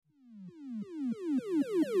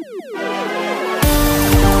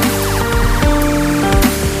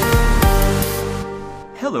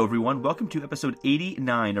Hello, everyone. Welcome to episode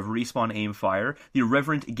 89 of Respawn Aimfire,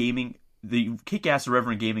 the kick-ass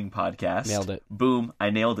Irreverent Gaming podcast. Nailed it. Boom, I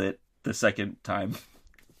nailed it the second time.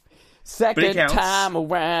 Second time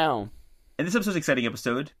around. And this episode's an exciting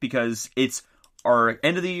episode because it's our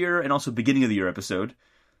end of the year and also beginning of the year episode.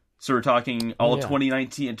 So we're talking all of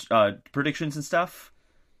 2019 predictions and stuff.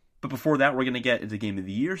 But before that, we're going to get into Game of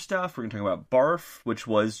the Year stuff. We're going to talk about Barf, which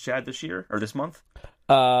was, Chad, this year, or this month.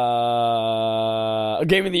 Game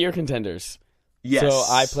of the Year contenders. Yes. So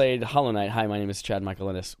I played Hollow Knight. Hi, my name is Chad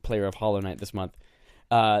Michael Ennis, player of Hollow Knight this month.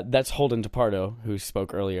 That's Holden DePardo, who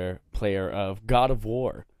spoke earlier, player of God of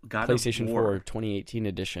War. PlayStation 4 2018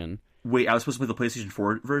 edition. Wait, I was supposed to play the PlayStation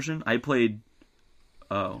 4 version? I played...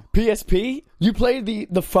 Oh. PSP? You played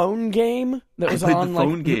the phone game that was on, the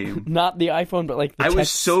phone game. Not the iPhone, but like the was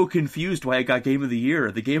so confused why I got Game of the Year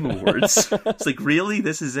at the Game Awards. It's like, really?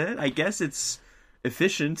 This is it? I guess it's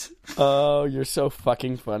efficient. Oh, you're so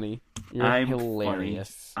fucking funny. I'm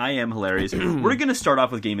hilarious. Funny. I am hilarious. We're going to start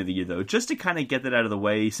off with Game of the Year, though, just to kind of get that out of the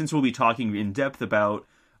way, since we'll be talking in depth about,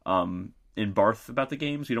 in Barth, about the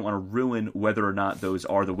games. We don't want to ruin whether or not those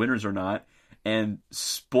are the winners or not. And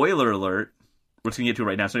spoiler alert, we're just going to get to it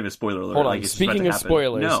right now. It's not even a spoiler alert. Hold on. Speaking of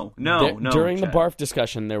spoilers. No. During Chad. the Barf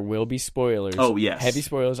discussion, there will be spoilers. Oh, yes. Heavy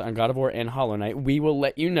spoilers on God of War and Hollow Knight. We will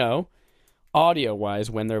let you know, audio-wise,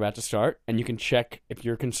 when they're about to start. And you can check, if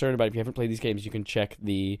you're concerned about it, if you haven't played these games, you can check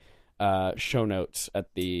the show notes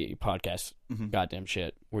at the podcast. Goddamn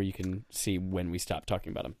shit. Where you can see when we stop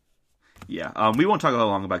talking about them. Yeah. We won't talk how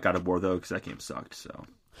long about God of War, though, because that game sucked, so...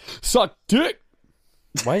 Suck dick!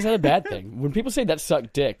 Why is that a bad thing? When people say that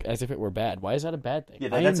sucked dick as if it were bad, why is that a bad thing?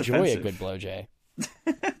 Yeah, I that's enjoy offensive. a good blowjay.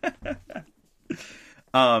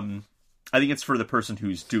 I think it's for the person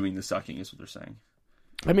who's doing the sucking, is what they're saying.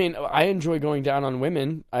 I mean, I enjoy going down on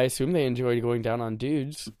women. I assume they enjoy going down on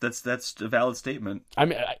dudes. That's a valid statement. I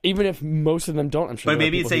mean, even if most of them don't, I'm sure. But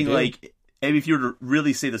maybe it's saying, do. like, maybe if you were to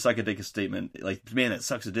really say the suck a dick statement, like, man, that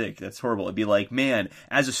sucks a dick, that's horrible. It'd be like, man,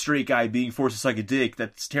 as a straight guy being forced to suck a dick,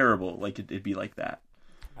 that's terrible. Like, it'd be like that.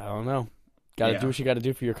 I don't know. Gotta do what you gotta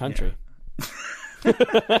do for your country.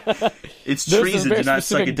 Yeah. It's treason to not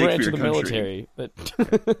suck a dick for your country. Military, but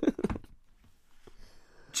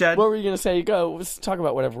Chad, what were you gonna say? Go. Let's talk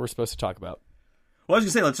about whatever we're supposed to talk about. Well, I was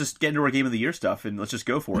gonna say, let's just get into our Game of the Year stuff and let's just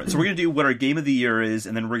go for it. So we're gonna do what our Game of the Year is,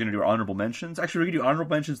 and then we're gonna do our honorable mentions. Actually, we're gonna do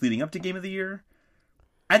honorable mentions leading up to Game of the Year.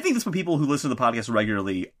 I think that's what people who listen to the podcast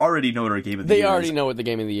regularly already know what our Game of the Year is. They already know what the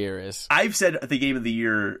Game of the Year is. I've said the Game of the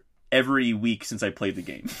Year every week since I played the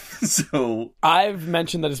game. So I've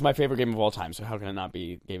mentioned that it's my favorite game of all time, so how can it not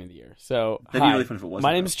be Game of the Year? So that'd be really fun if it wasn't.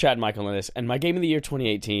 My name is Chad Michael Ennis, and my Game of the Year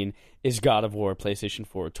 2018 is God of War PlayStation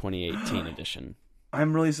 4 2018 edition.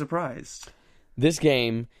 I'm really surprised. This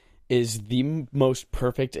game is the most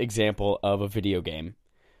perfect example of a video game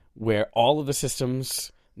where all of the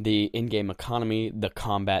systems, the in-game economy, the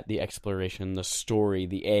combat, the exploration, the story,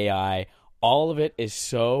 the AI, all of it is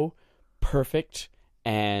so perfect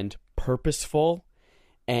and purposeful,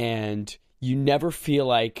 and you never feel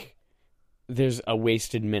like there's a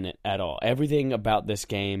wasted minute at all. Everything about this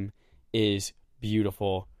game is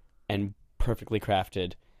beautiful and perfectly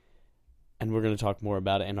crafted, and we're going to talk more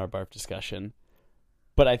about it in our Barf discussion.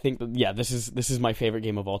 But I think that, this is my favorite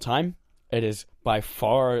game of all time. It is by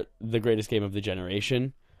far the greatest game of the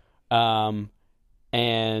generation, and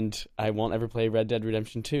I won't ever play Red Dead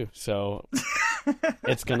Redemption 2, so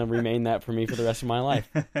it's going to remain that for me for the rest of my life.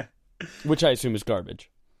 Which I assume is garbage.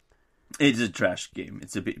 It's a trash game.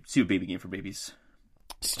 It's a stupid baby game for babies.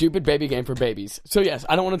 Stupid baby game for babies. So yes,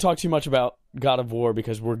 I don't want to talk too much about God of War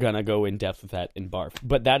because we're going to go in depth with that in Barf.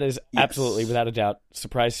 But that is absolutely, without a doubt,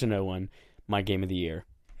 surprise to no one, my Game of the Year.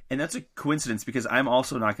 And that's a coincidence because I'm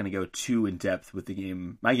also not going to go too in depth with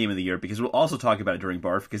my Game of the Year, because we'll also talk about it during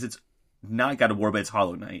Barf, because it's not God of War, but it's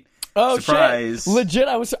Hollow Knight. Oh, surprise! Shit. Legit,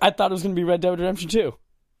 I thought it was going to be Red Dead Redemption 2.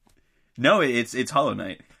 No, it's Hollow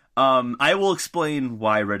Knight. I will explain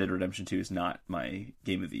why Red Dead Redemption 2 is not my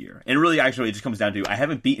Game of the Year. And really, actually, it just comes down to I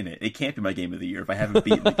haven't beaten it. It can't be my Game of the Year if I haven't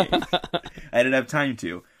beaten the game. I didn't have time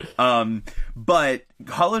to. But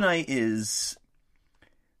Hollow Knight is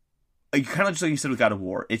kind of just like you said with God of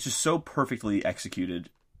War. It's just so perfectly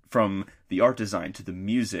executed, from the art design to the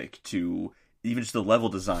music to even just the level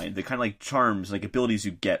design. The kind of like charms, like abilities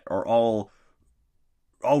you get are all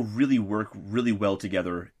really work really well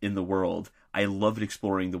together in the world. I loved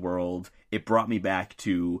exploring the world. It brought me back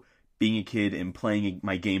to being a kid and playing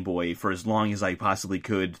my Game Boy for as long as I possibly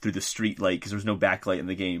could through the street light, because there was no backlight in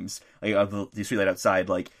the games, like the street light outside.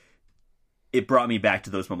 Like, it brought me back to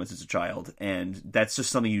those moments as a child, and that's just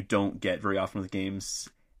something you don't get very often with games.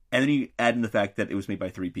 And then you add in the fact that it was made by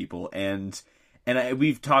 3 people, and And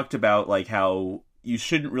we've talked about like how you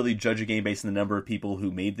shouldn't really judge a game based on the number of people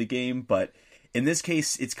who made the game, but in this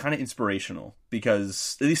case, it's kind of inspirational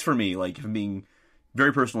because, at least for me, like if I'm being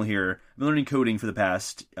very personal here, I've been learning coding for the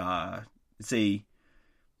past,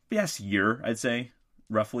 year, I'd say,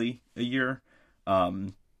 roughly a year.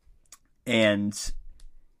 And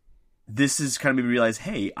this has kind of made me realize,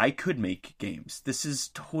 hey, I could make games. This is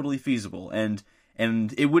totally feasible. And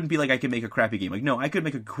it wouldn't be like I could make a crappy game. Like, no, I could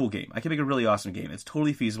make a cool game. I could make a really awesome game. It's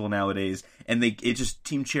totally feasible nowadays. And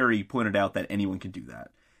Team Cherry pointed out that anyone can do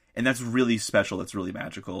that. And that's really special. That's really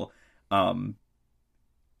magical. I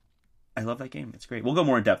love that game. It's great. We'll go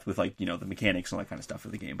more in depth with like, the mechanics and all that kind of stuff for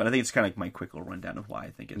the game. But I think it's kind of like my quick little rundown of why I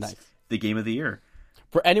think it's the game of the year.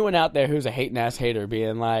 For anyone out there who's a hating-ass hater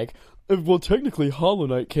being like, well, technically Hollow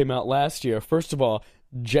Knight came out last year. First of all,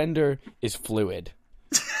 gender is fluid.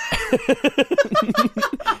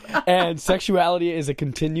 And sexuality is a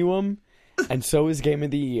continuum, and so is Game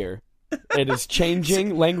of the Year. It is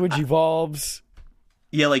changing. Language evolves.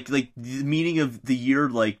 Yeah, like the meaning of the year,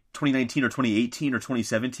 like 2019 or 2018 or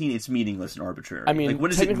 2017, it's meaningless and arbitrary. I mean, like,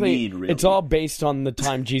 what does it mean, really? It's all based on the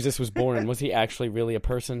time Jesus was born, and was he actually really a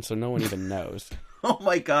person? So no one even knows. Oh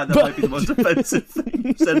my god, that might be the most offensive thing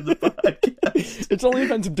you've said in the podcast. It's only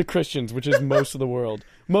offensive to Christians, which is most of the world.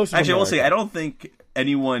 Actually, I will say, I don't think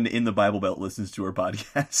anyone in the Bible Belt listens to our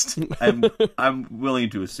podcast. I'm willing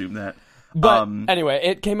to assume that. But anyway,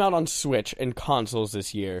 it came out on Switch and consoles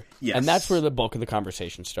this year. Yes. And that's where the bulk of the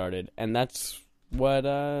conversation started. And that's what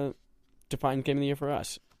defined Game of the Year for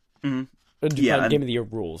us. Mm-hmm. Defined Game of the Year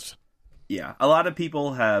rules. Yeah. A lot of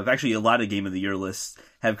people have, actually a lot of Game of the Year lists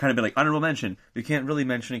have kind of been like, honorable mention. We can't really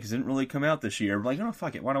mention it because it didn't really come out this year. We're like, oh,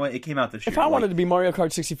 fuck it. Why don't it came out this year? If I wanted to be Mario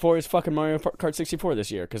Kart 64, it's fucking Mario Kart 64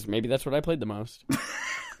 this year, because maybe that's what I played the most.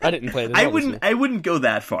 I didn't play it. I wouldn't go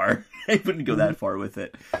that far. I wouldn't go that far with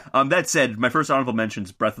it. That said, my first honorable mention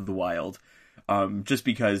is Breath of the Wild, just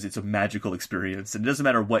because it's a magical experience, and it doesn't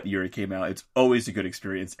matter what year it came out. It's always a good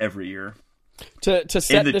experience every year. To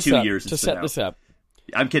set this up.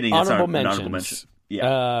 I'm kidding. Honorable it's mentions. Honorable mention.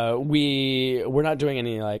 Yeah. We're not doing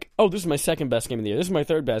any like, oh, this is my second best game of the year. This is my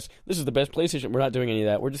third best. This is the best PlayStation. We're not doing any of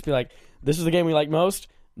that. We're just be like, this is the game we like most.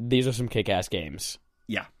 These are some kick-ass games.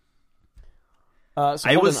 Yeah. So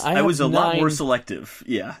I was a lot more selective.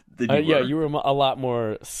 Yeah. Yeah, you were a lot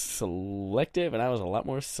more selective, and I was a lot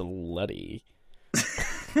more slutty.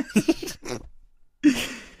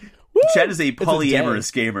 Chad is a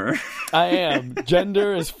polyamorous gamer. I am.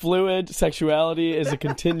 Gender is fluid. Sexuality is a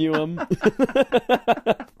continuum.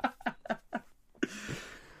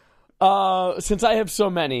 Since I have so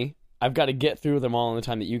many, I've got to get through them all in the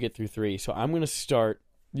time that you get through 3. So I'm going to start.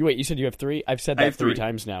 Wait, you said you have 3? I've said that 3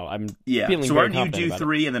 times now. I'm feeling so very why don't you do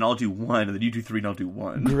 3, and then I'll do 1, and then you do 3, and I'll do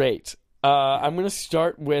 1. Great. I'm going to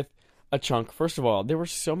start with a chunk. First of all, there were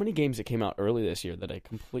so many games that came out early this year that I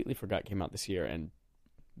completely forgot came out this year, and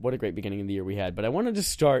what a great beginning of the year we had. But I wanted to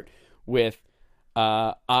start with,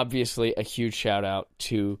 obviously, a huge shout-out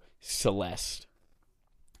to Celeste.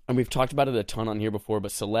 And we've talked about it a ton on here before,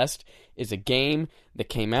 but Celeste is a game that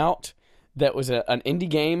came out that was an indie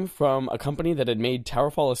game from a company that had made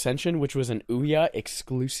Towerfall Ascension, which was an Ouya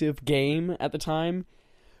exclusive game at the time.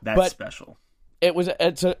 That's special.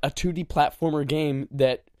 It's a 2D platformer game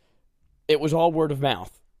that it was all word of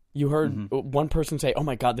mouth. You heard one person say, oh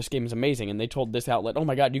my god, this game is amazing, and they told this outlet, oh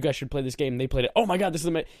my god, you guys should play this game, and they played it, oh my god, this is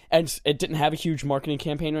amazing, and it didn't have a huge marketing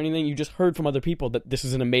campaign or anything. You just heard from other people that this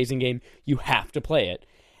is an amazing game, you have to play it.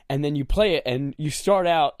 And then you play it, and you start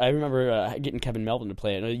out, I remember getting Kevin Melvin to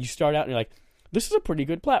play it, and you start out and you're like, this is a pretty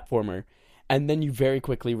good platformer. And then you very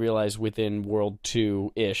quickly realize within World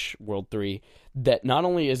 2-ish, World 3, that not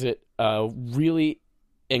only is it a really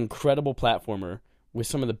incredible platformer with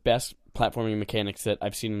some of the best platforming mechanics that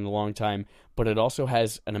I've seen in a long time, but it also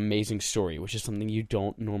has an amazing story, which is something you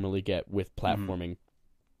don't normally get with platforming.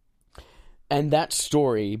 And that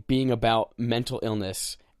story being about mental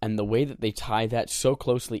illness and the way that they tie that so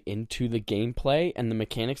closely into the gameplay and the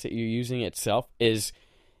mechanics that you're using itself is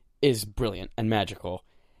brilliant and magical.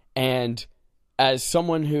 And as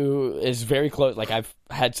someone who is very close, like I've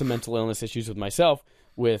had some mental illness issues with myself,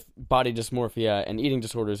 with body dysmorphia and eating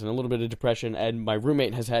disorders and a little bit of depression, and my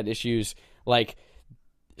roommate has had issues, like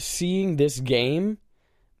seeing this game,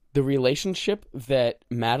 the relationship that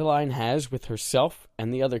Madeline has with herself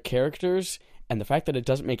and the other characters, and the fact that it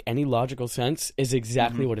doesn't make any logical sense is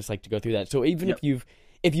exactly what it's like to go through that. So even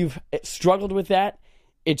if you've struggled with that,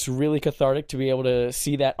 it's really cathartic to be able to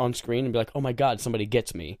see that on screen and be like, oh my god, somebody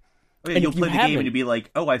gets me. Oh, yeah, you'll play the game and you'll be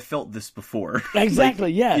like, oh, I felt this before. Exactly,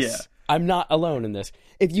 like, yes. Yeah. I'm not alone in this.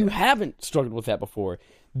 If you haven't struggled with that before,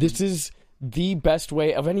 this is the best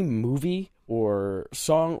way of any movie or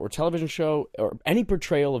song or television show or any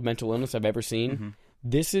portrayal of mental illness I've ever seen. Mm-hmm.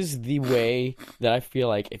 This is the way that I feel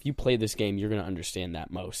like if you play this game, you're going to understand that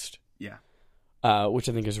most. Yeah. Which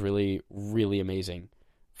I think is really, really amazing.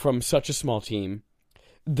 From such a small team,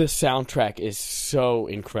 the soundtrack is so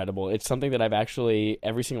incredible. It's something that I've actually,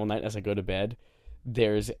 every single night as I go to bed,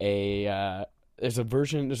 there's a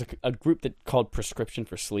group that called Prescription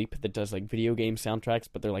for Sleep that does like video game soundtracks,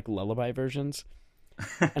 but they're like lullaby versions.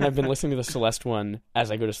 And I've been listening to the Celeste one as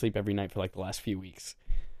I go to sleep every night for like the last few weeks.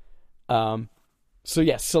 So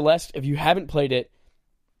yeah, Celeste, if you haven't played it,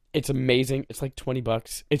 it's amazing. It's like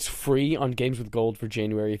 $20. It's free on Games with Gold for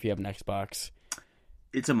January if you have an Xbox.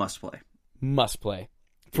 It's a must play. Must play.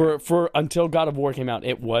 For until God of War came out,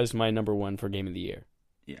 it was my number one for Game of the Year.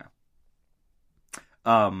 Yeah.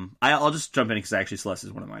 I'll just jump in because actually Celeste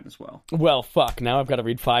is one of mine as well. Well, fuck. Now I've got to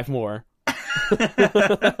read 5 more.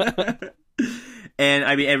 And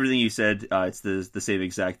I mean, everything you said, it's the same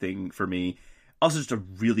exact thing for me. Also, just a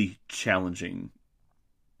really challenging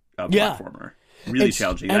platformer. Really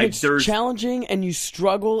challenging. And it's challenging, and you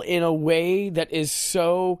struggle in a way that is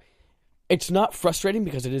so... It's not frustrating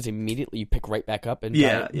because it is immediately you pick right back up.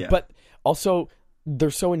 Yeah. But also, they're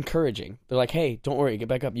so encouraging. They're like, hey, don't worry, get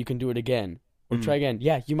back up. You can do it again. Or try again.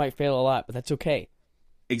 Yeah, you might fail a lot, but that's okay.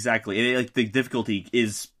 Exactly. And the difficulty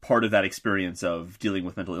is part of that experience of dealing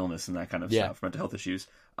with mental illness and that kind of stuff, mental health issues.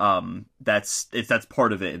 That's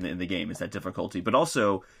part of it in the game, is that difficulty. But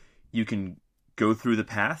also, you can go through the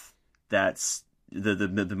path that's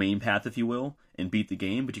the main path, if you will, and beat the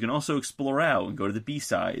game, but you can also explore out and go to the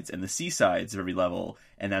B-sides and the C-sides of every level,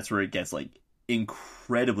 and that's where it gets like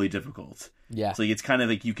incredibly difficult. Yeah. So it's kind of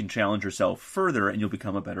like you can challenge yourself further and you'll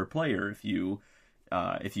become a better player if you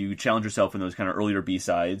challenge yourself in those kind of earlier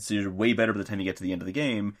B-sides. So you're way better by the time you get to the end of the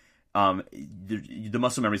game. The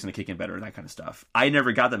muscle memory is going to kick in better and that kind of stuff. I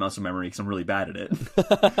never got that muscle memory because I'm really bad at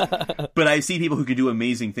it. But I see people who can do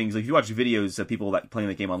amazing things. Like if you watch videos of people that playing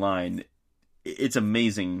the game online, it's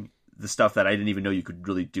amazing the stuff that I didn't even know you could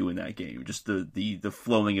really do in that game. Just the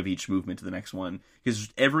flowing of each movement to the next one. Because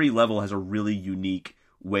every level has a really unique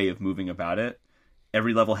way of moving about it.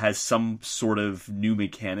 Every level has some sort of new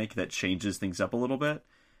mechanic that changes things up a little bit.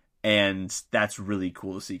 And that's really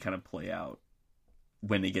cool to see kind of play out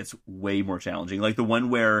when it gets way more challenging. Like the one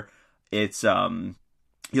where it's, like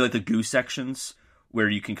the goo sections where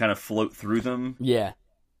you can kind of float through them. Yeah.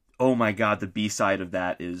 Oh my god, the B-side of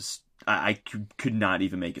that is... I could not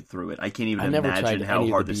even make it through it. I can't even imagine how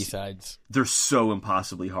hard the B-sides. They're so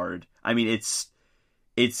impossibly hard. I mean,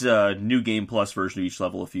 it's a new game plus version of each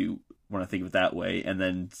level if you want to think of it that way, and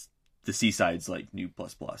then the C-side's like new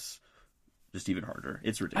plus plus, just even harder.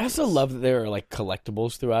 It's ridiculous. I also love that there are like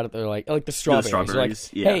collectibles throughout it. They're like the strawberries. Strawberries,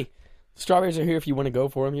 like, hey, strawberries are here if you want to go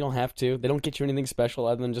for them. You don't have to. They don't get you anything special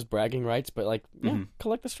other than just bragging rights. But like,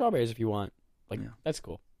 collect the strawberries if you want. Like, that's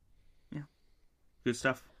cool. Yeah, good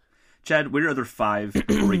stuff. Chad, what are your other 5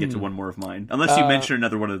 before we get to one more of mine? Unless you mention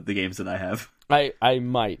another one of the games that I have. I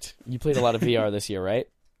might. You played a lot of VR this year, right?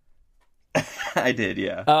 I did,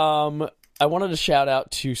 yeah. I wanted to shout out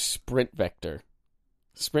to Sprint Vector.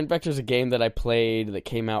 Sprint Vector is a game that I played that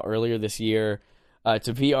came out earlier this year. It's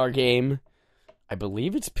a VR game. I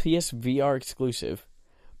believe it's PSVR exclusive.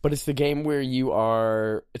 But it's the game where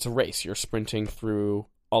it's a race. You're sprinting through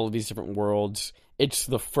all of these different worlds. It's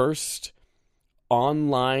the first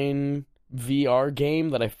online VR game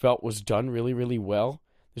that I felt was done really, really well.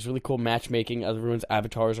 There's really cool matchmaking. Everyone's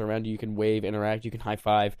avatars are around you. You can wave, interact, you can high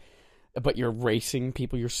five. But you're racing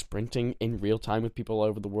people. You're sprinting in real time with people all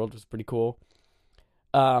over the world. It's pretty cool.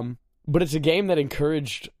 But it's a game that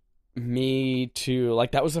encouraged me to...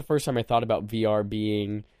 Like, that was the first time I thought about VR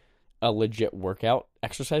being a legit workout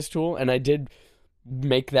exercise tool. And I did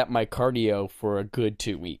make that my cardio for a good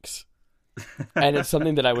 2 weeks. And it's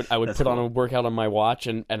something that I would put on a workout on my watch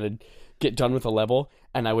and I'd get done with a level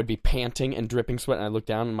and I would be panting and dripping sweat and I look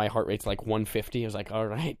down and my heart rate's like 150. I was like, all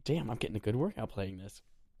right, damn, I'm getting a good workout playing this.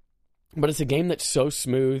 But it's a game that's so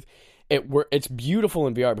smooth. It's beautiful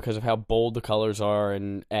in VR because of how bold the colors are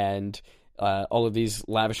and all of these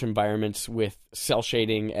lavish environments with cell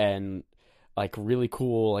shading and like really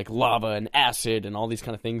cool like lava and acid and all these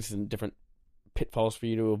kind of things and different pitfalls for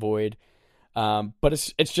you to avoid. But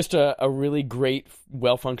it's just a really great,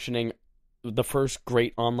 well-functioning, the first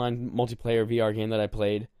great online multiplayer VR game that I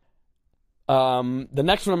played. The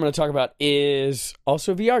next one I'm going to talk about is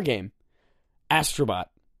also a VR game. Astrobot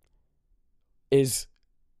is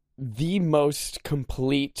the most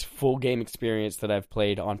complete full game experience that I've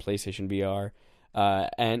played on PlayStation VR.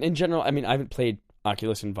 And in general, I mean, I haven't played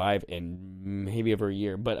Oculus and Vive in maybe over a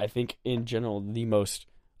year, but I think in general, the most,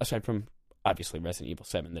 aside from obviously Resident Evil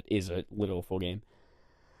 7 that is a literal full game.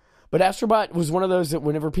 But Astrobot was one of those that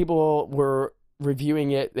whenever people were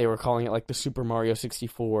reviewing it, they were calling it like the Super Mario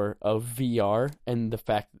 64 of VR, and the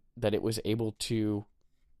fact that it was able to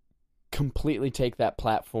completely take that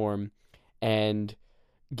platform and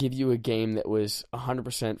give you a game that was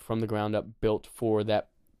 100% from the ground up built for that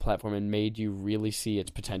platform and made you really see its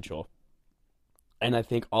potential. And I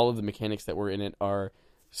think all of the mechanics that were in it are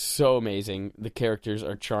so amazing. The characters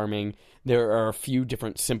are charming. There are a few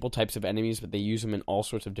different simple types of enemies, but they use them in all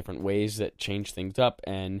sorts of different ways that change things up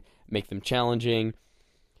and make them challenging.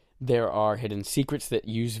 There are hidden secrets that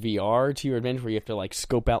use VR to your advantage, where you have to like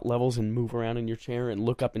scope out levels and move around in your chair and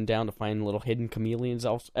look up and down to find little hidden chameleons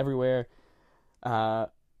everywhere. And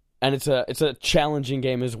it's a challenging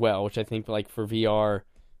game as well, which I think like for VR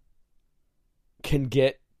can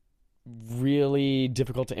get really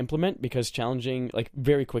difficult to implement, because challenging, like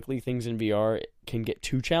very quickly, things in VR can get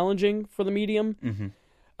too challenging for the medium.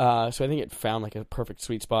 Mm-hmm. So I think it found like a perfect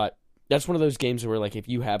sweet spot. That's one of those games where like if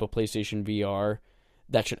you have a PlayStation VR,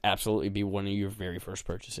 that should absolutely be one of your very first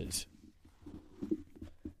purchases.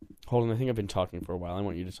 Hold on, I think I've been talking for a while. I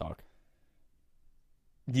want you to talk.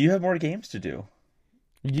 Do you have more games to do?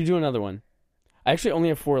 You do another one. I actually only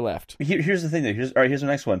have 4 left. Here's the thing, though. Here's the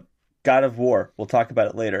next one. God of War. We'll talk about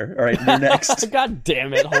it later. All right, you're next. God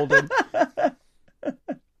damn it, Holden.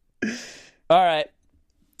 All right.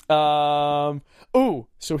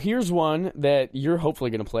 So here's one that you're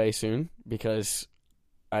hopefully going to play soon, because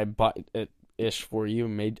I bought it ish for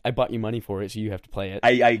you. I bought you money for it, so you have to play it.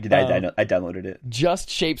 I did. I downloaded it. Just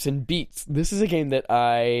Shapes and Beats. This is a game that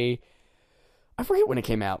I forget when it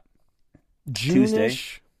came out.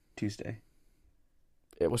 June-ish? Tuesday.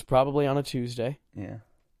 It was probably on a Tuesday. Yeah.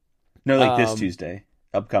 No, like this Tuesday.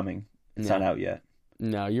 Upcoming. It's not out yet.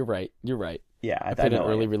 No, you're right. Yeah, I played an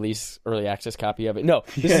early access copy of it. No,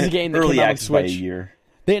 this is a game that early came out on access by a Switch. year.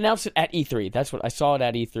 They announced it at E3. That's what I saw it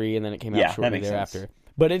at E3, and then it came out shortly thereafter. Sense.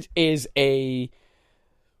 But it is a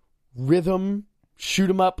rhythm shoot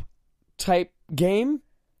 'em up type game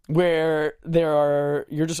where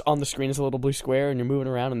you're just on the screen as a little blue square, and you're moving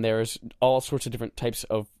around, and there's all sorts of different types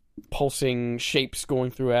of pulsing shapes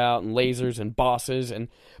going throughout, and lasers and bosses,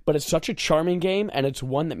 but it's such a charming game, and it's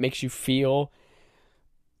one that makes you feel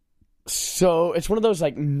so. It's one of those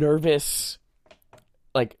like nervous,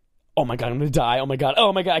 like, oh my god, I'm gonna die, oh my god,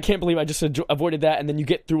 I can't believe I just avoided that. And then you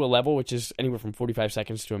get through a level, which is anywhere from 45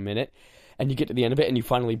 seconds to a minute, and you get to the end of it, and you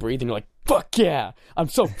finally breathe, and you're like, fuck yeah, I'm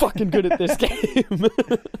so fucking good at this game.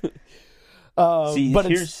 See,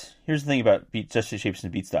 here's the thing about Just Shapes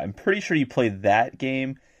and Beats, though. I'm pretty sure you played that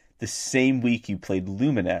game the same week you played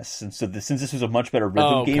Lumines, and so since this was a much better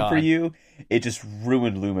rhythm game for you, it just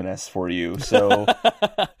ruined Lumines for you. So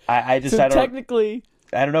I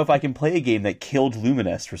don't know if I can play a game that killed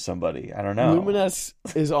Lumines for somebody. I don't know. Lumines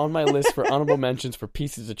is on my list for honorable mentions for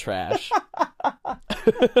pieces of trash.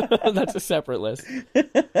 That's a separate list.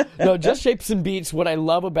 No, Just Shapes and Beats, what I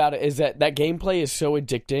love about it is that gameplay is so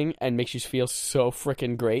addicting and makes you feel so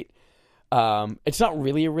freaking great. It's not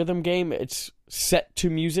really a rhythm game. It's set to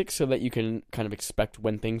music so that you can kind of expect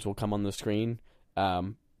when things will come on the screen. But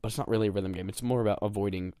it's not really a rhythm game. It's more about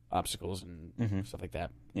avoiding obstacles and stuff like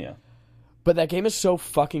that. Yeah. But that game is so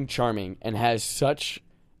fucking charming and has such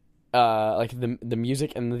like the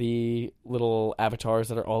music and the little avatars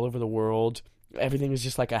that are all over the world. Everything is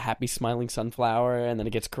just like a happy smiling sunflower, and then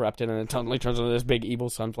it gets corrupted and it totally turns into this big evil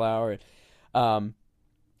sunflower.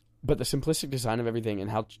 But the simplistic design of everything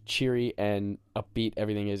and how cheery and upbeat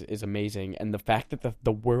everything is amazing. And the fact that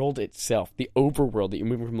the world itself, the overworld that you're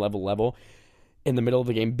moving from level to level in the middle of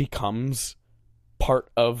the game becomes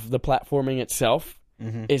part of the platforming itself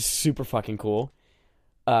is super fucking cool.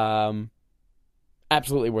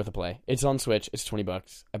 Absolutely worth a play. It's on Switch. It's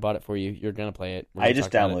 $20. I bought it for you. You're gonna play it. I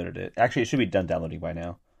just downloaded it. Actually, it should be done downloading by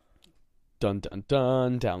now. Done.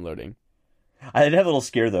 Downloading. I did have a little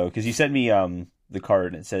scare though, because you sent me the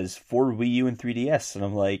card and it says for Wii U and 3DS, and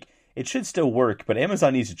I'm like, it should still work, but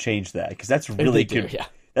Amazon needs to change that, because that's really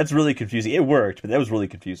that's really confusing. It worked, but that was really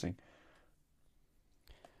confusing.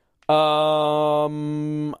 I'll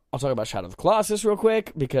talk about Shadow of the Colossus real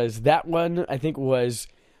quick, because that one I think was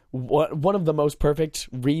one of the most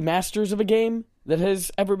perfect remasters of a game that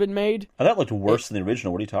has ever been made. Oh, that looked worse than the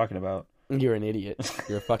original. What are you talking about? You're an idiot.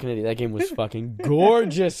 You're a fucking idiot. That game was fucking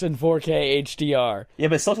gorgeous in 4K HDR. Yeah,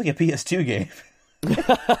 but it's still like a PS2 game.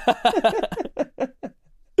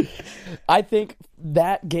 I think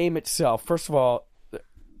that game itself, first of all,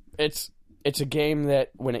 it's a game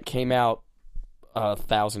that when it came out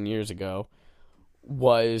 1,000 years ago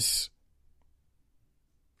was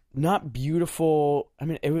not beautiful. I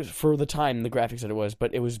mean, it was for the time, the graphics that it was,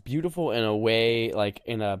 but it was beautiful in a way, like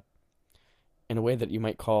in a way that you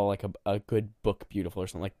might call like a good book beautiful or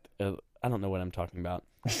something. Like I don't know what I'm talking about.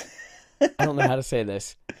 I don't know how to say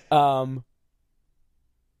this.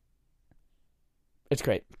 It's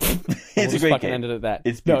great. It's a great game. Ended at that.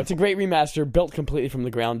 It's a great remaster, built completely from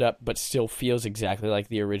the ground up, but still feels exactly like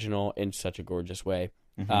the original in such a gorgeous way.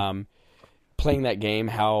 Mm-hmm. Playing that game,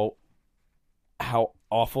 how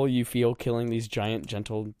awful you feel killing these giant,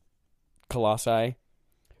 gentle colossi,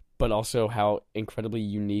 but also how incredibly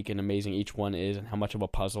unique and amazing each one is, and how much of a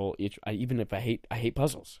puzzle each. Even if I hate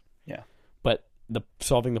puzzles. Yeah. But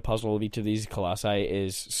solving the puzzle of each of these colossi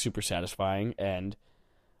is super satisfying. And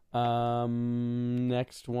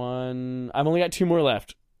next one, I've only got 2 more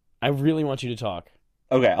left. I really want you to talk.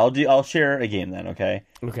 Okay, I'll share a game then. Okay.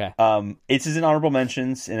 Okay. It's in honorable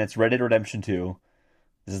mentions, and it's Red Dead Redemption 2.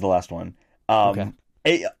 This is the last one. Okay.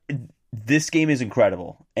 This game is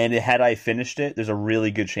incredible, and had I finished it, there's a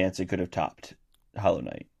really good chance it could have topped Hollow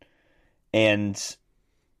Knight. And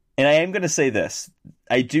I am going to say this.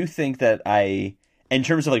 I do think that in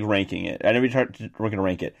terms of like ranking it, I know we're going to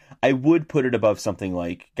rank it, I would put it above something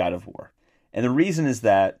like God of War. And the reason is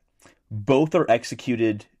that both are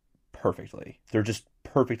executed perfectly. They're just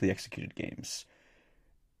perfectly executed games.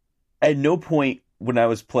 At no point when I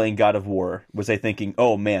was playing God of War was I thinking,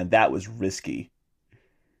 oh man, that was risky.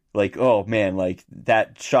 Like, oh man, like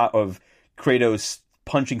that shot of Kratos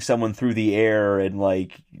punching someone through the air and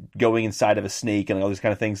like going inside of a snake and all these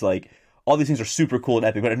kind of things, like all these things are super cool and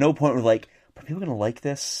epic, but at no point we're like, are people gonna like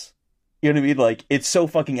this? You know what I mean? Like, it's so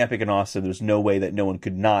fucking epic and awesome, there's no way that no one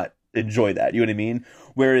could not enjoy that. You know what I mean?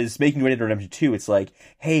 Whereas making Red Dead Redemption 2, it's like,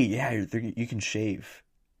 hey, yeah, you can shave,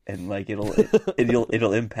 and like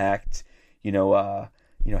it'll impact,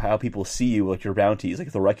 how people see you, like your bounties, like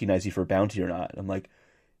if they'll recognize you for a bounty or not. I'm like,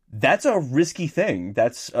 that's a risky thing.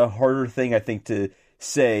 That's a harder thing, I think, to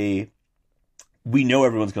say, we know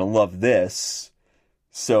everyone's going to love this,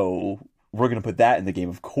 so we're going to put that in the game,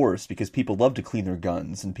 of course, because people love to clean their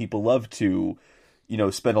guns, and people love to,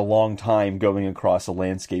 spend a long time going across a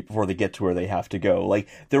landscape before they get to where they have to go. Like,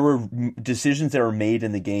 there were decisions that were made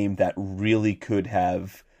in the game that really could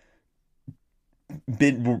have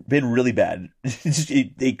been really bad.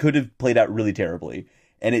 They could have played out really terribly.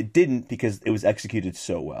 And it didn't, because it was executed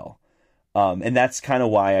so well. And that's kind of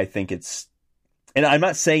why I think it's... And I'm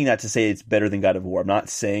not saying that to say it's better than God of War. I'm not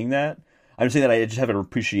saying that. I'm saying that I just have an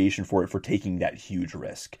appreciation for it for taking that huge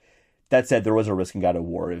risk. That said, there was a risk in God of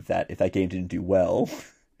War if that game didn't do well.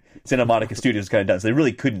 Santa Monica Studios kind of does. They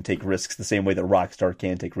really couldn't take risks the same way that Rockstar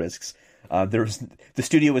can take risks. The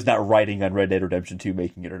studio was not riding on Red Dead Redemption 2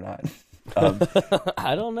 making it or not.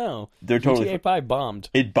 I don't know. They're totally... GTA 5 bombed.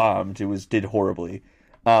 It bombed. Did horribly.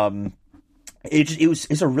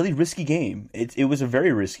 It's a really risky game. It was a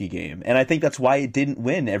very risky game, and I think that's why it didn't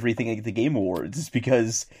win everything at the Game Awards. Is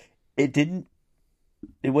because it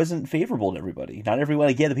wasn't favorable to everybody. Not everyone.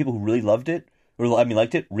 Again, the people who really loved it,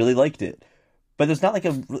 liked it, really liked it. But there's not like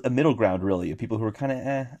a middle ground really of people who were kind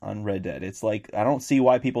of on Red Dead. It's like, I don't see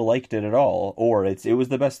why people liked it at all, or it was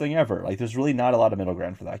the best thing ever. Like, there's really not a lot of middle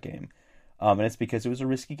ground for that game, and it's because it was a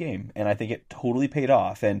risky game, and I think it totally paid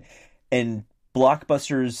off. And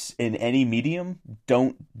blockbusters in any medium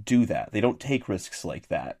don't do that. They don't take risks like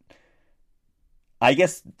that. I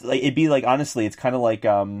guess like it'd be like, honestly, it's kind of like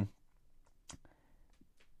the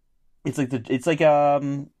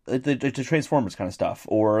Transformers kind of stuff,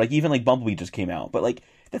 or like even like Bumblebee just came out, but like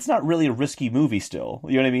that's not really a risky movie still.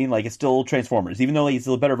 You know what I mean? Like, it's still Transformers, even though like, it's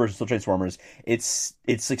a better version, still Transformers. It's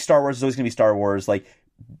like Star Wars is always gonna be Star Wars. Like,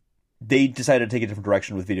 they decided to take a different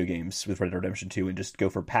direction with video games with Red Dead Redemption 2 and just go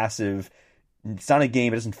for passive. It's not a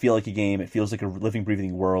game. It doesn't feel like a game. It feels like a living,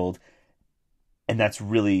 breathing world, and that's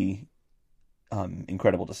really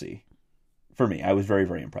incredible to see. For me, I was very,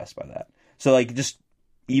 very impressed by that. So, like, just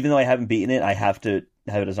even though I haven't beaten it, I have to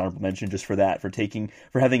have it as honorable mention just for that, for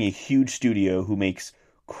having a huge studio who makes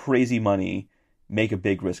crazy money make a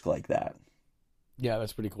big risk like that. Yeah,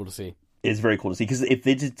 that's pretty cool to see. It's very cool to see, because if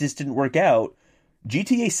they just didn't work out,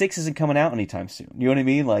 GTA 6 isn't coming out anytime soon. You know what I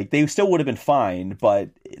mean? Like, they still would have been fine, but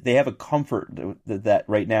they have a comfort that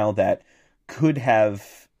right now that could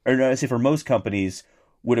have, or no, I say for most companies,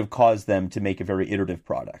 would have caused them to make a very iterative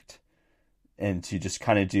product and to just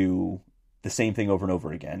kind of do the same thing over and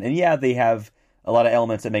over again. And yeah, they have a lot of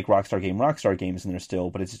elements that make Rockstar games, and they're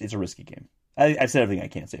still, but it's a risky game. I've said everything I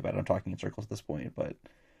can say about it. I'm talking in circles at this point, but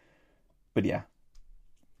yeah.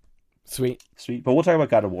 Sweet. But we'll talk about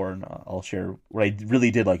God of War, and I'll share what I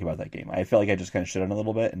really did like about that game. I felt like I just kind of shit on it a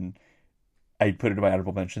little bit, and I put it in my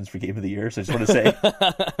honorable mentions for Game of the Year. So I just want to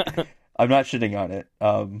say I'm not shitting on it.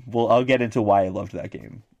 Well, I'll get into why I loved that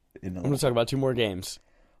game. I'm going to talk about 2 more games.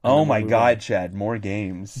 Oh my god, Chad, more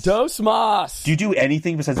games. Dos Mas! Do you do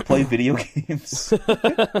anything besides play video games?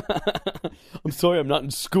 I'm sorry I'm not in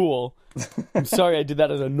school. I'm sorry I did that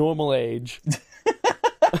at a normal age.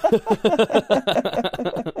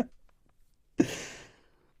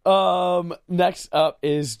 Next up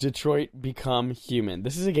is Detroit Become Human.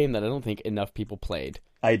 This is a game that I don't think enough people played.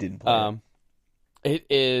 I didn't play it. It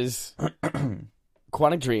is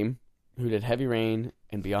Quantic Dream, who did Heavy Rain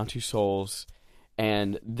and Beyond Two Souls.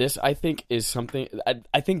 And this, I think, is something...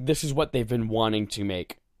 I think this is what they've been wanting to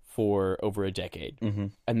make for over a decade. Mm-hmm.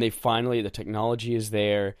 And they finally... The technology is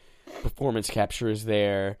there, performance capture is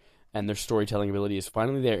there, and their storytelling ability is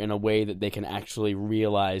finally there in a way that they can actually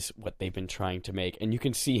realize what they've been trying to make. And you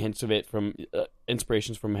can see hints of it from...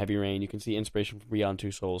 inspirations from Heavy Rain. You can see inspiration from Beyond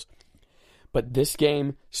Two Souls. But this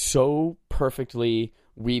game so perfectly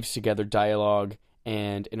weaves together dialogue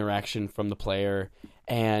and interaction from the player,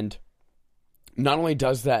 and... not only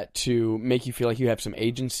does that to make you feel like you have some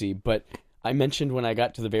agency, but I mentioned when I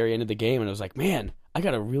got to the very end of the game and I was like, man, I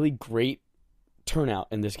got a really great turnout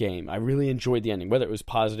in this game. I really enjoyed the ending, whether it was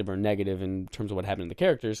positive or negative in terms of what happened to the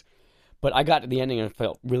characters. But I got to the ending and I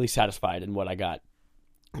felt really satisfied in what I got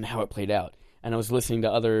and how it played out. And I was listening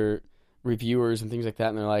to other reviewers and things like that,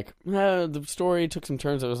 and they're like, the story took some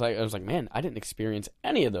turns. I was like, man, I didn't experience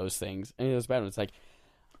any of those things, any of those bad ones. It's like,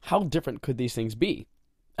 how different could these things be?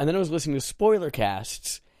 And then I was listening to spoiler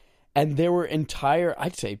casts, and there were entire,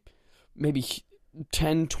 I'd say, maybe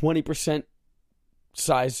 10, 20%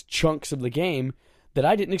 size chunks of the game that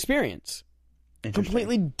I didn't experience.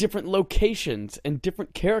 Completely different locations and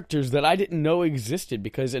different characters that I didn't know existed,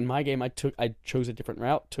 because in my game I chose a different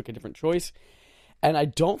route, took a different choice. And I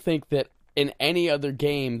don't think that in any other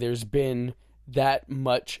game there's been that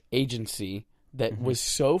much agency that was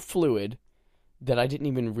so fluid that I didn't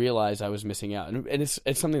even realize I was missing out. And it's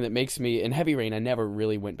something that makes me... In Heavy Rain, I never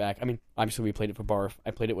really went back. I mean, obviously we played it for Barf. I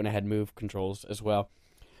played it when I had move controls as well.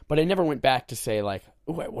 But I never went back to say, like,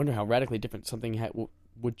 oh, I wonder how radically different something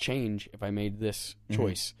would change if I made this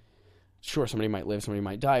choice. Sure, somebody might live, somebody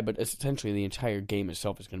might die, but essentially the entire game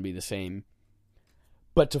itself is going to be the same.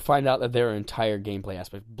 But to find out that there are entire gameplay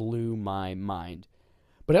aspects blew my mind.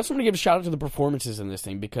 But I also want to give a shout out to the performances in this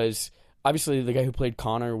thing, because... obviously, the guy who played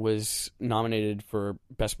Connor was nominated for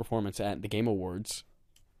Best Performance at the Game Awards.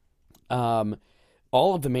 All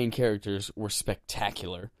of the main characters were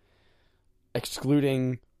spectacular,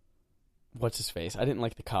 excluding what's-his-face. I didn't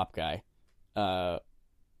like the cop guy. I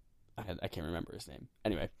can't remember his name.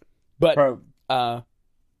 Anyway, but I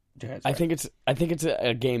think it's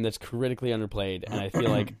a game that's critically underplayed, and I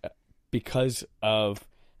feel like because of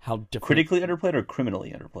how different... Critically underplayed or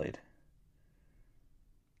criminally underplayed?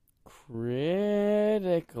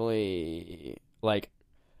 Critically, like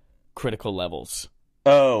critical levels.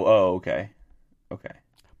 Oh, okay.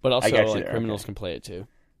 But also, like, criminals can play it too.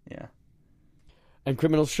 Yeah, and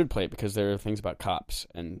criminals should play it because there are things about cops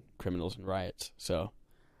and criminals and riots. So,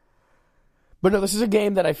 but no, this is a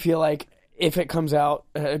game that I feel like if it comes out,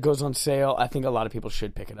 it goes on sale. I think a lot of people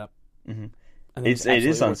should pick it up. Mm-hmm. It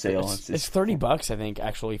is on sale. It's $30, I think,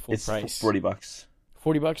 actually full price. $40.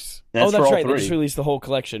 $40? That's that's right. Three. They just released the whole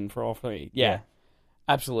collection for all 3. Yeah.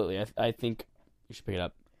 Absolutely. I think you should pick it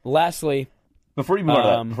up. Lastly... Before we move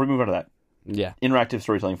on to that. Yeah. Interactive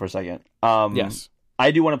storytelling for a second. Yes. I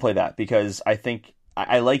do want to play that because I think...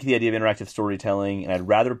 I like the idea of interactive storytelling, and I'd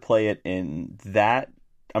rather play it in that...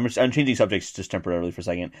 I'm changing subjects just temporarily for a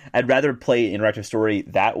second. I'd rather play interactive story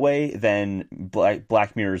that way than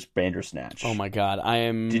Black Mirror's Bandersnatch. Oh my god, I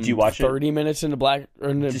am. Did you watch 30 minutes into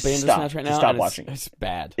Bandersnatch right now? Just stop watching it. It's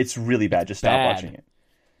bad. It's really bad. Just stop watching it.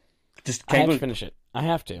 I have to finish it. I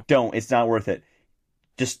have to. Don't. It's not worth it.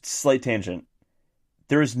 Just slight tangent.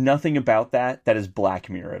 There is nothing about that is Black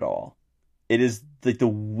Mirror at all. It is like the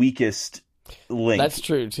weakest link. That's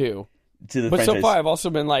true too. To the but franchise. So far, I've also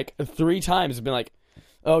been like 3 times. Been like,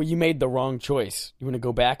 oh, you made the wrong choice. You want to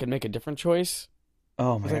go back and make a different choice?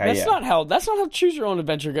 Oh my god! That's not how choose your own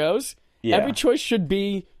adventure goes. Yeah. Every choice should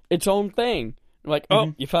be its own thing. Like,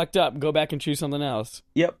 oh, you fucked up. Go back and choose something else.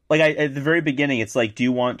 Yep. Like at the very beginning, it's like, do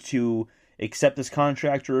you want to accept this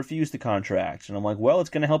contract or refuse the contract? And I'm like, well, it's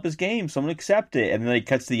going to help his game, so I'm going to accept it. And then it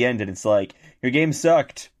cuts to the end, and it's like, your game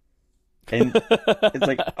sucked. And it's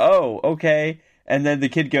like, oh, okay. And then the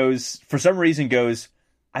kid for some reason goes,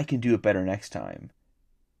 I can do it better next time.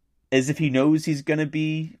 As if he knows he's going to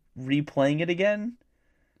be replaying it again.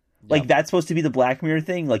 Yep. Like, that's supposed to be the Black Mirror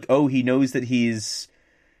thing. Like, oh, he knows that he's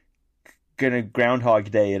going to Groundhog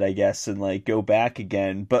Day it, I guess, and, like, go back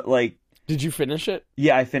again. But, like... Did you finish it?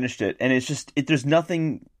 Yeah, I finished it, and it's just there's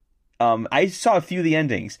nothing. I saw a few of the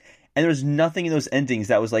endings, and there's nothing in those endings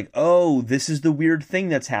that was like, oh, this is the weird thing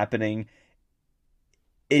that's happening.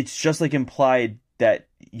 It's just like implied that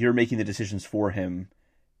you're making the decisions for him,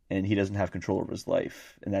 and he doesn't have control over his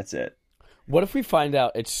life, and that's it. What if we find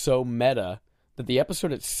out it's so meta that the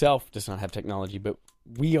episode itself does not have technology, but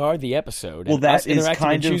we are the episode? Well, and that us is interacting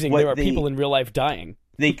kind and of choosing. what There are they- people in real life dying.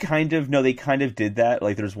 They kind of did that.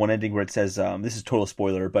 Like, there's one ending where it says, this is total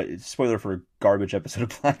spoiler, but it's spoiler for a garbage episode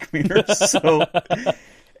of Black Mirror. So,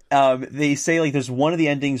 they say, like, there's one of the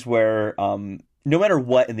endings where, no matter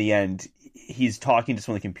what in the end, he's talking to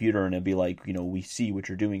someone on the computer and it'd be like, we see what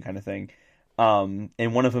you're doing kind of thing. And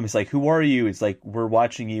one of them is like, who are you? It's like, we're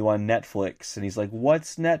watching you on Netflix. And he's like,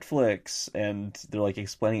 what's Netflix? And they're like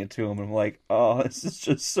explaining it to him. And I'm like, oh, this is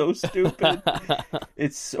just so stupid.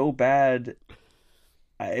 It's so bad.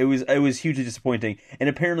 It was hugely disappointing, and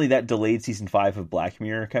apparently that delayed season 5 of Black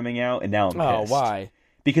Mirror coming out, and now I'm pissed. Oh, why?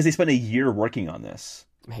 Because they spent a year working on this.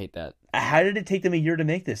 I hate that. How did it take them a year to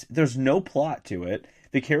make this? There's no plot to it.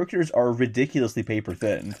 The characters are ridiculously paper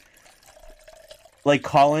thin. Like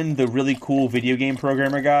Colin, the really cool video game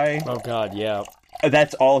programmer guy. Oh God, yeah.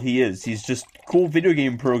 That's all he is. He's just cool video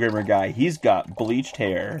game programmer guy. He's got bleached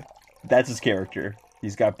hair. That's his character.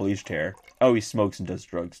 He's got bleached hair. Oh, he smokes and does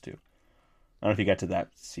drugs too. I don't know if you got to that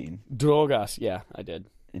scene. Drogas, yeah, I did.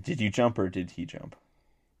 Did you jump or did he jump?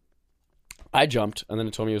 I jumped, and then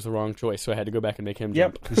it told me it was the wrong choice, so I had to go back and make him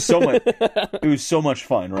jump. Yep. It was so much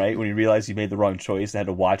fun, right? When you realized you made the wrong choice and had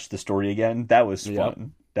to watch the story again. That was fun. Yep.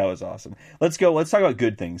 That was awesome. Let's go. Let's talk about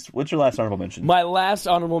good things. What's your last honorable mention? My last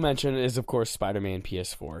honorable mention is, of course, Spider-Man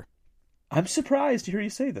PS4. I'm surprised to hear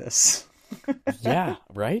you say this. Yeah,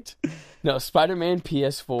 right? No, Spider-Man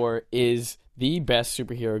PS4 is the best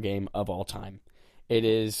superhero game of all time. It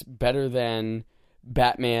is better than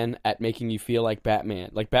Batman at making you feel like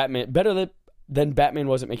Batman. Like Batman, better than Batman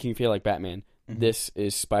wasn't making you feel like Batman. Mm-hmm. This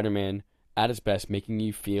is Spider-Man at its best, making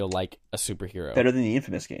you feel like a superhero. Better than the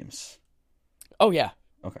Infamous games. Oh, yeah.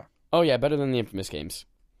 Okay. Oh, yeah, better than the Infamous games.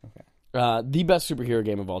 Okay. The best superhero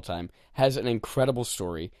game of all time. Has an incredible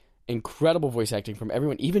story, incredible voice acting from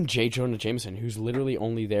everyone, even J. Jonah Jameson, who's literally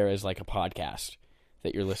only there as like a podcast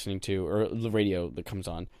that you're listening to, or the radio that comes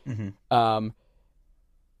on. Mm-hmm.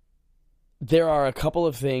 There are a couple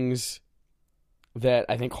of things that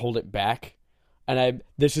I think hold it back, and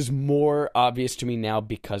this is more obvious to me now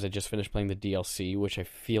because I just finished playing the DLC, which I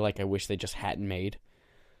feel like I wish they just hadn't made,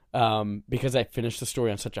 because I finished the story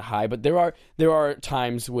on such a high. But there are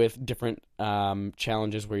times with different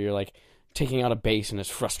challenges where you're like taking out a base and it's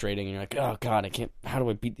frustrating, and you're like, oh god, I can't. How do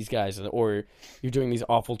I beat these guys? Or you're doing these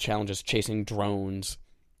awful challenges chasing drones,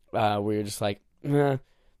 where you're just like,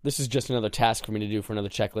 this is just another task for me to do for another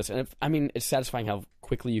checklist. And it's satisfying how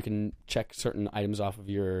quickly you can check certain items off of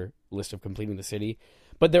your list of completing the city.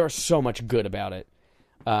 But there are so much good about it.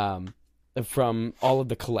 From all of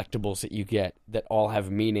the collectibles that you get that all have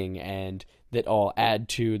meaning and that all add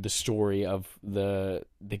to the story of the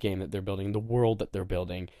game that they're building, the world that they're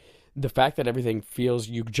building. The fact that everything feels,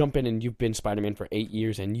 you jump in and you've been Spider-Man for 8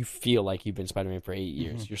 years and you feel like you've been Spider-Man for 8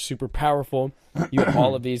 years. Mm-hmm. You're super powerful. You have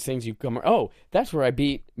all of these things. You come, oh, that's where I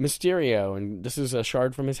beat Mysterio, and this is a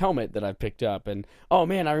shard from his helmet that I picked up. And, oh,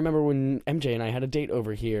 man, I remember when MJ and I had a date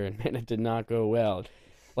over here, and man, it did not go well.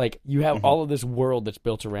 Like, you have all of this world that's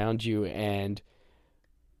built around you, and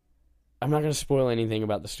I'm not going to spoil anything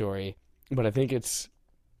about the story, but I think it's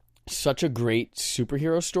such a great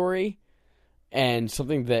superhero story. And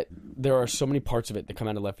something that there are so many parts of it that come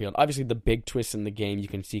out of left field. Obviously, the big twists in the game you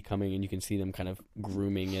can see coming, and you can see them kind of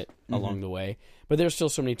grooming it along the way. But there's still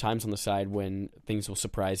so many times on the side when things will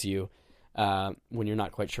surprise you, when you're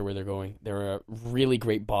not quite sure where they're going. There are really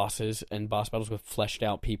great bosses and boss battles with fleshed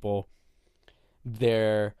out people.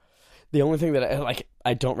 The only thing that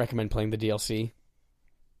I don't recommend playing the DLC.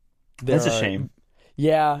 That's a shame.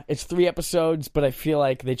 Yeah, it's 3 episodes, but I feel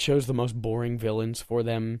like they chose the most boring villains for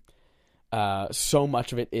them. So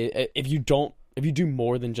much of it, if you do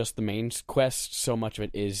more than just the main quest, so much of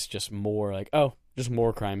it is just more like, oh, just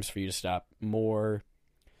more crimes for you to stop, more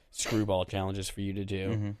screwball challenges for you to do.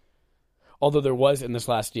 Mm-hmm. Although there was in this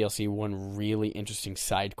last DLC one really interesting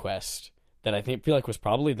side quest that I feel like was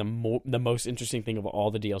probably the most interesting thing of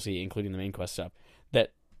all the DLC, including the main quest stuff.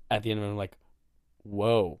 That at the end of it, I'm like,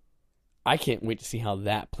 whoa, I can't wait to see how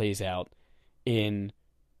that plays out in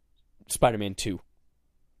Spider-Man 2.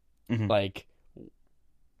 Mm-hmm. Like,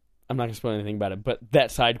 I'm not going to spoil anything about it, but that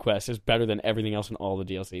side quest is better than everything else in all the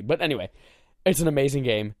DLC. But anyway, it's an amazing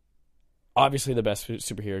game. Obviously the best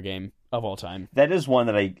superhero game of all time. That is one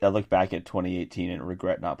that I look back at 2018 and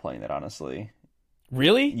regret not playing that, honestly.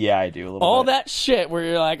 Really? Yeah, I do a little All bit. that shit where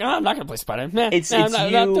you're like, oh, I'm not gonna play Spider-Man. Nah, It's I'm not,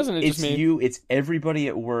 you. that doesn't interest It's me. you. It's everybody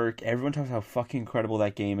at work. Everyone talks about how fucking incredible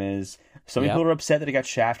that game is. Some Yep. people are upset that it got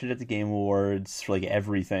shafted at the Game Awards for like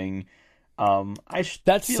everything.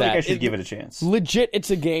 That's feel sad. like I should give it a chance. Legit, it's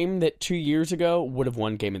a game that 2 years ago would have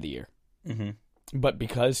won Game of the Year. Mm-hmm. But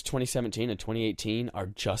because 2017 and 2018 are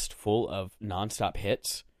just full of nonstop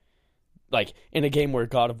hits, like in a game where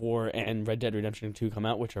God of War and Red Dead Redemption 2 come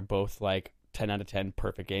out, which are both like 10 out of 10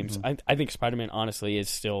 perfect games, I think Spider-Man honestly is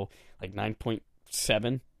still like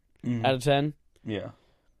 9.7 out of 10. Yeah.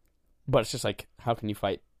 But it's just like, how can you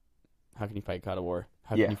fight? How can you fight God of War?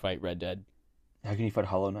 How can you fight Red Dead? How can you fight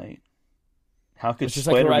Hollow Knight? How could It's just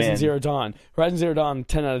Spider-Man... like Horizon Zero Dawn. Horizon Zero Dawn,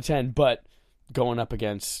 10 out of 10, but going up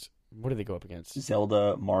against... What do they go up against?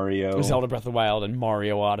 Zelda, Mario... Zelda Breath of the Wild and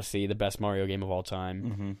Mario Odyssey, the best Mario game of all time.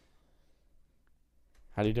 Mm-hmm.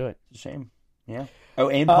 How do you do it? It's a shame. Yeah. Oh,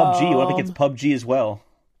 and PUBG. What if it gets PUBG as well?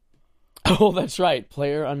 Oh, that's right.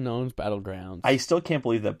 PlayerUnknown's Battlegrounds. I still can't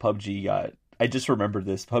believe that PUBG got... I just remembered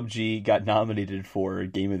this. PUBG got nominated for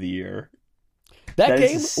Game of the Year. That is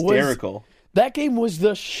game hysterical. That game was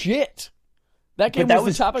the shit. That game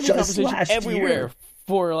was the topic of conversation everywhere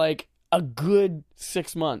for like a good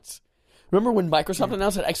 6 months. Remember when Microsoft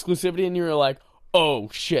announced that exclusivity and you were like, oh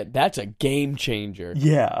shit, that's a game changer.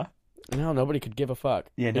 Yeah. No, nobody could give a fuck.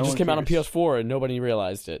 Yeah, it no just one came out on cares. PS4 and nobody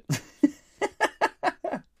realized it.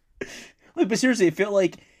 Look, but seriously, it felt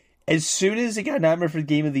like as soon as it got nominated for the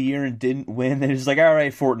Game of the Year and didn't win, they was like, all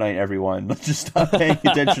right, Fortnite, everyone. Let's just stop paying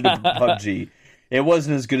attention to PUBG. It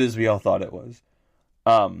wasn't as good as we all thought it was.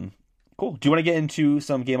 Cool. Do you want to get into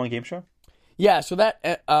some Game on Game Show? Yeah, so that,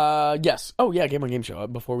 yes. Oh, yeah, Game on Game Show,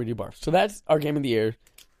 before we do barf. So that's our Game of the Year.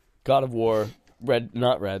 God of War,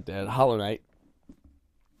 not Red Dead, Hollow Knight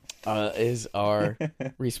is our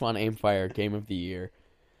Respawn Aimfire Game of the Year.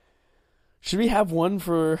 Should we have one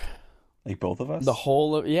for... Like both of us? The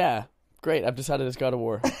whole of... Yeah. Great, I've decided it's God of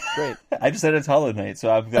War. Great. I decided it's Hollow Knight,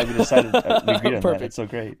 so I'm glad we decided we agreed on Perfect. that. It's so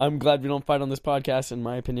great. I'm glad we don't fight on this podcast, and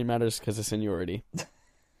my opinion matters because of seniority.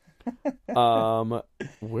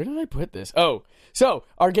 Where did I put this? Oh, so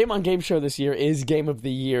our Game on Game Show this year is Game of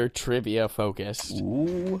the Year trivia focused.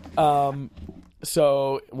 Ooh.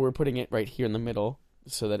 So we're putting it right here in the middle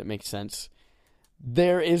so that it makes sense.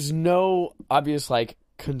 There is no obvious like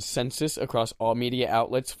consensus across all media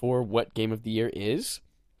outlets for what Game of the Year is.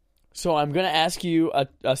 So I'm going to ask you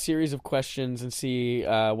a series of questions and see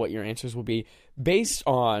what your answers will be based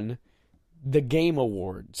on the Game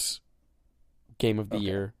Awards Game of the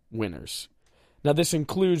Year winners. Now, this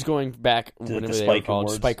includes going back whenever they were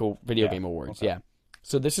called Spike Video Game Awards. Okay. Yeah.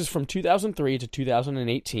 So this is from 2003 to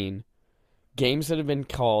 2018, games that have been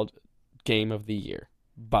called Game of the Year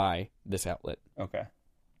by this outlet. Okay.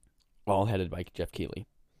 All headed by Jeff Keighley.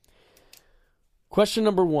 Question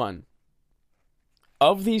number 1.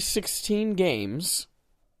 Of these 16 games,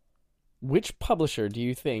 which publisher do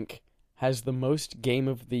you think has the most Game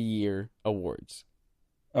of the Year awards?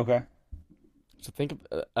 Okay. So think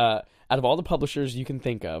of, out of all the publishers you can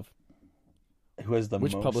think of, Who has the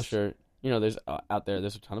which most? publisher, there's out there,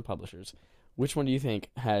 there's a ton of publishers. Which one do you think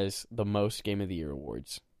has the most Game of the Year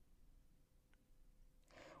awards?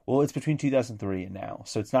 Well, it's between 2003 and now,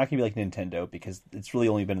 so it's not going to be like Nintendo because it's really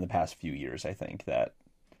only been in the past few years, I think, that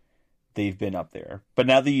they've been up there. But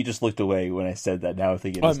now that you just looked away when I said that, now I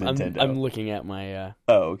think it is Nintendo. I'm looking at my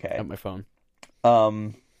okay. at my phone.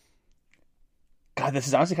 God, this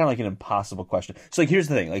is honestly kind of like an impossible question. So, like, here's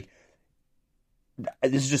the thing. Like,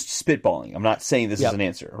 this is just spitballing. I'm not saying this is an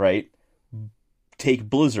answer, right? Take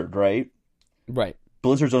Blizzard, right? Right.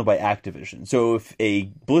 Blizzard's owned by Activision. So if a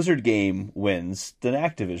Blizzard game wins, then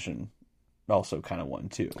Activision also kind of won,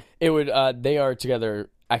 too. It would, they are together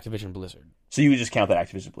Activision Blizzard. So you would just count that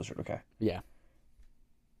Activision Blizzard, okay. Yeah.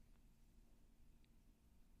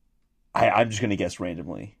 I'm just going to guess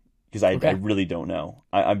randomly, because I really don't know.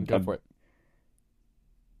 Go for it.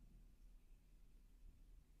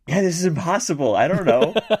 Yeah, this is impossible. I don't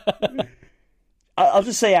know. I'll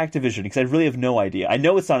just say Activision, because I really have no idea. I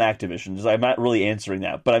know it's not Activision, so I'm not really answering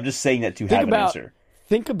that, but I'm just saying that to have an answer.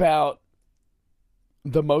 Think about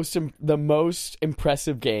the most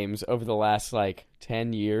impressive games over the last,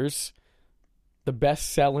 10 years. The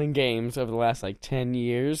best-selling games over the last, 10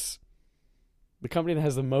 years. The company that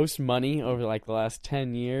has the most money over, the last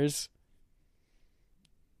 10 years.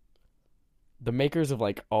 The makers of,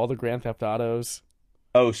 all the Grand Theft Autos.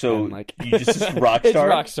 Oh, so and, you just Rockstar? It's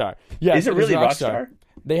Rockstar. Yeah, is it really Rockstar?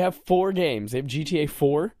 They have 4 games. They have GTA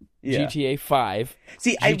 4, GTA 5.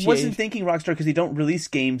 See, I wasn't thinking Rockstar because they don't release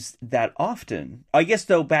games that often. I guess,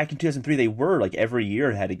 though, back in 2003, they were, every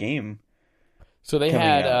year had a game. So they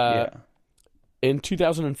had In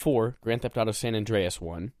 2004, Grand Theft Auto San Andreas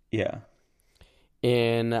won. Yeah.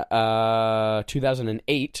 In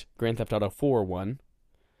 2008, Grand Theft Auto 4 won.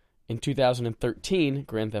 In 2013,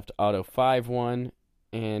 Grand Theft Auto 5 won.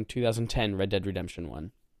 And 2010, Red Dead Redemption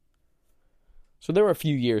won. So there were a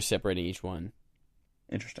few years separating each one.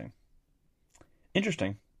 Interesting.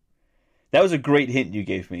 That was a great hint you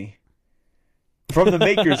gave me. From the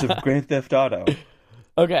makers of Grand Theft Auto.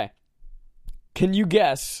 Okay. Can you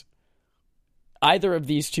guess either of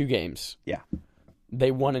these two games? Yeah.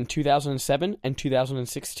 They won in 2007 and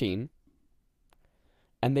 2016.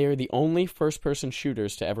 And they are the only first-person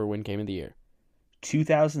shooters to ever win Game of the Year.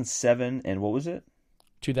 2007 and what was it?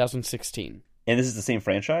 2016. And this is the same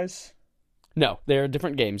franchise? No, they're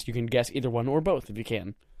different games. You can guess either one or both if you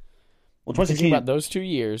can. Well, Thinking 2016, about those 2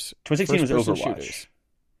 years. 2016 was first-person Overwatch. shooters.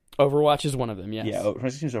 Overwatch is one of them, yes. Yeah,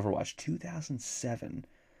 2016 was Overwatch. 2007.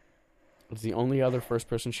 It's the only other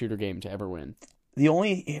first-person shooter game to ever win. The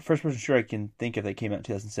only first-person shooter I can think of that came out in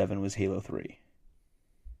 2007 was Halo 3.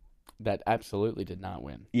 That absolutely did not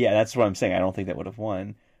win. Yeah, that's what I'm saying. I don't think that would have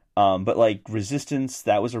won. But like Resistance,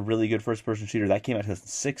 that was a really good first-person shooter. That came out in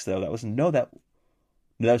 2006, though. That was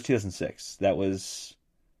 2006. That was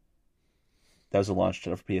a launch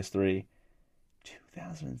title for PS3.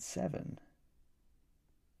 2007.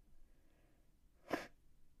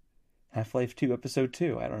 Half-Life 2 Episode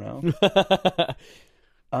 2. I don't know.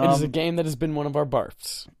 It is a game that has been one of our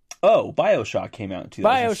barfs. Oh, BioShock came out in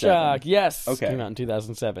 2007. BioShock, yes. Okay. Came out in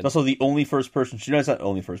 2007. It's also the only first-person shooter. No, it's not the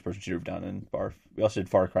only first-person shooter we've done in Barf. We also did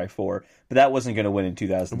Far Cry 4, but that wasn't going to win in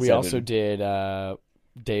 2007. We also did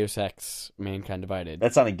Deus Ex Mankind Divided.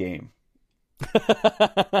 That's not a game.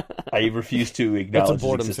 I refuse to acknowledge It's a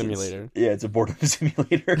boredom its existence. simulator. Yeah, it's a boredom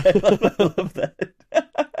simulator. I love that.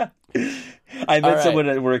 I met someone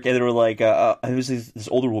at work, and they were like, it was this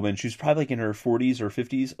older woman. She was probably like in her 40s or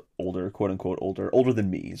 50s, older, quote unquote, older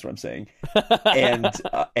than me, is what I'm saying.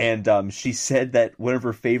 And she said that one of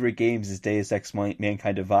her favorite games is Deus Ex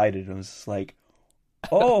Mankind Divided. And I was just like,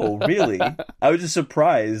 oh, really? I was just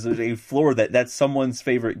surprised. There's a floor that's someone's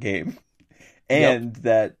favorite game, and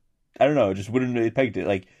that I don't know, just wouldn't really pegged it.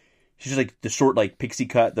 Like she's like the short, like pixie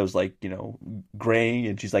cut that was like graying,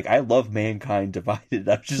 and she's like, I love Mankind Divided.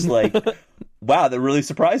 I was just like. Wow, that really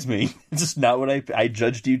surprised me. It's just not what I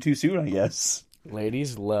judged you too soon, I guess.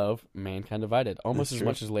 Ladies love Mankind Divided almost That's as true.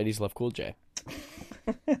 much as ladies love Cool J.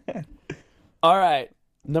 All right,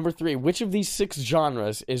 number 3. Which of these 6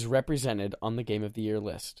 genres is represented on the Game of the Year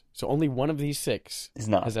list? So only one of these 6 It's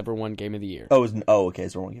not. has ever won Game of the Year. Okay.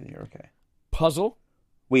 It's the wrong game of the year. Okay. Puzzle,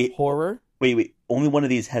 Wait. horror. Wait. Only one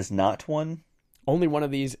of these has not won? Only one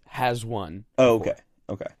of these has won. Oh, before.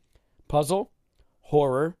 okay. Puzzle,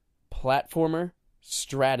 horror, platformer,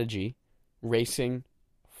 strategy, racing,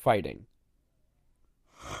 fighting.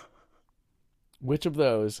 Which of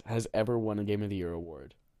those has ever won a Game of the Year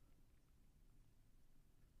award?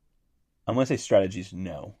 I'm going to say strategies,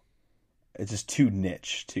 no. It's just too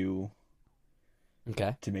niche to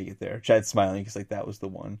make it there. Chad's smiling because like that was the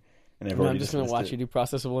one. And I'm just going to watch you do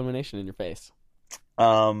process of elimination in your face.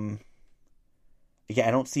 Yeah,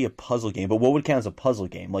 I don't see a puzzle game, but what would count as a puzzle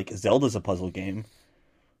game? Like Zelda's a puzzle game,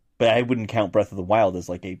 but I wouldn't count Breath of the Wild as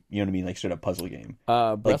like a, you know what I mean, like straight up puzzle game.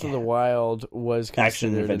 Breath of the Wild was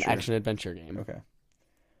considered an action-adventure. action-adventure game. Okay.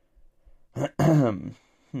 I'm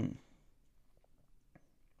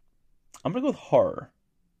gonna go with horror.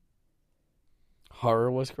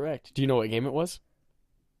 Horror was correct. Do you know what game it was?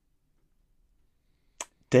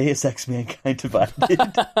 Deus Ex Mankind Divided.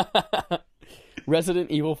 Resident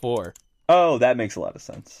Evil 4. Oh, that makes a lot of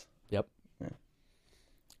sense. Yep. Yeah.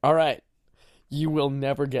 All right. You will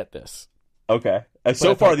never get this. Okay.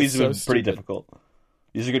 So I far, thought these it have was been so pretty stupid. difficult.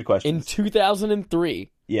 These are good In questions.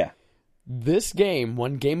 2003, Yeah. this game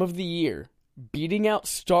won Game of the Year, beating out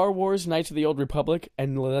Star Wars Knights of the Old Republic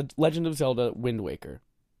and Legend of Zelda Wind Waker.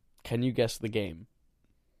 Can you guess the game?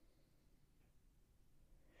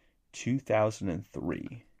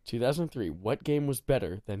 2003. 2003. What game was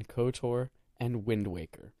better than KOTOR and Wind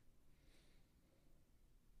Waker?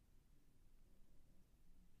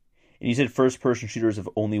 And you said first-person shooters have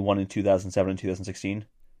only won in 2007 and 2016?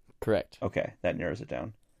 Correct. Okay, that narrows it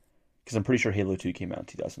down. Because I'm pretty sure Halo 2 came out in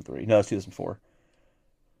 2003. No, that's 2004.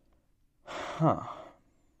 Huh.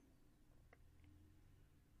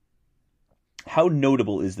 How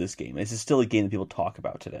notable is this game? Is this still a game that people talk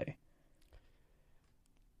about today?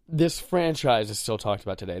 This franchise is still talked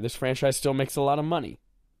about today. This franchise still makes a lot of money.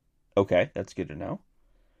 Okay, that's good to know.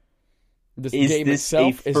 This Is game this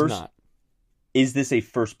itself a is first- not. Is this a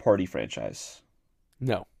first-party franchise?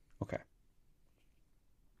 No. Okay.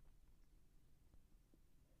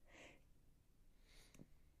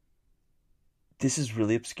 This is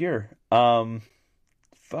really obscure.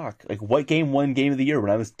 Fuck. Like, what game won Game of the Year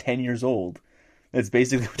when I was 10 years old? That's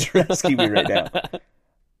basically what you're asking me right now.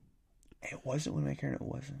 It wasn't Wind Waker, and it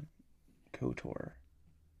wasn't KOTOR.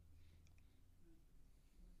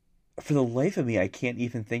 For the life of me, I can't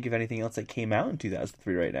even think of anything else that came out in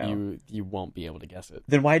 2003 right now. You won't be able to guess it.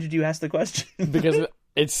 Then why did you ask the question? Because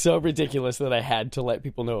it's so ridiculous that I had to let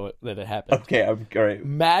people know that it happened. Okay, all right.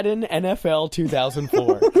 Madden NFL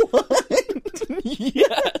 2004. What?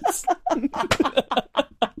 Yes.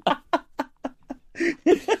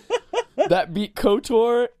 That beat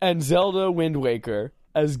KOTOR and Zelda Wind Waker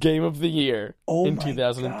as Game of the Year in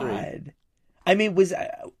 2003. God. I mean, was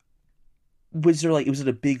there like, was it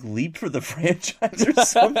a big leap for the franchise or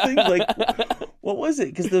something? Like, what was it?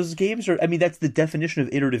 Because those games are, I mean, that's the definition of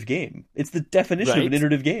iterative game. It's the definition of an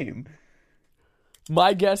iterative game.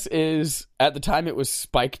 My guess is, at the time, it was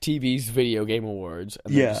Spike TV's Video Game Awards.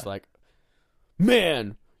 And they're just like,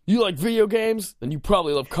 man, you like video games? Then you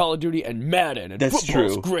probably love Call of Duty and Madden. And that's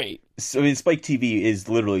football's true. Great. So, I mean, Spike TV is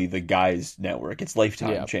literally the guys' network. It's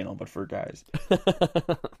Lifetime channel, but for guys.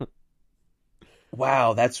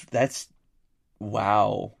 Wow,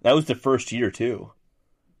 wow. That was the first year, too.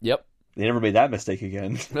 Yep. They never made that mistake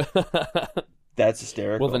again. That's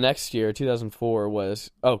hysterical. Well, the next year, 2004, was...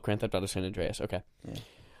 Oh, Grand Theft Auto San Andreas. Okay.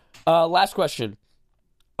 Yeah. Last question.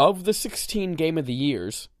 Of the 16 Game of the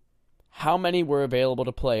Years, how many were available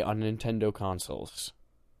to play on Nintendo consoles?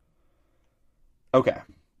 Okay.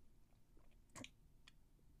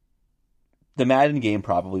 The Madden game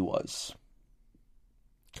probably was.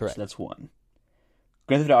 Correct. So that's one.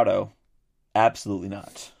 Grand Theft Auto, absolutely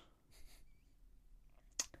not.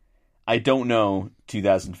 I don't know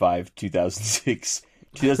 2005, 2006,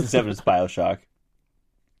 2007 is BioShock.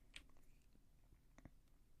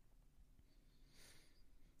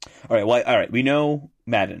 All right. We know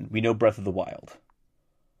Madden. We know Breath of the Wild.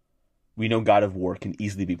 We know God of War can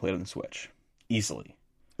easily be played on the Switch. Easily.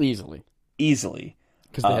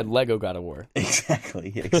 Because they had Lego God of War.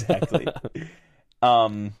 Exactly.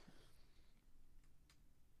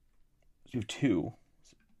 You two.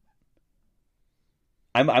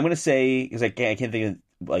 I'm gonna say, because I can't think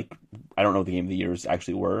of, like, I don't know what the Game of the Years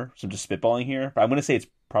actually were, so I'm just spitballing here. But I'm gonna say it's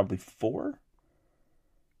probably four.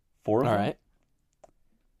 All right.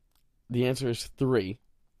 The answer is 3.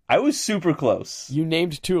 I was super close. You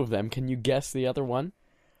named 2 of them. Can you guess the other one?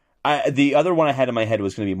 The other one I had in my head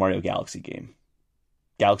was going to be Mario Galaxy game.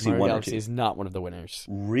 Galaxy 1 or 2. Galaxy is not one of the winners.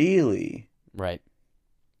 Really? Right.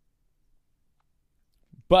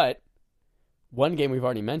 But one game we've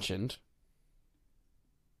already mentioned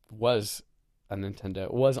was on a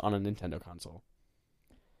Nintendo console.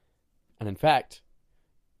 And in fact,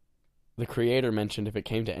 the creator mentioned if it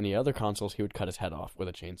came to any other consoles, he would cut his head off with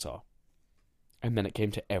a chainsaw. And then it came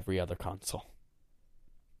to every other console.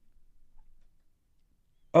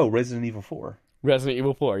 Oh, Resident Evil 4. Resident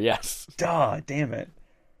Evil 4, yes. Duh, damn it.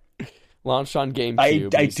 Launched on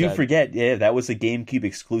GameCube. I do forget, that was a GameCube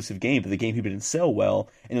exclusive game, but the GameCube didn't sell well,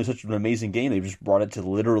 and it was such an amazing game, they just brought it to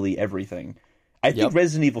literally everything. I think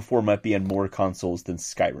Resident Evil 4 might be on more consoles than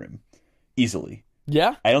Skyrim. Easily.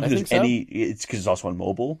 Yeah? I don't think there's any... It's because it's also on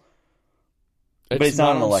mobile. But it's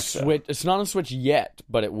not on Alexa. Switch. It's not on Switch yet,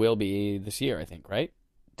 but it will be this year, I think, right?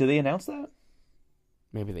 Did they announce that?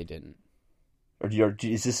 Maybe they didn't. Or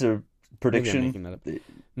is this a prediction? Maybe I'm making that up.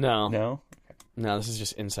 No. No? No, this is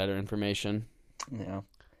just insider information. Yeah.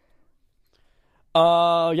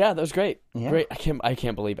 Yeah, that was great. Yeah. Great. I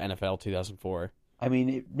can't believe NFL 2004. I mean,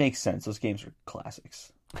 it makes sense. Those games are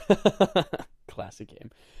classics. Classic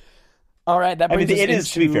game. All right, that brings us into...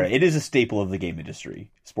 to be fair, it is a staple of the game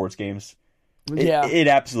industry. Sports games. Yeah. It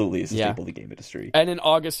absolutely is a staple of the game industry. And in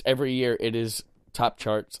August every year, it is top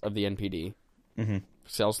charts of the NPD. Mm-hmm.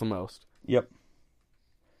 Sells the most. Yep.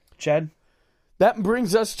 Chad? That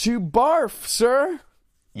brings us to Barf, sir.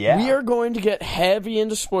 Yeah. We are going to get heavy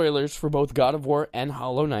into spoilers for both God of War and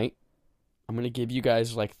Hollow Knight. I'm going to give you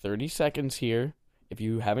guys like 30 seconds here. If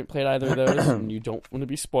you haven't played either of those and you don't want to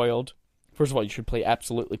be spoiled, first of all, you should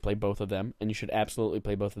absolutely play both of them, and you should absolutely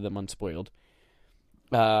play both of them unspoiled.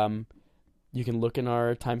 You can look in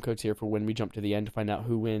our time codes here for when we jump to the end to find out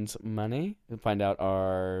who wins money, and find out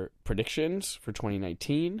our predictions for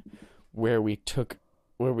 2019, where we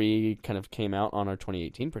kind of came out on our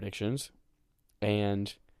 2018 predictions,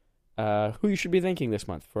 and who you should be thanking this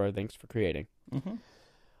month for our Thanks for Creating. Mm-hmm.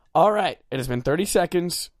 All right, it has been 30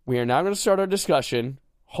 seconds. We are now going to start our discussion.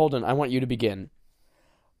 Holden, I want you to begin.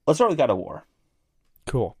 Let's start with God of War.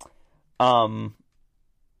 Cool.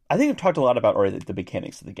 I think I've talked a lot about already the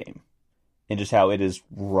mechanics of the game. And just how it is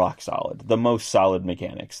rock solid. The most solid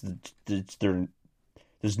mechanics.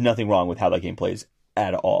 There's nothing wrong with how that game plays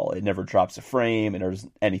at all. It never drops a frame, and there's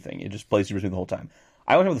anything. It just plays super smooth the whole time.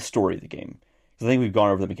 I want to know the story of the game, because I think we've gone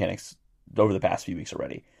over the mechanics over the past few weeks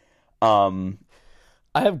already.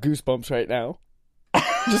 I have goosebumps right now.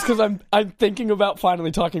 Just because I'm thinking about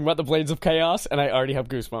finally talking about the Blades of Chaos, and I already have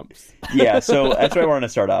goosebumps. Yeah, so that's where I want to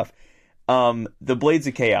start off. The Blades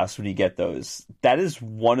of Chaos, when you get those, that is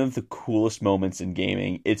one of the coolest moments in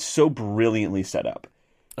gaming. It's so brilliantly set up.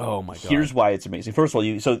 Oh my god. Here's why it's amazing. First of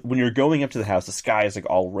all, so when you're going up to the house, the sky is like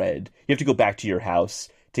all red. You have to go back to your house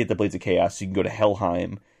to get the Blades of Chaos, so you can go to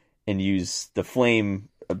Helheim and use the flame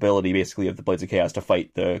ability, basically, of the Blades of Chaos to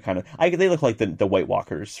fight the kind of... they look like the White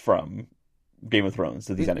Walkers from Game of Thrones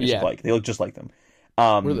that these enemies look like. They look just like them.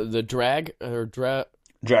 The drag or Dragar?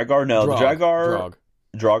 No, Drog.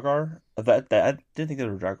 Dragar? I didn't think they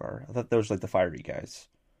were Dragar. I thought those were like the fiery guys.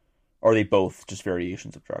 Or are they both just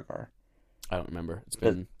variations of Dragar? I don't remember. It's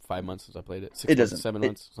been 5 months since I played it. 7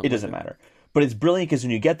 months. It doesn't matter. But it's brilliant because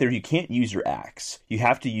when you get there, you can't use your axe. You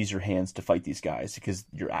have to use your hands to fight these guys because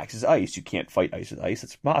your axe is ice. You can't fight ice with ice.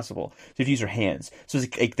 It's impossible. So you have to use your hands. So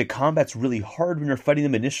it's like the combat's really hard when you're fighting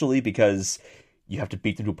them initially because you have to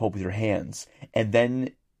beat them to a pulp with your hands. And then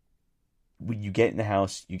when you get in the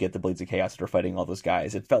house, you get the Blades of Chaos that are fighting all those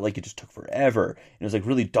guys. It felt like it just took forever. It was like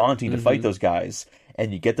really daunting to fight those guys.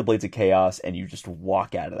 And you get the Blades of Chaos and you just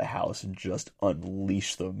walk out of the house and just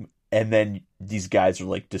unleash them. And then these guys are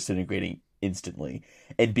like disintegrating instantly.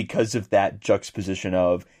 And because of that juxtaposition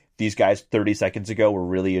of these guys 30 seconds ago were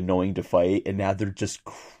really annoying to fight and now they're just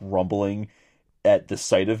crumbling at the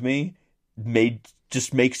sight of me,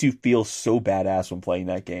 just makes you feel so badass when playing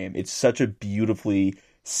that game. It's such a beautifully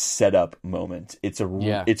set up moment. It's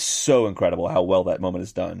so incredible how well that moment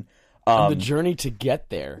is done. And the journey to get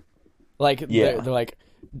there. Like they're like,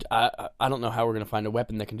 I don't know how we're gonna find a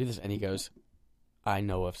weapon that can do this. And he goes, I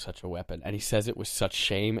know of such a weapon. And he says it with such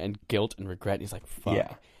shame and guilt and regret. And he's like, fuck.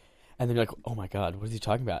 Yeah. And then you're like, oh my god, what is he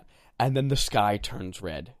talking about? And then the sky turns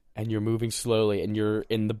red and you're moving slowly and you're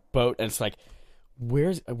in the boat and it's like,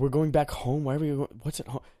 we're going back home? Why are we going? What's at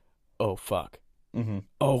home? Oh fuck. Mm-hmm.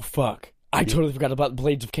 Oh fuck. I totally forgot about the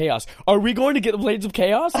Blades of Chaos. Are we going to get the Blades of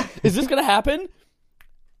Chaos? Is this going to happen?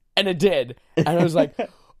 And it did. And I was like,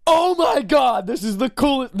 oh my god, this is the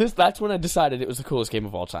coolest. That's when I decided it was the coolest game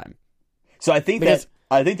of all time. So I think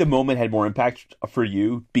the moment had more impact for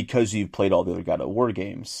you because you've played all the other God of War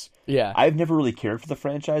games. Yeah. I've never really cared for the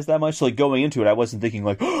franchise that much. So like going into it, I wasn't thinking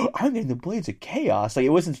like, oh, I'm getting the Blades of Chaos. Like it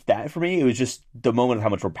wasn't that for me. It was just the moment of how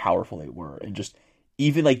much more powerful they were. And just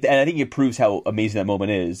even like, and I think it proves how amazing that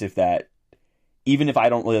moment is even if I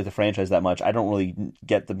don't really like the franchise that much, I don't really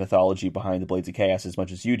get the mythology behind the Blades of Chaos as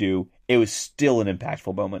much as you do. It was still an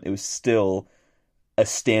impactful moment. It was still a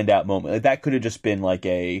standout moment. Like that could have just been like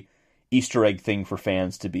a Easter egg thing for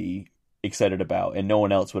fans to be excited about, and no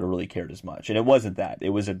one else would have really cared as much. And it wasn't that. It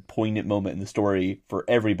was a poignant moment in the story for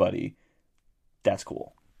everybody. That's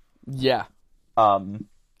cool. Yeah. And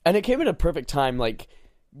it came at a perfect time, like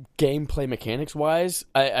gameplay mechanics wise.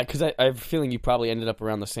 Because I have a feeling you probably ended up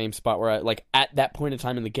around the same spot where I, like, at that point in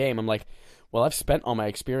time in the game, I'm like, well, I've spent all my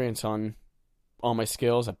experience on all my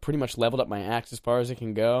skills. I've pretty much leveled up my axe as far as it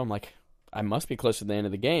can go. I'm like, I must be close to the end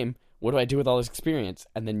of the game. What do I do with all this experience?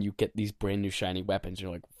 And then you get these brand new shiny weapons. You're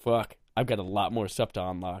like, fuck, I've got a lot more stuff to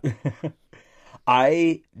unlock.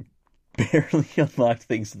 I barely unlocked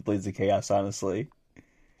things with Blades of Chaos, honestly.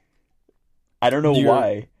 I don't know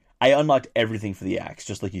why. I unlocked everything for the axe,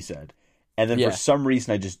 just like you said. And then for some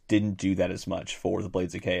reason, I just didn't do that as much for the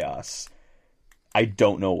Blades of Chaos. I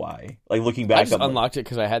don't know why. Like, looking back... I just unlocked it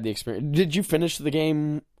because I had the experience. Did you finish the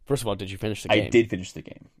game? First of all, did you finish the game? I did finish the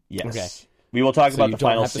game, yes. Okay. We will talk about the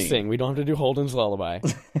final scene. You don't have to sing. We don't have to do Holden's Lullaby.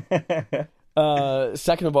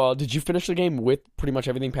 Second of all, did you finish the game with pretty much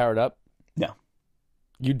everything powered up? No.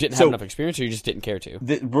 You didn't have enough experience, or you just didn't care to?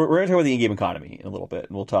 We're going to talk about the in-game economy in a little bit,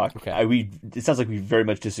 and we'll talk. Okay. It sounds like we very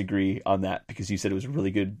much disagree on that, because you said it was a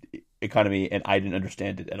really good economy, and I didn't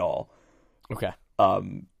understand it at all. Okay.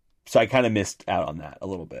 So I kind of missed out on that a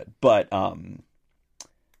little bit. But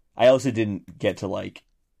I also didn't get to, like,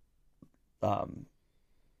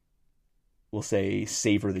 we'll say,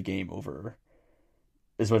 savor the game over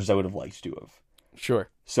as much as I would have liked to have. Sure.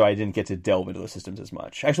 So I didn't get to delve into those systems as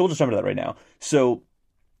much. Actually, we'll just jump into that right now. So,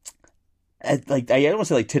 I don't want to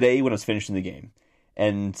say, like, today when I was finishing the game,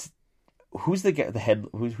 and who's the head?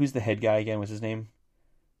 Who's the head guy again? What's his name?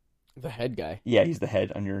 The head guy. Yeah, he's the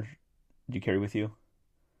head on your. Do you carry with you?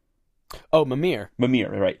 Oh, Mimir. Mimir,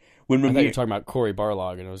 right? When Mimir, I thought you were talking about Cory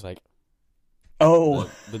Barlog, and I was like, oh,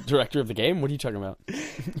 the director of the game. What are you talking about?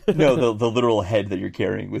 No, the literal head that you're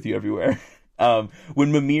carrying with you everywhere.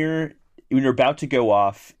 When you're about to go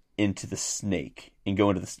off into the snake and go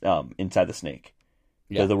into the inside the snake,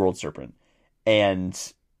 Yeah. the world serpent,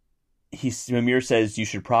 and Mimir says you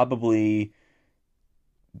should probably,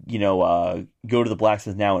 go to the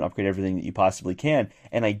blacksmith now and upgrade everything that you possibly can.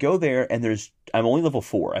 And I go there, and I'm only level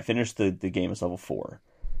 4. I finished the game as level 4.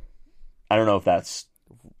 I don't know if that's.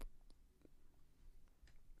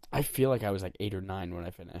 I feel like I was like 8 or 9 when I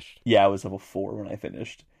finished. Yeah, I was level 4 when I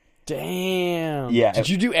finished. Damn. Yeah. Did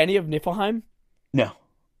you do any of Niflheim? No,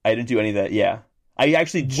 I didn't do any of that. Yeah, I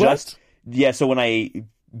actually just. What? Yeah, so when I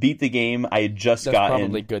beat the game, I had just That's gotten.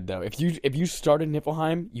 probably good though. If you started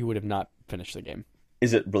Niflheim, you would have not finished the game.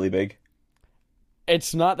 Is it really big?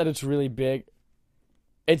 It's not that it's really big.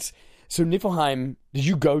 So Niflheim. Did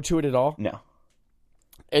you go to it at all? No.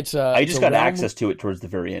 I just got access to it towards the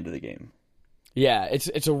very end of the game. Yeah,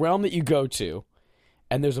 it's a realm that you go to,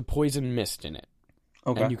 and there's a poison mist in it.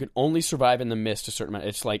 Okay. And you can only survive in the mist a certain amount.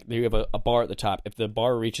 It's like you have a bar at the top. If the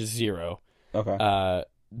bar reaches 0, Okay.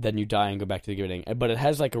 then you die and go back to the beginning. But it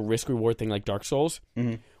has like a risk-reward thing like Dark Souls,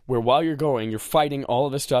 Mm-hmm. where while you're going, you're fighting all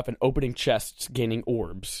of this stuff and opening chests, gaining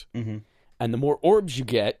orbs. Mm-hmm. And the more orbs you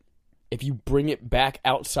get, if you bring it back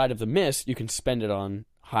outside of the mist, you can spend it on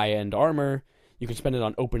high-end armor. You can spend it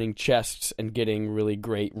on opening chests and getting really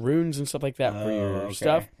great runes and stuff like that for your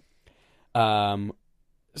stuff.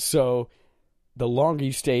 So the longer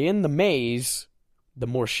you stay in the maze, the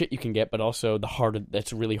more shit you can get, but also the harder.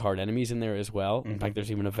 That's really hard enemies in there as well. Mm-hmm. In fact, there's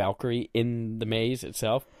even a Valkyrie in the maze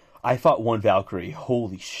itself. I fought one Valkyrie.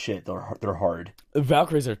 Holy shit, they're hard. The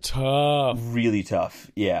Valkyries are tough. Really tough.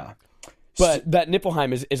 Yeah. But that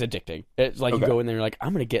Niflheim is addicting. It's like Okay. you go in there and you're like,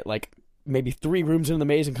 I'm going to get like maybe 3 rooms into the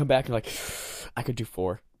maze and come back and you're like, I could do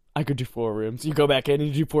 4. I could do 4 rooms. You go back in and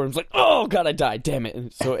you do 4 rooms like, oh god, I died. Damn it.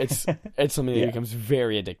 And so it's something that Yeah. becomes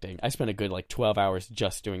very addicting. I spent a good like 12 hours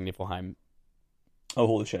just doing Niflheim. Oh,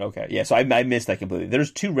 holy shit. Okay. Yeah, so I missed that completely.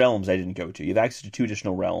 There's 2 realms I didn't go to. You have access to 2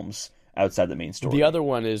 additional realms outside the main story. The other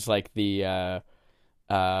one is like the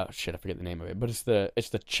I forget the name of it, but it's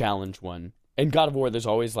the challenge one. In God of War, there's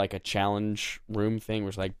always like a challenge room thing where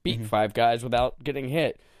it's like beat 5 guys without getting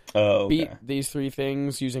hit. Oh, okay. Beat these 3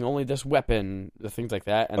 things using only this weapon, the things like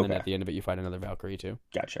that, and then Okay. at the end of it, you fight another Valkyrie too.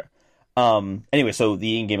 Gotcha. Anyway, so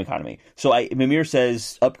the in-game economy. So Mimir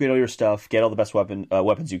says, upgrade all your stuff, get all the best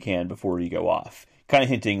weapons you can before you go off. Kind of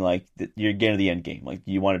hinting like that you're getting to the end game, like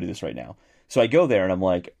you want to do this right now. So I go there and I'm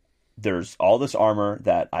like, there's all this armor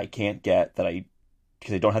that I can't get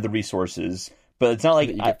because I don't have the resources. But it's not like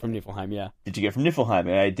That you get from Niflheim, yeah. Did you get from Niflheim?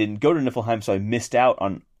 And I didn't go to Niflheim, so I missed out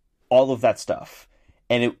on all of that stuff.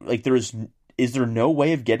 And it like is there no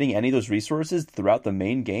way of getting any of those resources throughout the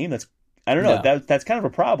main game? I don't know. No. That's kind of a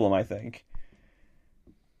problem, I think.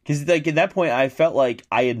 Because like at that point, I felt like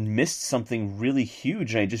I had missed something really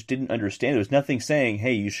huge, and I just didn't understand. There was nothing saying,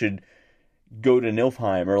 "Hey, you should go to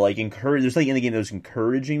Niflheim," or like encourage. There's nothing in the game that was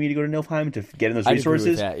encouraging me to go to Niflheim to get in those I'd agree resources.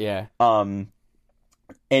 with that, yeah.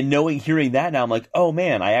 And hearing that now, I'm like, oh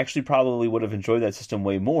man, I actually probably would have enjoyed that system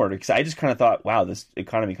way more, because I just kind of thought, wow, this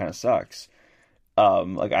economy kind of sucks.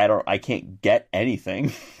 Like I can't get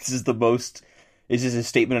anything. Is this a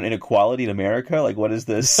statement on inequality in America? Like, what is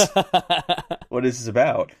this? What is this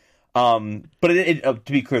about? But to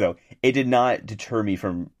be clear though, it did not deter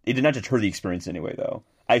the experience anyway though.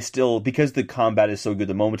 I still, because the combat is so good,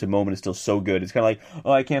 the moment to moment is still so good. It's kind of like,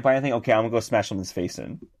 oh, I can't find anything. Okay, I'm gonna go smash someone's face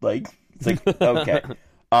in. Like, it's like, okay.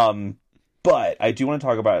 But I do want to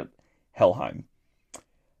talk about Helheim.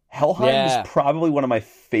 Helheim is probably one of my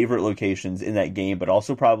favorite locations in that game, but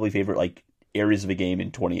also probably favorite like areas of a game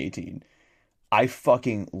in 2018. I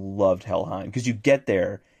fucking loved Helheim because you get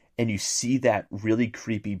there and you see that really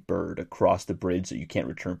creepy bird across the bridge that you can't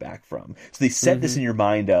return back from. So they set this in your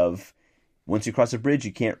mind of, once you cross a bridge,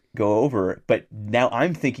 you can't go over. But now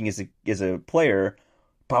I'm thinking as a player,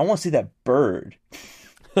 but I want to see that bird.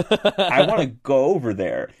 I want to go over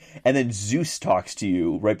there. And then Zeus talks to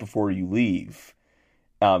you right before you leave.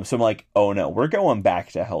 So I'm like, oh no, we're going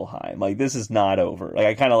back to Helheim. Like, this is not over. Like,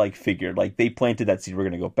 I kind of like figured, like, they planted that seed. We're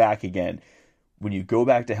going to go back again. When you go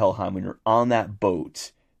back to Helheim, when you're on that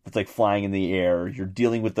boat that's like flying in the air, you're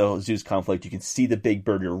dealing with the Zeus conflict. You can see the big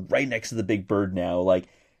bird. You're right next to the big bird now. Like,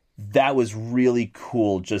 that was really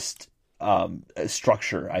cool. Just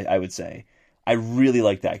structure, I would say. I really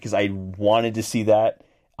like that because I wanted to see that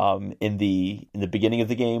in the beginning of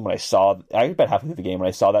the game. When I was about halfway through the game when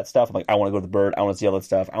I saw that stuff, I'm like, I want to go to the bird. I want to see all that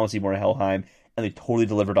stuff. I want to see more of Helheim. And they totally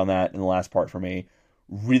delivered on that in the last part for me.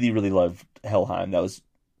 Really, really loved Helheim. That was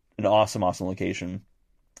an awesome, awesome location.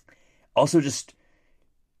 Also, just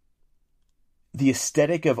the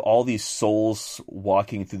aesthetic of all these souls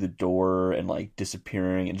walking through the door and like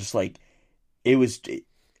disappearing, and just like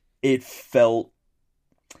it felt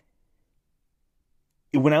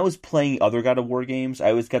when I was playing other God of War games, I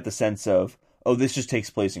always got the sense of, oh, this just takes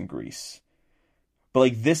place in Greece. But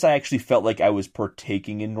like this, I actually felt like I was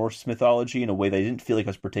partaking in Norse mythology in a way that I didn't feel like I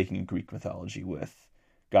was partaking in Greek mythology with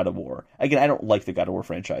God of War. Again, I don't like the God of War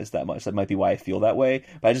franchise that much. That might be why I feel that way.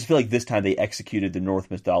 But I just feel like this time they executed the Norse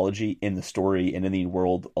mythology in the story and in the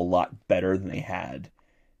world a lot better than they had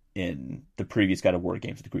in the previous God of War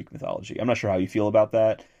games with Greek mythology. I'm not sure how you feel about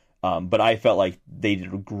that. But I felt like they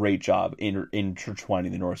did a great job in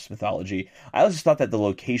intertwining the Norse mythology. I also thought that the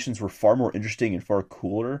locations were far more interesting and far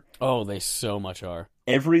cooler. Oh, they so much are.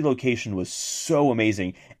 Every location was so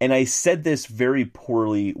amazing. And I said this very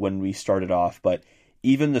poorly when we started off, but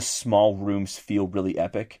even the small rooms feel really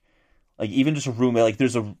epic. Like, even just a room, like,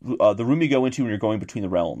 there's the room you go into when you're going between the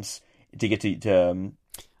realms to get to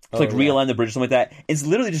realign the bridge or something like that. It's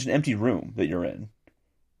literally just an empty room that you're in.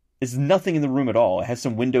 There's nothing in the room at all. It has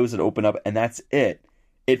some windows that open up, and that's it.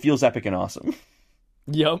 It feels epic and awesome.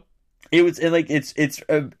 Yep.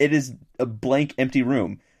 It is a blank, empty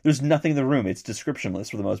room. There's nothing in the room. It's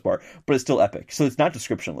descriptionless for the most part, but it's still epic. So it's not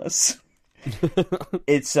descriptionless.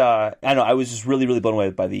 It's I don't know. I was just really, really blown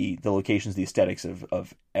away by the locations, the aesthetics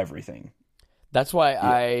of everything. That's why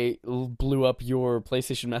I blew up your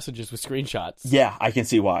PlayStation messages with screenshots. Yeah, I can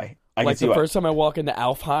see why. Like the first time I walk into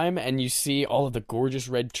Alfheim and you see all of the gorgeous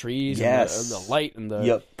red trees and the light and the...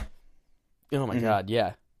 Yep. Oh my god,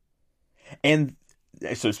 yeah. And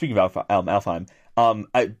so speaking of Alfheim,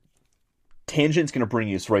 Tangent's going to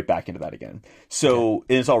bring us right back into that again. So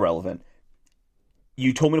it's all relevant.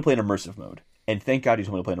 You told me to play in immersive mode. And thank God you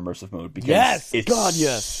told me to play in immersive mode because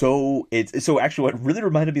yes. So actually what really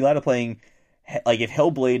reminded me a lot of playing, like if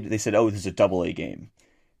Hellblade, they said, oh, this is a AA game.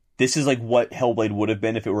 This is like what Hellblade would have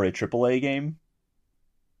been if it were a AAA game.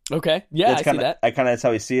 Okay, yeah, I see that. That's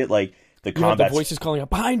how I see it. Like the combat, the voices calling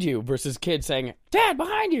out behind you versus kids saying, "Dad,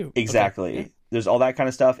 behind you." Exactly. Okay. There's all that kind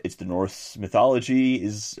of stuff. It's the Norse mythology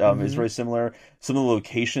is very similar. Some of the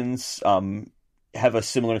locations have a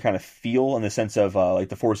similar kind of feel in the sense of like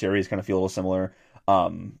the forest areas kind of feel a little similar.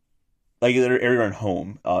 Like their area in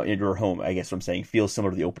home, your home, I guess what I'm saying, feels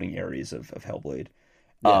similar to the opening areas of Hellblade.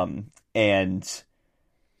 Yeah. And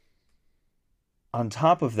on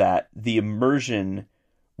top of that, the immersion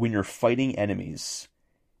when you're fighting enemies,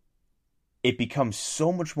 it becomes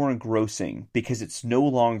so much more engrossing because it's no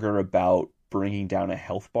longer about bringing down a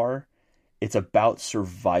health bar. It's about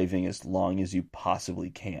surviving as long as you possibly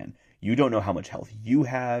can. You don't know how much health you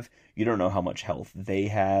have. You don't know how much health they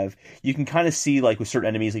have. You can kind of see, like, with certain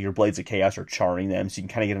enemies, like your Blades of Chaos are charring them, so you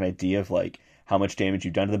can kind of get an idea of, like, how much damage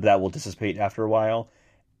you've done to them, but that will dissipate after a while.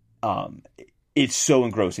 It's so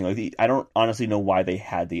engrossing. Like, I don't honestly know why they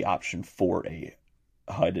had the option for a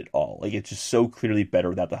HUD at all. Like, it's just so clearly better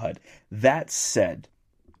without the HUD. That said,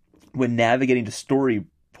 when navigating to story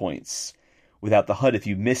points without the HUD, if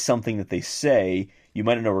you miss something that they say, you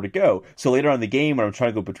might not know where to go. So later on in the game, when I'm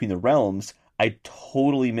trying to go between the realms, I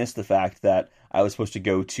totally missed the fact that I was supposed to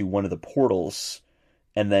go to one of the portals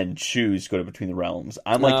and then choose to go to between the realms.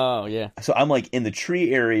 I'm like, oh yeah. So I'm like in the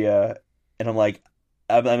tree area, and I'm like,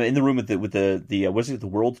 I'm in the room with the what is it, the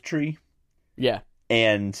world tree? Yeah.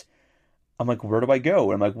 And I'm like, where do I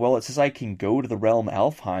go? And I'm like, well, it says I can go to the realm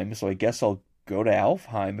Alfheim, so I guess I'll go to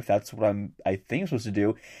Alfheim if that's what I think I'm supposed to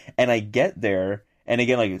do. And I get there, and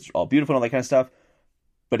again, like, it's all beautiful and all that kind of stuff.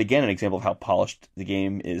 But again, an example of how polished the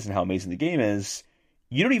game is and how amazing the game is,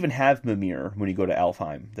 you don't even have Mimir when you go to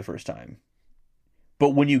Alfheim the first time.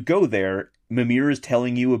 But when you go there, Mimir is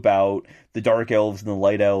telling you about the Dark Elves and the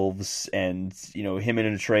Light Elves, and, you know, him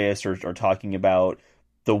and Atreus are talking about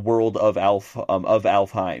the world of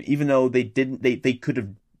Alfheim. Even though they could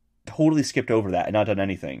have totally skipped over that and not done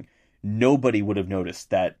anything. Nobody would have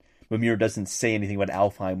noticed that Mimir doesn't say anything about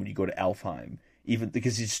Alfheim when you go to Alfheim. Even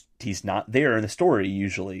because he's not there in the story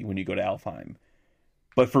usually when you go to Alfheim.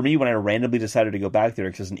 But for me, when I randomly decided to go back there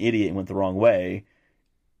because I was an idiot and went the wrong way,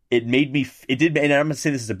 it did, and I'm not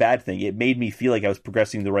saying this is a bad thing, it made me feel like I was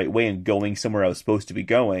progressing the right way and going somewhere I was supposed to be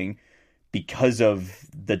going because of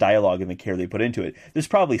the dialogue and the care they put into it. There's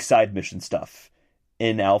probably side mission stuff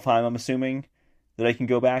in Alfheim, I'm assuming, that I can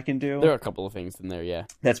go back and do. There are a couple of things in there, yeah.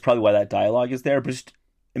 That's probably why that dialogue is there, but just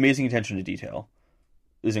amazing attention to detail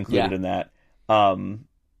is included in that. That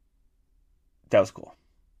was cool.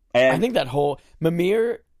 And I think that whole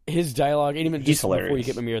Mimir, his dialogue, and even just hilarious. Before you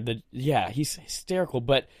get Mimir, he's hysterical.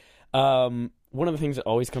 But one of the things that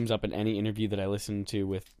always comes up in any interview that I listen to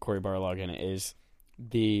with Cory Barlog is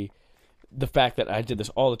the fact that I did this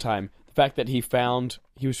all the time. The fact that he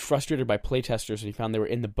was frustrated by playtesters and he found they were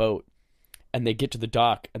in the boat and they get to the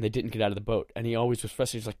dock and they didn't get out of the boat, and he always was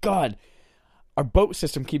frustrated. He's like, God, our dock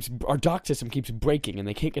system keeps breaking, and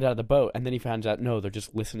they can't get out of the boat. And then he finds out, no, they're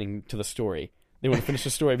just listening to the story. They want to finish the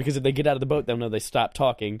story because if they get out of the boat, they'll know they stop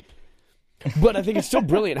talking. But I think it's still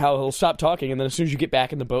brilliant how he'll stop talking, and then as soon as you get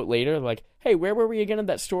back in the boat later, like, hey, where were we again in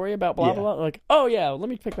that story about blah, blah, blah? Like, oh, yeah, let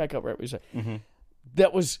me pick back up where we said. Mm-hmm.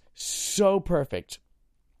 That was so perfect.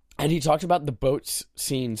 And he talked about the boat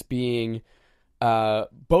scenes being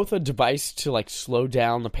both a device to, like, slow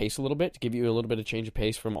down the pace a little bit, to give you a little bit of change of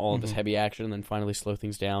pace from all of this heavy action, and then finally slow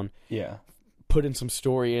things down. Yeah. Put in some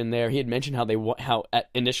story in there. He had mentioned how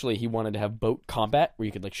initially he wanted to have boat combat where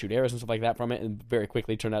you could like shoot arrows and stuff like that from it, and very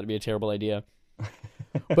quickly turned out to be a terrible idea.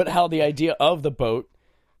 But how the idea of the boat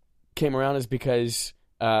came around is because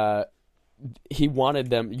he wanted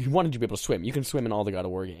you to be able to swim. You can swim in all the God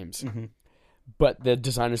of War games. Mm-hmm. But the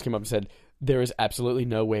designers came up and said, there is absolutely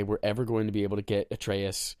no way we're ever going to be able to get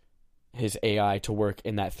Atreus, his AI, to work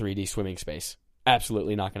in that 3D swimming space.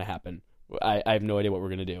 Absolutely not going to happen. I have no idea what we're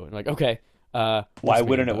going to do. And like, okay. Why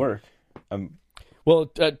wouldn't it work?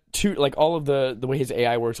 Well, like all of the way his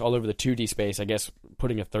AI works all over the 2D space, I guess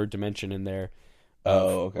putting a third dimension in there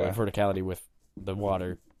verticality with the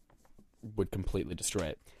water would completely destroy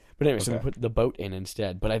it. But anyway, so we put the boat in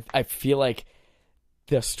instead. But I feel like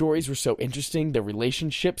the stories were so interesting, the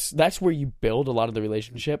relationships, that's where you build a lot of the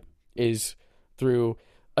relationship, is through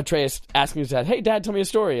Atreus asking his dad, hey, Dad, tell me a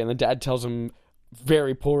story. And the dad tells him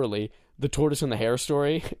very poorly the tortoise and the hare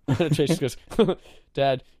story. And Atreus goes,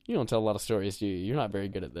 Dad, you don't tell a lot of stories, do you? You're not very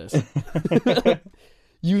good at this.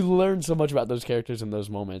 You learn so much about those characters in those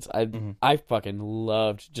moments. I fucking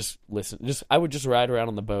loved just listen. I would just ride around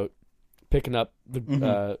on the boat, picking up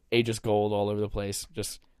the Aegis Gold all over the place,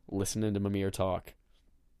 just listening to Mimir talk.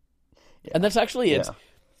 Yeah. And that's actually it.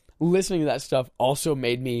 Listening to that stuff also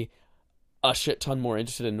made me a shit ton more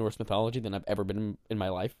interested in Norse mythology than I've ever been in my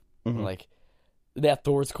life. Mm-hmm. Like, that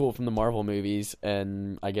Thor's cool from the Marvel movies,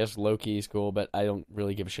 and I guess Loki's cool, but I don't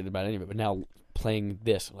really give a shit about any of it. But now playing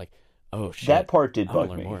this, I'm like, oh shit. That part did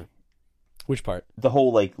bug me. More. Which part? The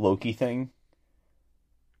whole, like, Loki thing.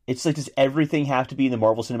 It's like, does everything have to be in the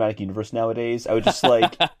Marvel Cinematic Universe nowadays? I would just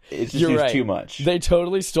like, it's just too much. They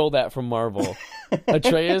totally stole that from Marvel.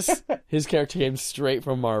 Atreus, his character came straight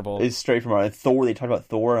from Marvel. It's straight from Marvel. And Thor, they talked about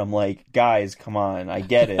Thor. I'm like, guys, come on. I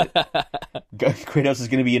get it. Kratos is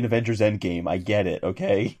going to be in Avengers Endgame. I get it,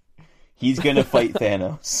 okay? He's going to fight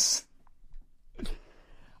Thanos.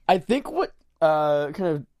 I think what, kind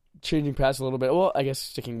of changing paths a little bit, well, I guess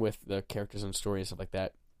sticking with the characters and story and stuff like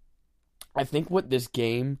that, I think what this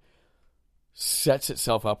game sets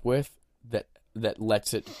itself up with that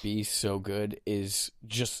lets it be so good is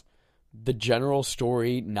just the general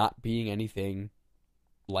story not being anything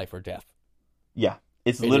life or death. Yeah.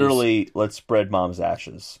 It's literally, let's spread Mom's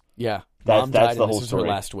ashes. Yeah. That's the whole this story. Is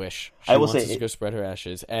her last wish. She wants us to go spread her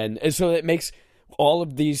ashes. And so it makes all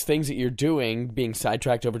of these things that you're doing being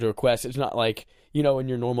sidetracked over to a quest. It's not like, in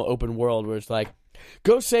your normal open world where it's like,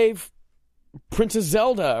 go save Princess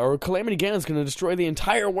Zelda or Calamity Ganon's going to destroy the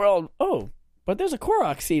entire world. Oh, but there's a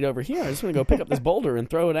Korok seed over here. I just want to go pick up this boulder and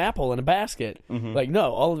throw an apple in a basket. Mm-hmm. Like,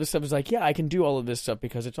 no, all of this stuff is like, yeah, I can do all of this stuff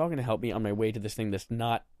because it's all going to help me on my way to this thing that's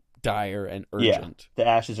not dire and urgent. Yeah, the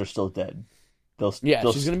ashes are still dead. She's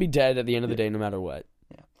going to be dead at the end of the day no matter what.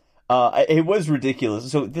 Yeah. It was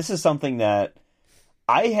ridiculous. So this is something that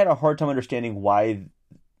I had a hard time understanding why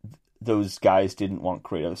those guys didn't want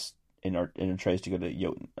Kratos in Atreus to go to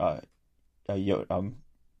Jotunheim.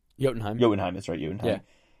 Jotunheim, that's right, Jotunheim. Yeah.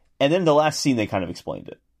 And then the last scene, they kind of explained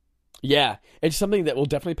it. Yeah, it's something that will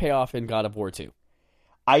definitely pay off in God of War 2.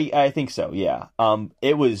 I think so, yeah.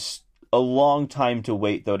 It was a long time to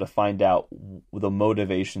wait, though, to find out the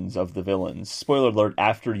motivations of the villains. Spoiler alert,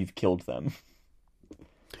 after you've killed them.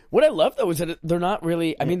 What I love, though, is that they're not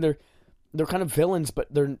really... I mean, they're kind of villains,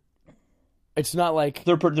 but they're... It's not like...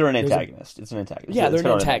 They're an antagonist. It's an antagonist. Yeah, they're an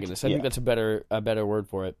antagonist. I think that's a better word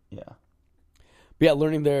for it. Yeah. But yeah,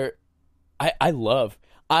 learning their... I loved...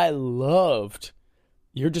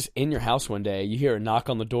 You're just in your house one day, you hear a knock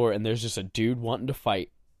on the door, and there's just a dude wanting to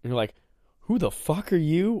fight. And you're like, who the fuck are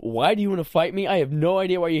you? Why do you want to fight me? I have no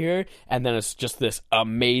idea why you're here. And then it's just this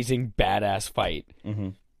amazing, badass fight. Mm-hmm.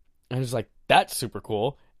 And it's like, that's super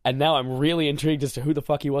cool. And now I'm really intrigued as to who the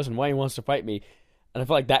fuck he was and why he wants to fight me. And I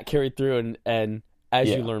feel like that carried through, and as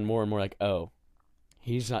you learn more and more, like, oh,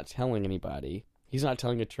 he's not telling anybody. He's not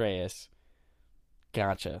telling Atreus.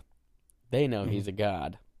 Gotcha. They know he's a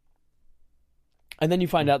god. And then you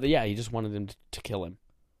find out that, he just wanted him to kill him.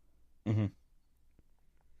 Mm-hmm.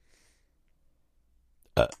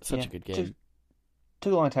 Such a good game.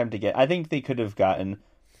 Took a long time to get. I think they could have gotten...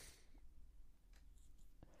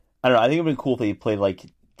 I don't know, I think it would have been cool if they played like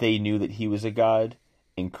they knew that he was a god,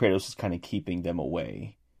 and Kratos is kind of keeping them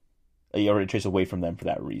away. Or Atreus away from them for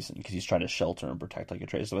that reason, because he's trying to shelter and protect like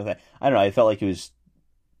Atreus. With that, I don't know. I felt like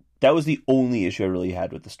that was the only issue I really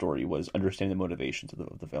had with the story, was understanding the motivations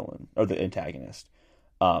of the villain or the antagonist.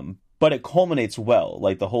 But it culminates well,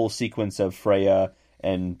 like the whole sequence of Freya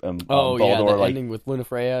and Baldur, the ending with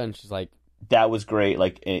Lunafreya, and she's like, that was great.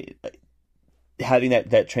 Like having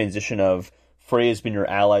that transition of Freya's been your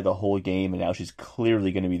ally the whole game, and now she's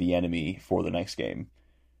clearly going to be the enemy for the next game.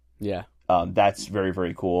 Yeah, that's very,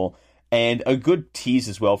 very cool. And a good tease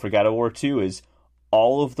as well for God of War 2 is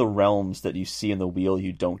all of the realms that you see in the wheel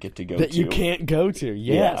you don't get to go to. That you can't go to,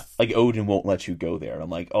 yes. Yeah, like Odin won't let you go there. And I'm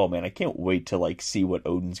like, oh man, I can't wait to like see what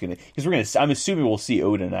Odin's going to... Because I'm assuming we'll see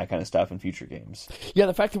Odin and that kind of stuff in future games. Yeah,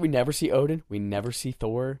 the fact that we never see Odin, we never see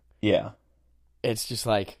Thor. Yeah. It's just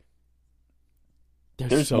like...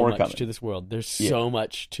 There's so much to this world. There's so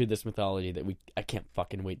much to this mythology that I can't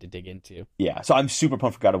fucking wait to dig into. Yeah, so I'm super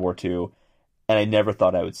pumped for God of War 2. And I never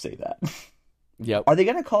thought I would say that. Yep. Are they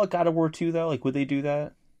going to call it God of War 2, though? Like, would they do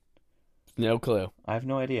that? No clue. I have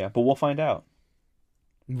no idea. But we'll find out.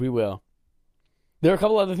 We will. There are a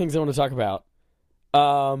couple other things I want to talk about.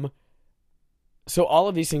 So all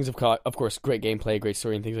of these things have caught, of course, great gameplay, great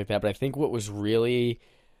story, and things like that. But I think what was really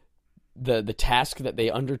the task that they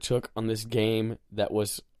undertook on this game that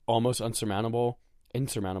was almost insurmountable,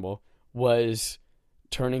 was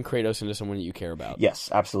turning Kratos into someone that you care about. Yes,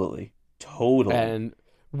 absolutely. Totally. And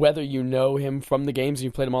whether you know him from the games and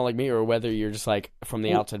you played them all like me, or whether you're just like from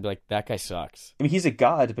the outside, be like, that guy sucks. I mean, he's a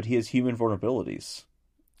god, but he has human vulnerabilities.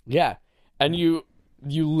 Yeah, and you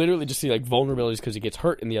literally just see like vulnerabilities because he gets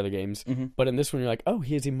hurt in the other games, but in this one you're like, oh,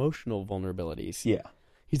 he has emotional vulnerabilities. Yeah,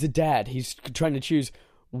 he's a dad. He's trying to choose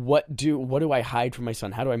what do I hide from my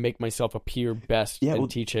son? How do I make myself appear best and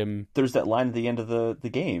teach him? There's that line at the end of the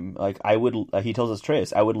game, like he tells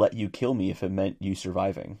Atreus, I would let you kill me if it meant you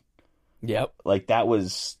surviving. Yep. Like, that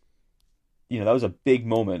was, that was a big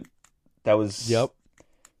moment. That was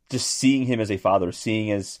just seeing him as a father,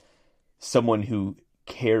 seeing as someone who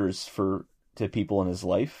cares to people in his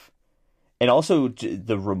life. And also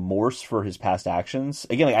the remorse for his past actions.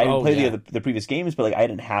 Again, like, I didn't play the previous games, but like, I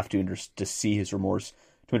didn't have to see his remorse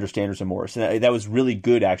to understand his remorse. And that was really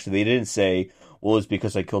good, actually. They didn't say, well, it's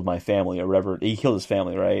because I killed my family or whatever. He killed his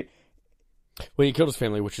family, right? Well, he killed his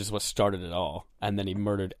family, which is what started it all, and then he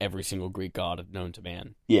murdered every single Greek god known to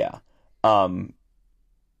man. Yeah. They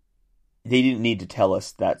didn't need to tell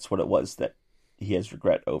us that's what it was that he has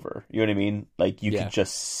regret over. You know what I mean? Like, you could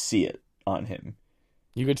just see it on him.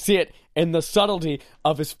 You could see it in the subtlety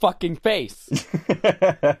of his fucking face.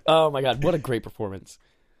 Oh my god, what a great performance.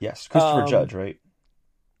 Yes, Christopher Judge, right?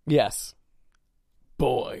 Yes.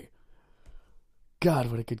 Boy.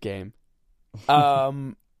 God, what a good game.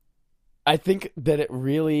 I think that it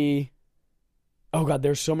really... Oh god,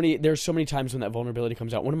 there's so many times when that vulnerability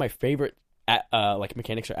comes out. One of my favorite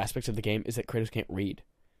mechanics or aspects of the game is that Kratos can't read.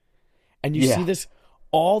 And you see this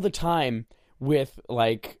all the time with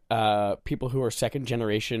people who are second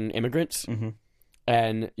generation immigrants. Mm-hmm.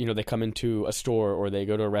 And they come into a store or they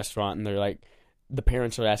go to a restaurant and they're like, the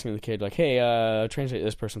parents are asking the kid like, hey, translate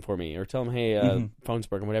this person for me, or tell them, hey, phone's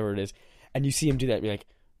broken, whatever it is. And you see him do that and be like,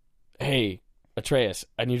 hey, Atreus,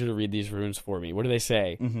 I need you to read these runes for me. What do they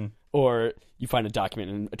say? Mm-hmm. Or you find a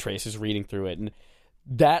document and Atreus is reading through it. And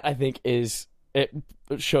that, I think, it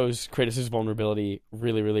shows Kratos' vulnerability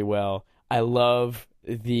really, really well. I love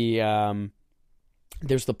there's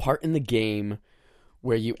the part in the game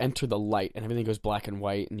where you enter the light and everything goes black and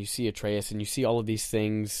white and you see Atreus and you see all of these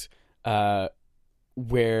things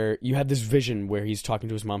where you have this vision where he's talking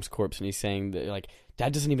to his mom's corpse and he's saying that, like,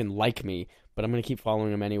 Dad doesn't even like me, but I'm going to keep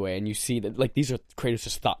following him anyway. And you see that, like, these are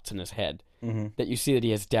Kratos' thoughts in his head. Mm-hmm. That you see that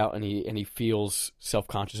he has doubt and he feels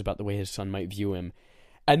self-conscious about the way his son might view him.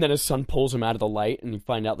 And then his son pulls him out of the light and you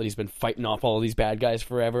find out that he's been fighting off all of these bad guys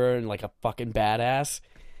forever and like a fucking badass.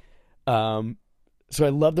 So I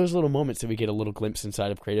love those little moments that we get a little glimpse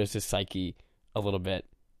inside of Kratos' psyche a little bit.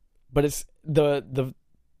 But it's the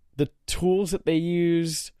tools that they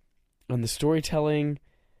used and the storytelling.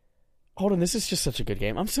 Hold on, this is just such a good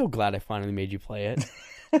game. I'm so glad I finally made you play it.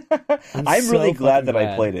 I'm really glad that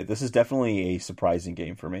I played it. This is definitely a surprising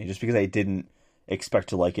game for me, just because I didn't expect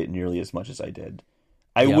to like it nearly as much as I did.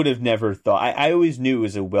 I would have never thought... I always knew it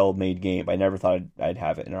was a well-made game, but I never thought I'd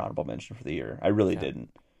have it in an honorable mention for the year. I really didn't.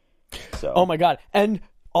 So. Oh my god. And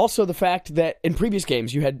also the fact that in previous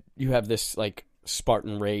games you have this like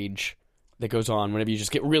Spartan rage that goes on whenever you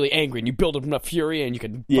just get really angry and you build up enough fury and you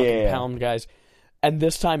can fucking pound guys. And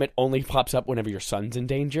this time it only pops up whenever your son's in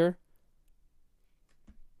danger.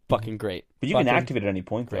 Fucking great. But you can activate it at any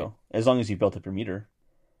point, though, as long as you built up your meter.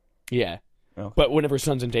 Yeah. Okay. But whenever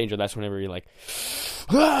Sun's in danger, that's whenever he like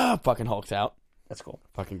fucking hulks out. That's cool.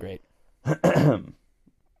 Fucking great.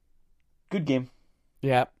 Good game.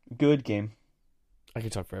 Yeah. Good game. I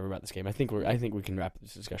could talk forever about this game. I think we can wrap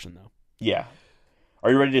this discussion though. Yeah.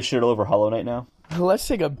 Are you ready to shit all over Hollow Knight now? Let's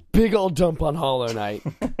take a big old dump on Hollow Knight.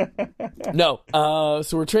 No.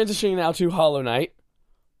 So we're transitioning now to Hollow Knight.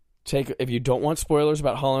 If you don't want spoilers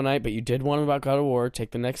about Hollow Knight, but you did want them about God of War,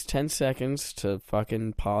 take the next 10 seconds to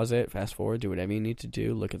fucking pause it, fast forward, do whatever you need to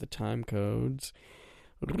do, look at the time codes.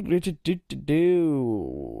 And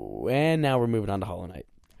now we're moving on to Hollow Knight.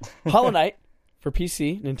 Hollow Knight for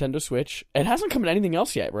PC, Nintendo Switch. It hasn't come to anything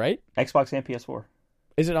else yet, right? Xbox and PS4.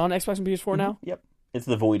 Is it on Xbox and PS4 now? Yep. It's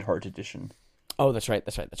the Void Heart edition. Oh, that's right.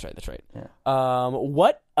 Yeah.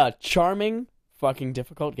 What a charming, fucking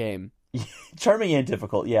difficult game. Charming and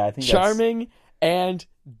difficult. Yeah, I think Charming and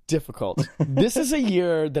difficult. This is a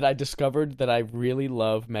year that I discovered that I really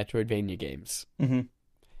love Metroidvania games. Mm-hmm.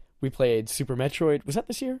 We played Super Metroid. Was that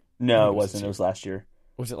this year? No, it wasn't. It was last year.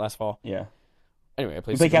 Was it last fall? Yeah. Anyway, I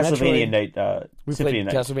played We played Super Castlevania Metroid. Night. We Symphony played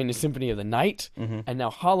of Night. Castlevania Symphony of the Night, Mm-hmm. and now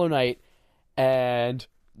Hollow Knight. And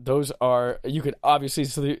those are, you could obviously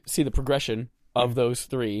see the progression of those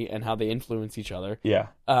three and how they influence each other. Yeah.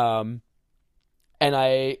 And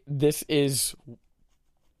this is,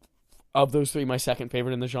 of those three, my second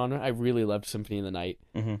favorite in the genre. I really loved Symphony of the Night.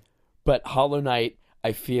 Mm-hmm. But Hollow Knight,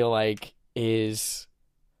 I feel like, is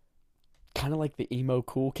kind of like the emo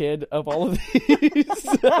cool kid of all of these.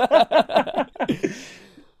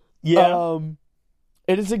 Yeah.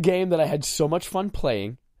 It is a game that I had so much fun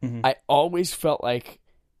playing. Mm-hmm. I always felt like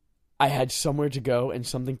I had somewhere to go and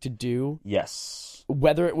something to do. Yes.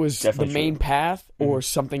 Whether it was Definitely the main true. path or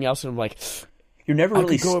something else, and I'm like, You're never I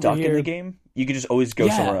really could go over stuck in here. the game. You could just always go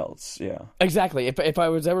Yeah. somewhere else. Yeah. exactly. If I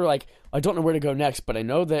was ever like, I don't know where to go next, but I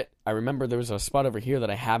know that I remember there was a spot over here that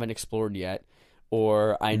I haven't explored yet,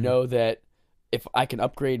 or I know that if I can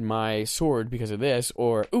upgrade my sword because of this,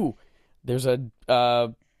 or there's I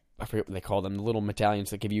forget what they call them, the little medallions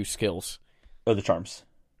that give you skills. Oh, the charms.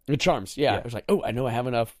 The charms, yeah. Yeah. I was like, I know I have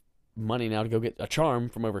enough money now to go get a charm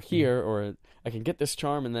from over here, or I can get this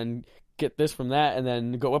charm and then get this from that, and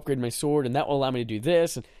then go upgrade my sword, and that will allow me to do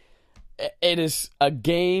this. And it is a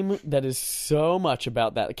game that is so much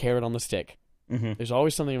about that carrot on the stick. Mm-hmm. There's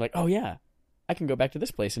always something like, oh yeah, I can go back to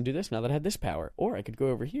this place and do this now that I have this power, or I could go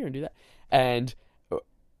over here and do that. And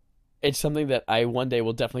it's something that I one day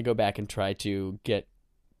will definitely go back and try to get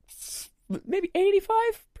maybe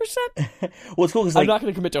 85%. Well, it's cool because I'm not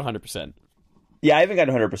going to commit to 100%. yeah, I haven't got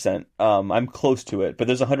 100%. I'm close to it, but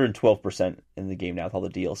there's 112% in the game now with all the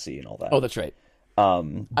DLC and all that. Oh, that's right.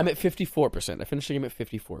 Um, I'm at 54%. I finished the game at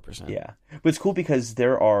 54%. yeah, but it's cool because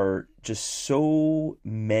there are just so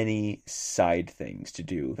many side things to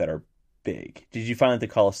do that are big. Did you find the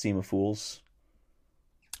Coliseum of Fools?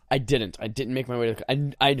 I didn't make my way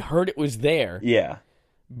to I'd heard it was there Yeah.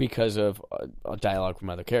 because of dialogue from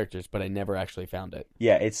other characters, but I never actually found it.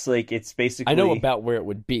 Yeah, it's basically... I know about where it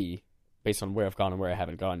would be based on where I've gone and where I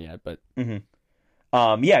haven't gone yet, but...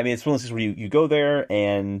 Mm-hmm. Yeah, I mean, it's one of those things where you go there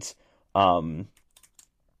and...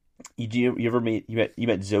 You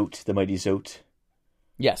met Zote, the mighty Zote?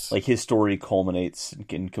 Yes. Like, his story culminates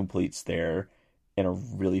and completes there in a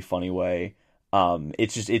really funny way.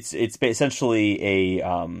 It's essentially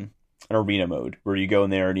an arena mode where you go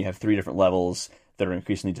in there and you have 3 different levels that are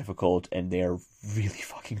increasingly difficult, and they are really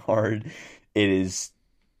fucking hard. It is...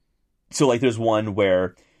 So, like, there's one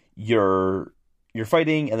where you're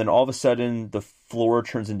fighting, and then all of a sudden the floor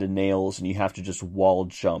turns into nails, and you have to just wall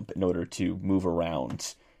jump in order to move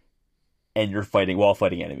around. And you're fighting while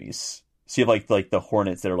fighting enemies. So you have like the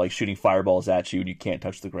hornets that are like shooting fireballs at you, and you can't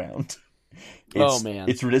touch the ground. Oh man,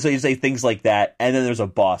 it's ridiculous. You say things like that, and then there's a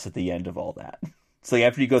boss at the end of all that. So like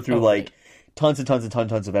after you go through tons and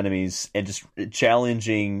tons of enemies, and just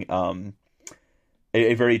challenging,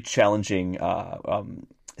 a very challenging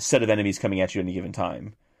set of enemies coming at you at any given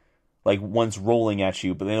time. Like one's rolling at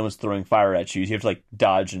you, but the other one's throwing fire at you. So you have to like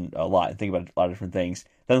dodge a lot and think about a lot of different things.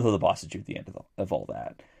 Then they'll throw the boss at you at the end of all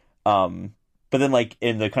that. But then like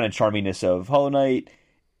in the kind of charminess of Hollow Knight,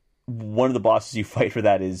 one of the bosses you fight for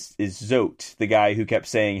that is Zote, the guy who kept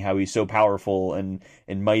saying how he's so powerful and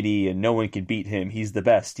mighty and no one can beat him. He's the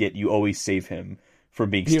best, yet you always save him from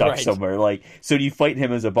being stuck somewhere. Like, so you fight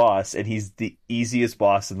him as a boss, and he's the easiest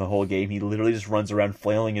boss in the whole game. He literally just runs around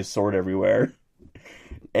flailing his sword everywhere.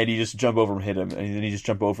 And you just jump over him and hit him, and then you just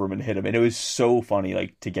jump over him and hit him. And it was so funny,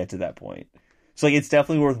 like, to get to that point. So, like, it's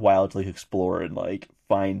definitely worthwhile to, like, explore and, like,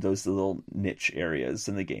 find those little niche areas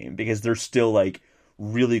in the game. Because there's still, like,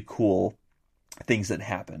 really cool things that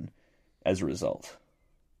happen as a result.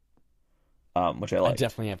 which I I like.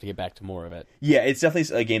 definitely have to get back to more of it. Yeah, it's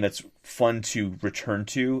definitely a game that's fun to return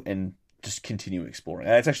to and just continue exploring.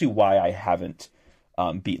 And that's actually why I haven't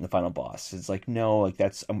beaten the final boss. It's like, no, like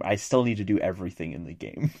that's I still need to do everything in the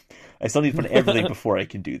game. I still need to find everything before I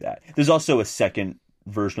can do that. There's also a second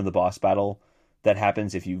version of the boss battle that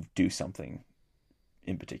happens if you do something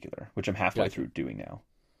in particular, which I'm halfway through doing now.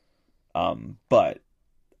 But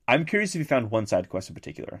I'm curious if you found one side quest in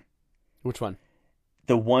particular. Which one?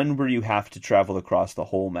 The one where you have to travel across the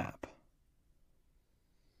whole map.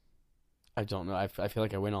 I don't know. I feel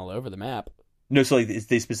like I went all over the map. No, so like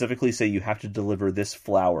they specifically say you have to deliver this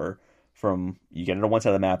flower from, you get it on one side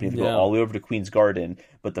of the map and you have to go all the way over to Queen's Garden,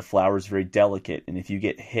 but the flower is very delicate, and if you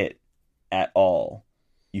get hit at all,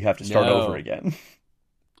 you have to start over again.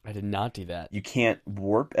 I did not do that. You can't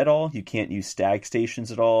warp at all. You can't use stag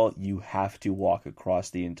stations at all. You have to walk across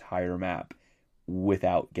the entire map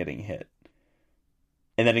without getting hit.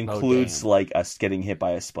 And that includes like us getting hit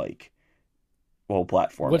by a spike while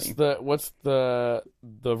platforming. What's the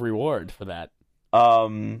reward for that?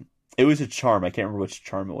 It was a charm. I can't remember which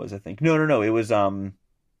charm it was, I think. No. It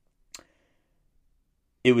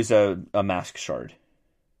was a mask shard.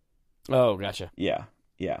 Oh, gotcha. Yeah.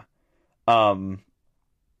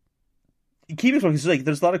 Keep it focused. Like,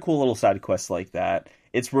 there's a lot of cool little side quests like that.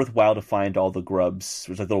 It's worthwhile to find all the grubs,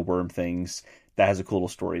 which are like little worm things. That has a cool little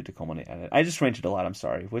story to culminate at it. I just ranted a lot. I'm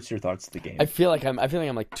sorry. What's your thoughts of the game? I feel like I'm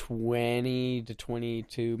like 20 to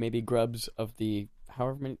 22 maybe grubs of the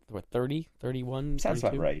however many, 30, 31. Sounds 32?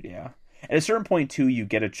 about right. Yeah. At a certain point too, you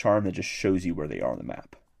get a charm that just shows you where they are on the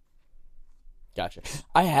map. Gotcha.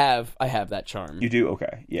 I have that charm. You do?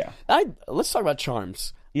 Okay. Yeah. Let's talk about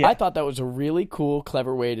charms. Yeah. I thought that was a really cool,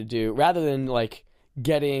 clever way to do, rather than like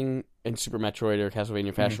getting in Super Metroid or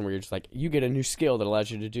Castlevania fashion where you're just like, you get a new skill that allows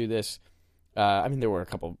you to do this. I mean, there were a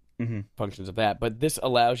couple functions of that, but this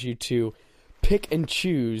allows you to pick and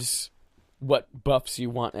choose what buffs you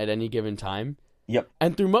want at any given time. Yep.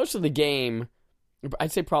 And through most of the game,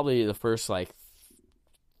 I'd say probably the first like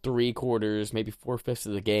 3/4, maybe 4/5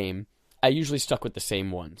 of the game, I usually stuck with the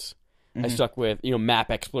same ones. I stuck with,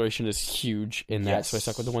 map exploration is huge in that, so I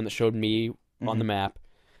stuck with the one that showed me on the map.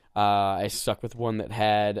 I stuck with one that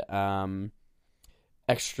had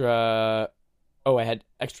extra... Oh, I had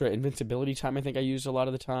extra invincibility time, I think I used a lot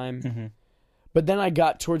of the time. But then I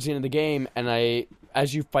got towards the end of the game, and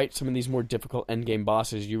as you fight some of these more difficult endgame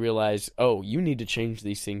bosses, you realize, you need to change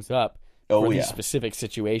these things up for these specific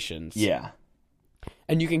situations. Yeah.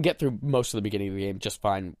 And you can get through most of the beginning of the game just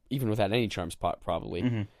fine, even without any charms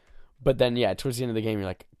probably. But then, towards the end of the game, you're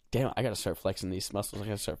like, damn, I gotta start flexing these muscles. I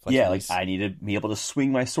gotta start flexing these. I need to be able to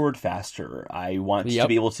swing my sword faster. I want to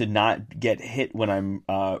be able to not get hit when I'm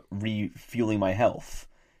refueling my health.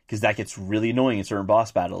 Because that gets really annoying in certain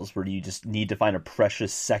boss battles where you just need to find a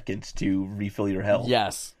precious second to refill your health.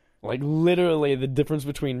 Yes. Like, literally, the difference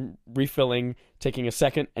between refilling, taking a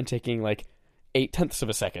second, and taking, like, 0.8 of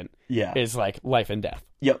a second is, like, life and death.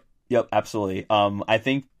 Yep, absolutely. I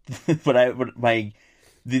think but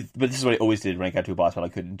this is what I always did when I got to a boss battle I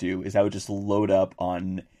couldn't do, is I would just load up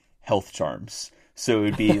on health charms. So it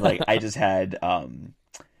would be like I just had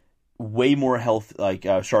way more health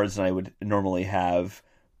shards than I would normally have,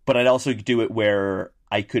 but I'd also do it where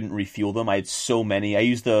I couldn't refuel them. I had so many. I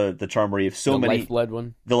used the charm where you have so many. The lifeblood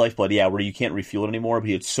one? The lifeblood, yeah, where you can't refuel it anymore, but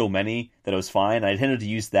you had so many that it was fine. I tended to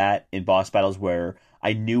use that in boss battles where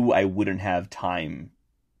I knew I wouldn't have time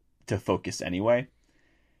to focus anyway.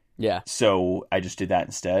 Yeah. So I just did that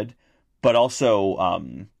instead. But also,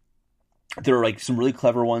 there are like some really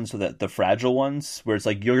clever ones, so that the fragile ones, where it's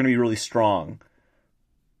like you're going to be really strong,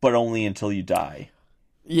 but only until you die.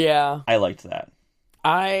 Yeah. I liked that.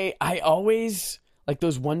 I always like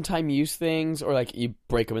those one-time use things, or like you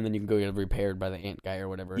break them and then you can go get them repaired by the ant guy or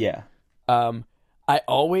whatever. Yeah. I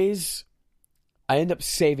end up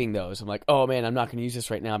saving those. I'm like, oh man, I'm not going to use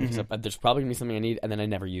this right now because there's probably going to be something I need, and then I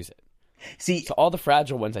never use it. See, so all the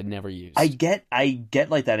fragile ones I never use. I get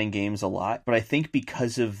like that in games a lot, but I think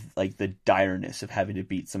because of like the direness of having to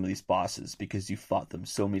beat some of these bosses because you fought them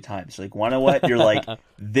so many times, like, you know what? You're like,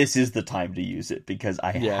 this is the time to use it because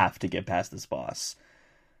I have to get past this boss.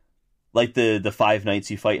 Like the 5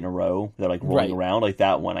 nights you fight in a row, they're like rolling around, like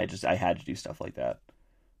that one. I had to do stuff like that.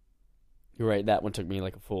 You're right. That one took me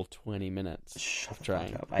like a full 20 minutes of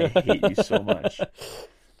trying. I hate you so much.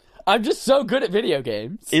 I'm just so good at video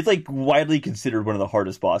games. It's like widely considered one of the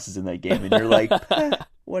hardest bosses in that game, and you're like,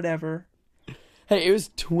 whatever. Hey, it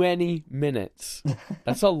was 20 minutes.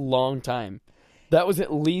 That's a long time. That was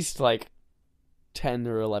at least like 10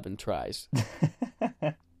 or 11 tries.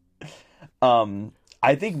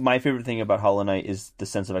 I think my favorite thing about Hollow Knight is the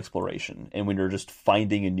sense of exploration, and when you're just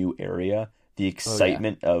finding a new area, the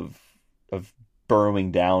excitement of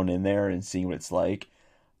burrowing down in there and seeing what it's like.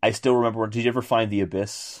 I still remember. Did you ever find the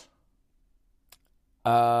Abyss?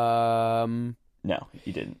 No,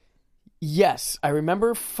 you didn't. Yes, I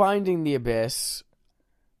remember finding the Abyss.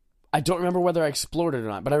 I don't remember whether I explored it or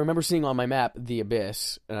not, but I remember seeing on my map the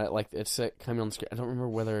Abyss, and it's coming on the screen. I don't remember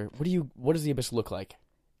whether. What does the Abyss look like?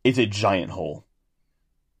 It's a giant hole.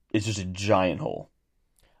 It's just a giant hole.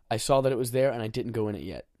 I saw that it was there, and I didn't go in it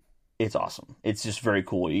yet. It's awesome. It's just very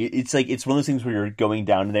cool. It's like it's one of those things where you're going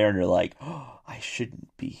down there and you're like, oh, I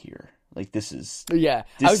shouldn't be here. Like this is I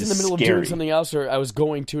was in the middle scary. of doing something else, or I was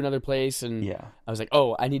going to another place, and yeah. I was like,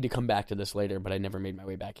 oh, I need to come back to this later, but I never made my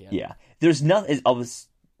way back yet. Yeah, there's nothing.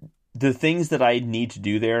 The things that I need to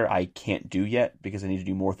do there, I can't do yet because I need to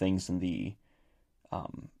do more things in the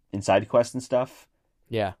inside quest and stuff.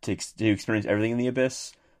 Yeah, to experience everything in the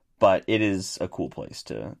Abyss, but it is a cool place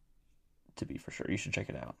to be for sure. You should check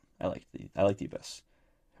it out. I like the Abyss.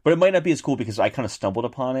 But it might not be as cool because I kind of stumbled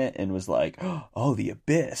upon it and was like, oh, the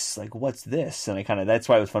Abyss. Like, what's this? And that's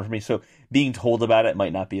why it was fun for me. So being told about it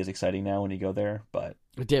might not be as exciting now when you go there. But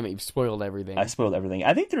damn it, you've spoiled everything. I spoiled everything.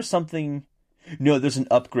 I think there's something... No, there's an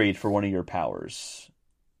upgrade for one of your powers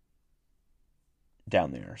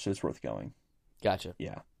down there. So it's worth going. Gotcha.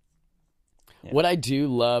 Yeah. What I do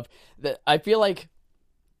love... I feel like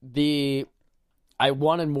I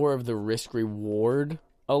wanted more of the risk-reward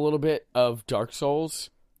a little bit of Dark Souls.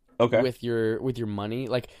 Okay. With your money,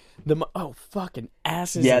 like fucking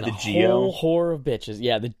asses, yeah, and the a Geo whole whore of bitches.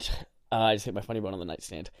 Yeah, I just hit my funny bone on the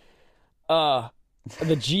nightstand. The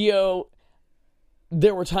Geo.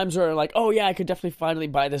 There were times where I'm like, oh yeah, I could definitely finally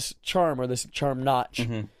buy this charm or this charm notch,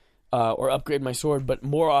 or upgrade my sword. But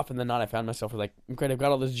more often than not, I found myself like, great, I've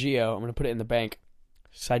got all this Geo. I'm gonna put it in the bank.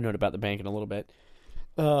 Side note about the bank in a little bit.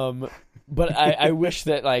 But I wish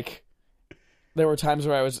that like. There were times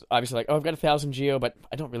where I was obviously like, oh, I've got 1,000 Geo, but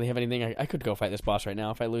I don't really have anything. I could go fight this boss right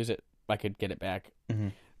now. If I lose it, I could get it back. Mm-hmm.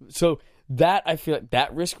 So that, I feel like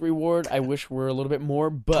that risk reward, I wish were a little bit more,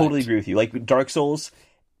 but... Totally agree with you. Like, Dark Souls,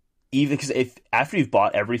 even because after you've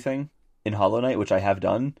bought everything in Hollow Knight, which I have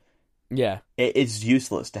done, yeah, it's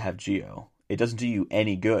useless to have Geo. It doesn't do you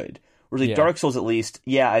any good. Whereas like Dark Souls, at least,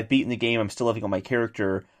 I've beaten the game, I'm still leveling on my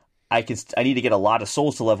character... I need to get a lot of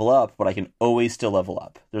souls to level up, but I can always still level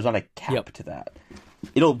up. There's not a cap to that.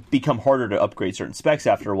 It'll become harder to upgrade certain specs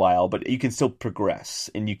after a while, but you can still progress,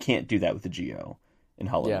 and you can't do that with the Geo in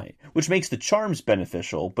Hollow Knight, which makes the charms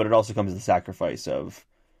beneficial, but it also comes with the sacrifice of...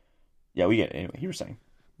 Yeah, we get it. Anyway, you were saying.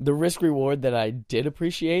 The risk reward that I did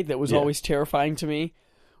appreciate that was always terrifying to me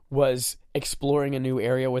was exploring a new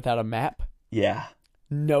area without a map. Yeah.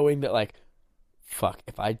 Knowing that, like... Fuck,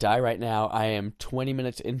 if I die right now, I am 20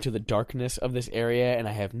 minutes into the darkness of this area, and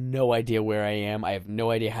I have no idea where I am. I have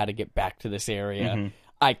no idea how to get back to this area. Mm-hmm.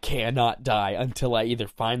 I cannot die until I either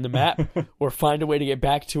find the map or find a way to get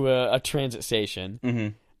back to a transit station. Mm-hmm.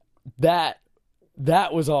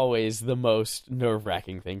 That was always the most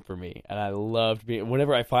nerve-wracking thing for me, and I loved being...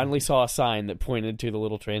 Whenever I finally saw a sign that pointed to the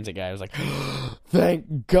little transit guy, I was like,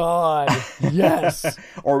 thank God, yes!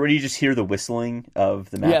 Or when you just hear the whistling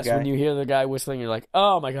of the map guy. Yes, when you hear the guy whistling, you're like,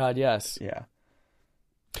 oh my God, yes. Yeah.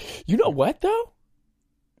 You know what, though?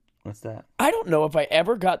 What's that? I don't know if I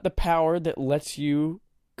ever got the power that lets you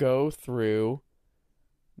go through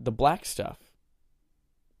the black stuff.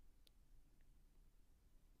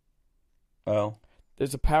 Oh.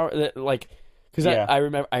 There's a power that, like, because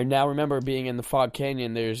I now remember being in the Fog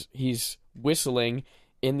Canyon. He's whistling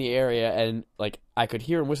in the area, and like I could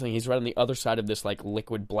hear him whistling. He's right on the other side of this like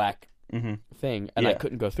liquid black thing, and I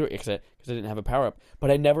couldn't go through it because I didn't have a power up. But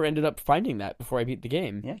I never ended up finding that before I beat the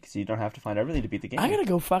game. Yeah, because you don't have to find everything to beat the game. I gotta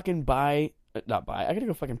go fucking I gotta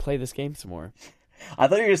go fucking play this game some more. I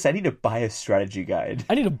thought you were gonna say I need to buy a strategy guide.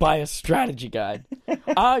 I need to buy a strategy guide.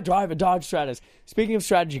 I drive a Dodge Stratus. Speaking of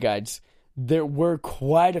strategy guides. There were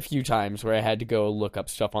quite a few times where I had to go look up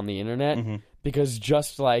stuff on the internet because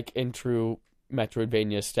just like in true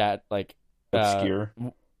Metroidvania obscure,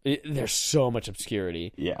 there's so much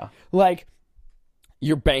obscurity. Yeah, like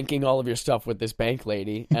you're banking all of your stuff with this bank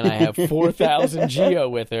lady, and I have 4,000 Geo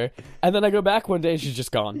with her, and then I go back one day and she's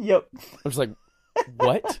just gone. Yep, I was like,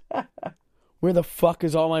 what? Where the fuck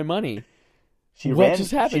is all my money? She ran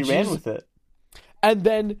with it, and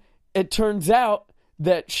then it turns out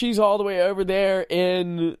that she's all the way over there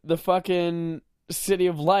in the fucking City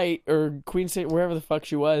of Light or Queen's City, wherever the fuck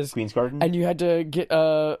she was. Queen's Garden. And you had to get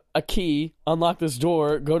a key, unlock this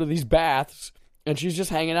door, go to these baths, and she's just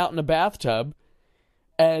hanging out in a bathtub.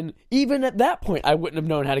 And even at that point, I wouldn't have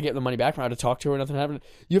known how to get the money back from her, how to talk to her, nothing happened.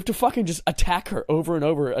 You have to fucking just attack her over and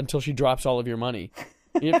over until she drops all of your money.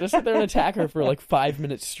 You have to sit there and attack her for like 5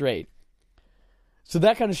 minutes straight. So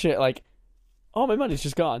that kind of shit, like, oh, my money's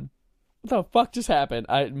just gone. What the fuck just happened?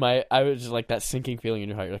 I was just like that sinking feeling in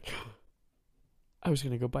your heart. You're like, I was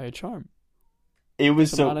gonna go buy a charm. It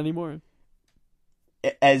was so not anymore.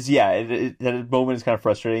 That moment is kind of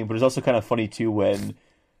frustrating, but it's also kind of funny too when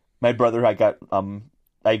my brother I got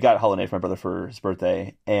Hollow Knight for my brother for his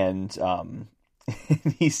birthday, and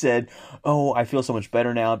he said, "Oh, I feel so much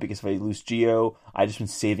better now because if I lose Geo, I just been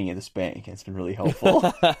saving at this bank, and it's been really helpful."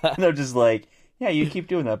 And I'm just like, "Yeah, you keep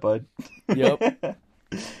doing that, bud." Yep.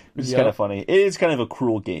 Which is kind of funny. It is kind of a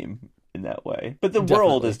cruel game in that way, but the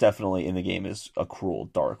world is definitely in the game is a cruel,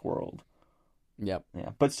 dark world. Yep. Yeah,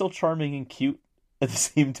 but still charming and cute at the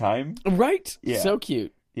same time. Right? Yeah. So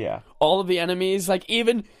cute. Yeah. All of the enemies, like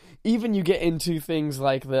even you get into things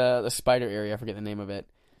like the spider area. I forget the name of it.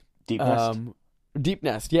 Deep Nest. Deep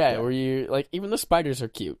Nest. Yeah, where you like even the spiders are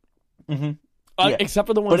cute. Mm-hmm. Except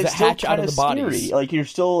for the ones that hatch out of the bodies. Scary. Like you're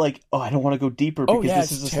still like, oh, I don't want to go deeper because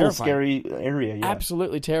this is a little scary area. Yeah.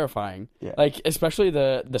 Absolutely terrifying. Yeah. Like especially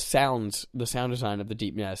the sound design of the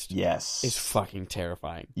Deep Nest. Yes. Is fucking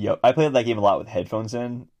terrifying. Yep. I played that game a lot with headphones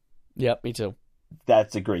in. Yep, me too.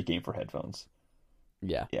 That's a great game for headphones.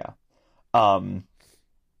 Yeah. Yeah. But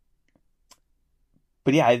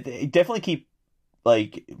yeah, I definitely keep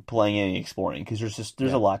like playing and exploring because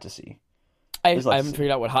there's a lot to see. I haven't figured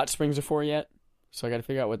out what hot springs are for yet, so I got to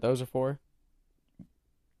figure out what those are for.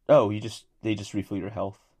 Oh, they just refill your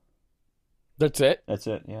health. That's it? That's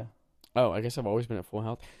it, yeah. Oh, I guess I've always been at full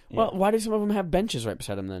health. Yeah. Well, why do some of them have benches right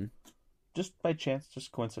beside them then? Just by chance,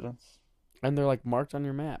 just coincidence. And they're like marked on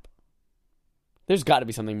your map. There's got to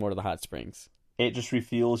be something more to the hot springs. It just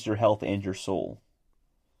refuels your health and your soul.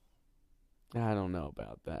 I don't know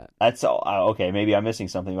about that. That's all. Okay, maybe I'm missing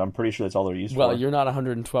something, but I'm pretty sure that's all they're used for. Well, you're not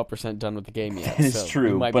 112% done with the game yet. It's so true,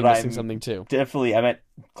 you might but be missing I'm something too. Definitely, I'm at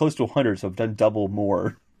close to 100, so I've done double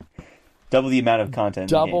more. Double the amount of content.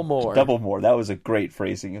 Double more. Double more. That was a great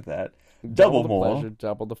phrasing of that. Double more. Pleasure,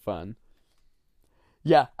 double the fun.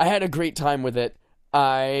 Yeah, I had a great time with it.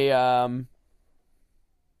 I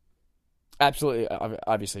absolutely,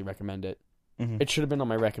 obviously recommend it. Mm-hmm. It should have been on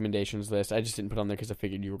my recommendations list. I just didn't put it on there because I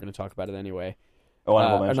figured you were going to talk about it anyway. Oh,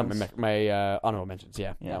 honorable mentions. Not my honorable mentions.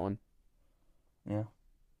 Yeah, that one. Yeah.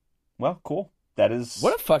 Well, cool. That is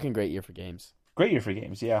what a fucking great year for games. Great year for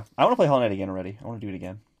games. Yeah, I want to play Hollow Knight again already. I want to do it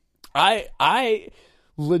again. I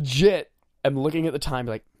legit am looking at the time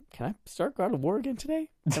like, can I start God of War again today?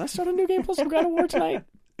 Can I start a new game plus God of War tonight?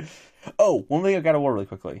 Oh, one thing I God of War really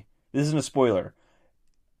quickly. This isn't a spoiler.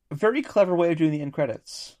 A very clever way of doing the end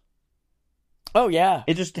credits. Oh, yeah.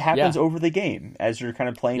 It just happens over the game as you're kind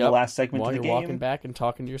of playing the last segment of the game. While you're walking back and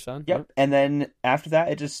talking to your son. Yep. And then after that,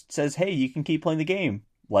 it just says, hey, you can keep playing the game,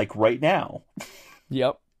 like right now.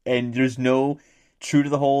 Yep. And there's no true to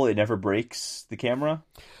the whole, it never breaks the camera.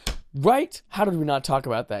 Right? How did we not talk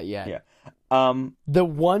about that yet? Yeah. The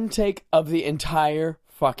one take of the entire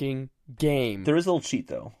fucking game. There is a little cheat,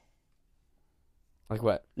 though. Like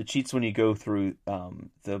what? The cheats when you go through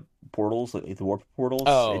the portals, like the warp portals,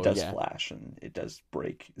 it does flash and it does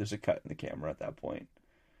break. There's a cut in the camera at that point.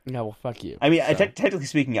 No, well, fuck you. I mean, technically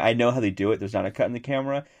speaking, I know how they do it. There's not a cut in the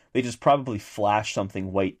camera. They just probably flash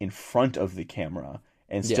something white in front of the camera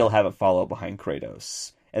and still have it follow behind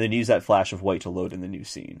Kratos. And then use that flash of white to load in the new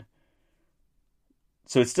scene.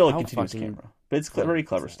 So it's still a continuous camera. But it's very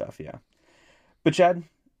clever stuff, yeah. But Chad?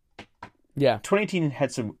 Yeah. 2018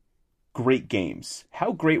 had some great games.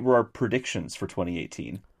 How great were our predictions for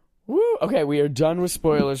 2018? Woo! Okay, we are done with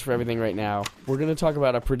spoilers for everything right now. We're going to talk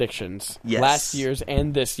about our predictions. Yes. Last year's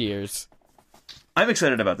and this year's. I'm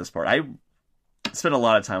excited about this part. I spent a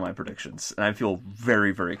lot of time on my predictions, and I feel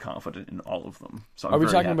very, very confident in all of them. So are we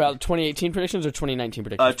talking about 2018 predictions or 2019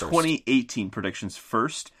 predictions 2018 predictions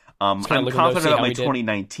first. I'm confident about my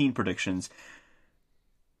 2019 predictions.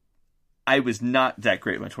 I was not that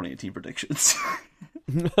great at my 2018 predictions.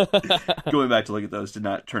 Going back to look at those did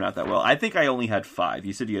not turn out that well. I think I only had 5.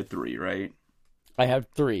 You said you had 3, right? I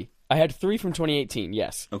had 3. I had 3 from 2018,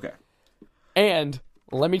 yes. Okay. And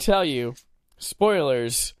let me tell you,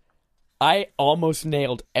 spoilers, I almost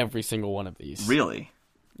nailed every single one of these. Really?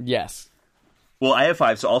 Yes. Well, I have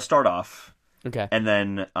 5, so I'll start off. Okay. And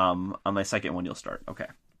then on my second one, you'll start. Okay.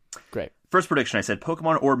 Great. First prediction, I said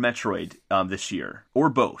Pokemon or Metroid this year. Or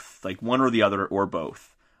both. Like one or the other or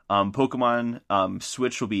both. Pokemon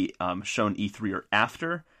Switch will be shown E3 or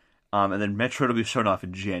after. And then Metroid will be shown off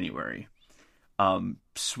in January. Pokemon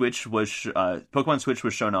Switch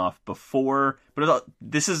was shown off before. But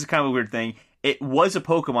this is kind of a weird thing. It was a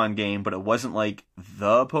Pokemon game, but it wasn't like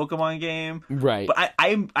the Pokemon game. Right. But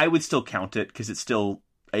I would still count it because it's still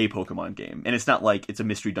a Pokemon game. And it's not like it's a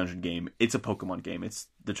Mystery Dungeon game. It's a Pokemon game. It's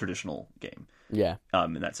the traditional game. Yeah.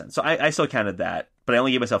 In that sense. So I still counted that, but I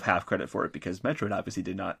only gave myself half credit for it because Metroid obviously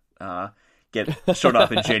did not get showed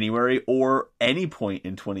off in January or any point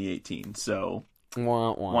in 2018. So,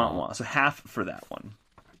 wah, wah. wah. So half for that one.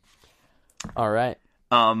 All right.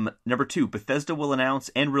 Number 2, Bethesda will announce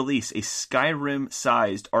and release a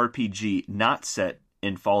Skyrim-sized RPG not set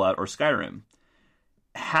in Fallout or Skyrim.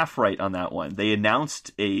 Half right on that one. They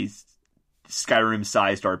announced a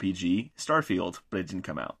Skyrim-sized RPG, Starfield, but it didn't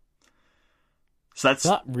come out. So that's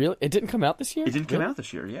not really. It didn't come out this year. It didn't come out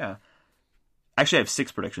this year. Yeah. Actually, I have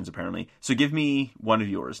 6 predictions apparently. So give me one of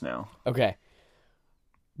yours now. Okay.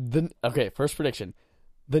 First prediction.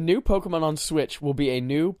 The new Pokemon on Switch will be a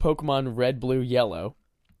new Pokemon Red, Blue, Yellow.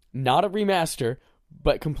 Not a remaster,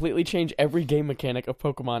 but completely change every game mechanic of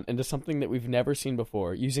Pokemon into something that we've never seen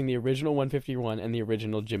before, using the original 151 and the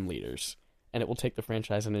original gym leaders. And it will take the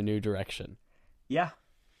franchise in a new direction. Yeah.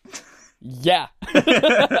 Yeah.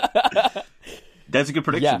 That's a good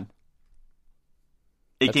prediction.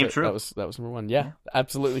 Yeah. It came true. That was number 1. Yeah,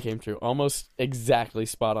 absolutely came true. Almost exactly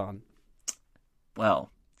spot on.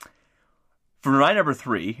 Well, for my number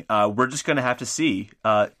 3, we're just going to have to see.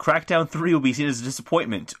 Crackdown 3 will be seen as a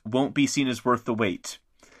disappointment. Won't be seen as worth the wait.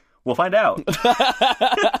 We'll find out.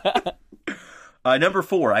 Number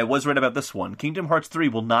 4, I was right about this one. Kingdom Hearts 3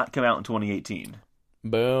 will not come out in 2018.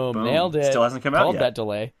 Boom. Nailed it. Still hasn't come out Called yet. That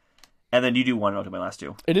delay. And then you do one. I'll do my last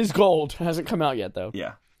 2. It is gold. Hasn't come out yet, though.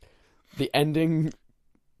 Yeah. The ending,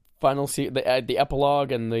 the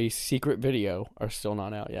epilogue, and the secret video are still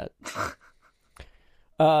not out yet.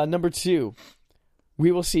 Number 2,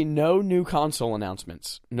 we will see no new console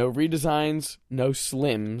announcements, no redesigns, no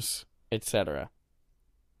slims, etc.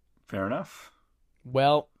 Fair enough.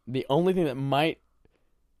 Well, the only thing that might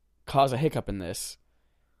cause a hiccup in this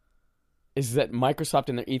is that Microsoft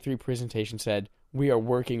in their E3 presentation said, we are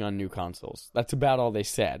working on new consoles. That's about all they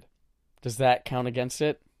said. Does that count against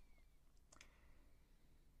it?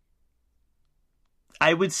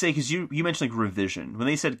 I would say, because you mentioned like revision. When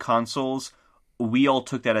they said consoles, we all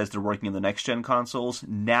took that as they're working on the next-gen consoles.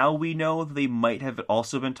 Now we know they might have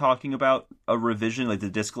also been talking about a revision, like the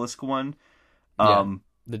discless one.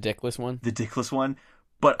 The dickless one? The dickless one.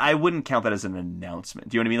 But I wouldn't count that as an announcement.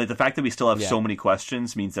 Do you know what I mean? Like, the fact that we still have so many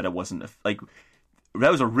questions means that it wasn't, that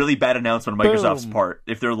was a really bad announcement on Microsoft's part.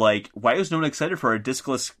 If they're like, why was no one excited for our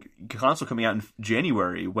discless console coming out in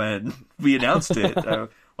January when we announced it?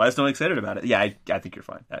 Why is no one excited about it? Yeah, I think you're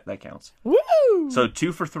fine. That counts. Woo! So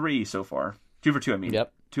 2 for 3 so far. 2 for 2, I mean.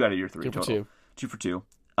 Yep. 2 out of your 3 2 total. for 2. 2 for 2.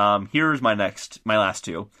 Here's my last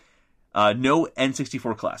 2. No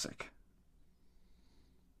N64 Classic.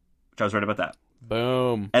 Which I was right about that.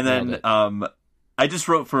 Boom. And then I just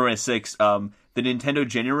wrote for my 6, the Nintendo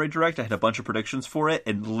January Direct. I had a bunch of predictions for it,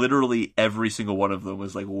 and literally every single one of them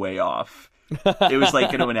was like way off. It was like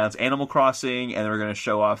going to announce Animal Crossing, and they were going to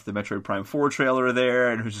show off the Metroid Prime 4 trailer there,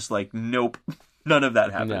 and it was just like, nope, none of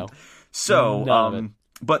that happened. No. So,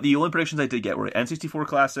 but the only predictions I did get were N64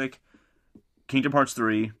 Classic, Kingdom Hearts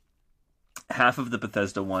 3, half of the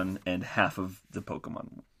Bethesda one, and half of the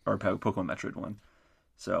Pokemon Metroid one.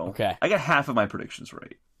 So okay. I got half of my predictions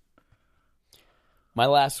right. My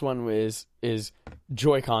last one is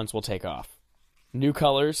Joy-Cons will take off. New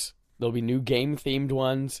colors. There'll be new game-themed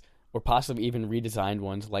ones, or possibly even redesigned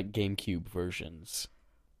ones like GameCube versions.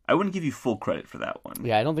 I wouldn't give you full credit for that one.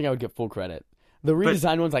 Yeah, I don't think I would get full credit. The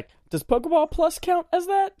redesigned one's like, does Pokeball Plus count as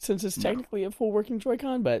that? Since it's technically a full working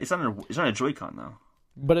Joy-Con, but it's not a Joy-Con though.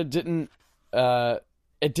 But it didn't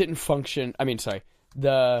function. I mean, sorry,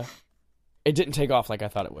 it didn't take off like I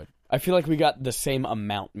thought it would. I feel like we got the same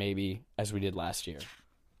amount maybe as we did last year.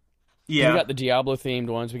 Yeah, we got the Diablo themed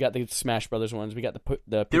ones, we got the Smash Brothers ones, we got the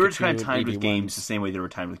they were just kind of timed with ones. games the same way they were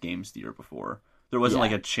timed with games the year before. There wasn't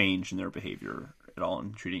like a change in their behavior at all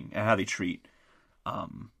in treating and how they treat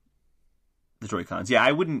the Joy-Cons. Yeah,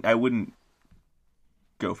 I wouldn't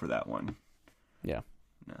go for that one. Yeah.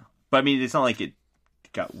 No. But I mean, it's not like it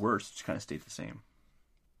got worse, it just kind of stayed the same.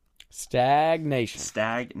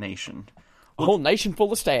 Stagnation. A whole nation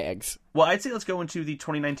full of stags. Well, I'd say let's go into the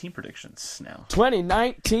 2019 predictions now.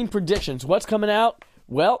 2019 predictions. What's coming out?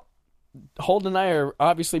 Well, Holden and I are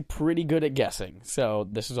obviously pretty good at guessing, so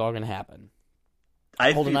this is all going to happen.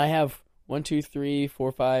 Holden and I have 1, 2, 3,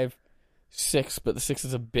 4, 5, 6, but the 6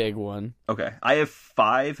 is a big one. Okay. I have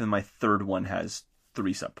 5, and my third one has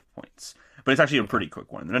 3 sub-points. But it's actually a pretty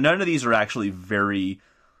quick one. None of these are actually very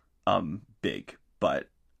big, but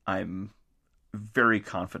I'm very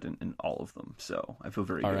confident in all of them, so I feel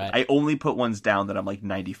very good. Right. I only put ones down that I'm like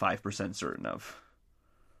 95% certain of.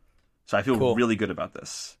 So I feel really good about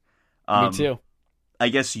this. Me too. I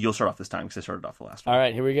guess you'll start off this time because I started off the last one. All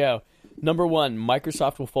right, here we go. Number 1,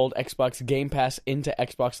 Microsoft will fold Xbox Game Pass into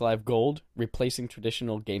Xbox Live Gold, replacing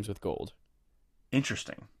traditional games with gold.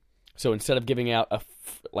 Interesting. So instead of giving out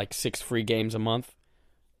 6 free games a month,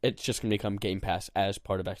 it's just going to become Game Pass as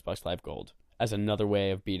part of Xbox Live Gold, as another way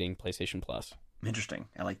of beating PlayStation Plus. Interesting.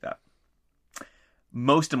 I like that.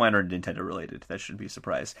 Most of mine are Nintendo related. That shouldn't be a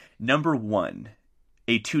surprise. Number 1,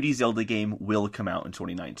 a 2D Zelda game will come out in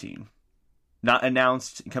 2019. Not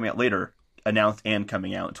announced, coming out later. Announced and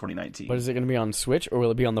coming out in 2019. But is it going to be on Switch or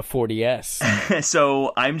will it be on the 4DS?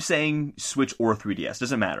 So I'm saying Switch or 3DS.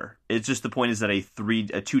 Doesn't matter. It's just the point is that a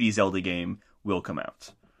 2D Zelda game will come out.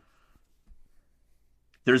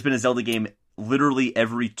 There's been a Zelda game literally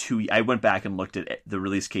every 2. I went back and looked at the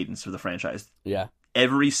release cadence for the franchise. Yeah.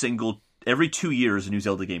 Every 2 years a new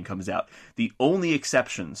Zelda game comes out. The only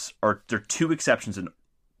exceptions are there are 2 exceptions in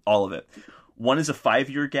all of it. One is a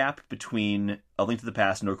 5-year gap between A Link to the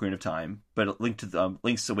Past and Ocarina of Time, but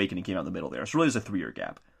Link's Awakening came out in the middle there. So really there's a 3-year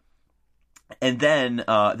gap. And then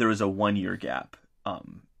there was a 1-year gap. I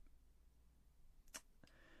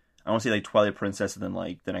want to say like Twilight Princess and then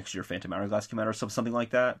like the next year Phantom Hourglass came out or something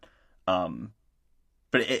like that.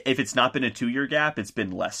 But if it's not been a 2-year gap, it's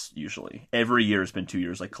been less usually. Every year has been 2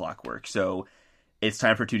 years like clockwork. So it's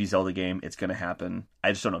time for a 2D Zelda game. It's going to happen.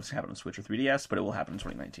 I just don't know if it's going to happen on Switch or 3DS, but it will happen in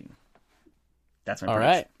 2019. That's my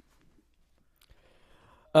prediction.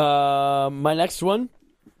 All right. My next one.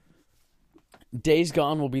 Days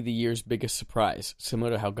Gone will be the year's biggest surprise, similar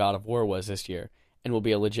to how God of War was this year, and will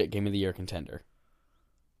be a legit Game of the Year contender.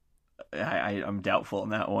 I'm doubtful on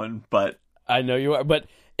that one, but... I know you are, but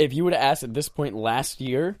if you would have asked at this point last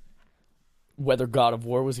year whether God of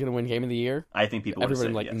War was going to win Game of the Year... I think people would have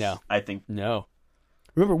said yes. No. I think... No.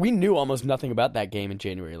 Remember, we knew almost nothing about that game in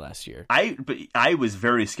January last year. But I was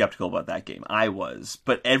very skeptical about that game. I was.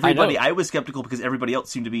 But I was skeptical because everybody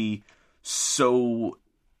else seemed to be so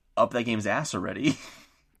up that game's ass already.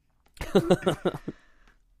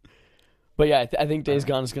 But yeah, I think Days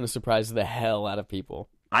Gone is going to surprise the hell out of people.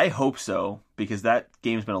 I hope so, because that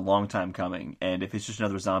game's been a long time coming, and if it's just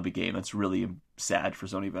another zombie game, that's really sad for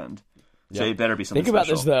Sony Bend. So it better be something special. Think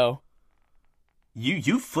about this, though.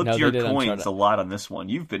 You flipped your coins a lot on this one.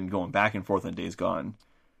 You've been going back and forth on Days Gone.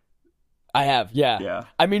 I have, yeah. Yeah.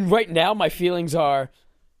 I mean, right now, my feelings are...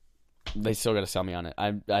 They still got to sell me on it.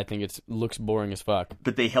 I think it looks boring as fuck.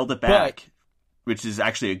 But they held it back, which is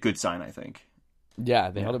actually a good sign, I think. Yeah,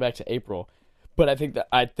 they held it back to April. But I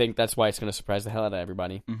think that's why it's going to surprise the hell out of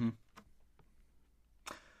everybody. Mm-hmm.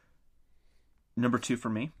 Number 2 for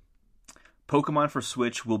me. Pokemon for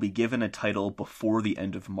Switch will be given a title before the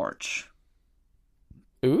end of March.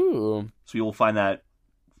 Ooh. So you will find that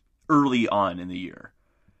early on in the year.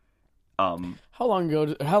 How long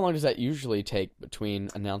does that usually take between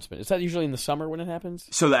announcement? Is that usually in the summer when it happens?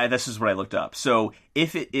 So this is what I looked up. So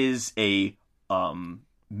if it is a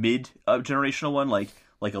mid-generational one, like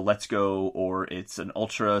a Let's Go, or it's an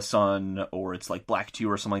Ultra Sun, or it's like Black 2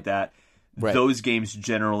 or something like that, right. Those games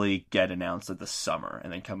generally get announced at the summer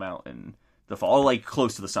and then come out in the fall, like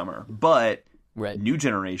close to the summer. But new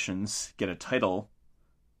generations get a title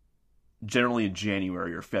generally in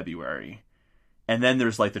January or February. And then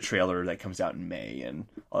there's like the trailer that comes out in May, and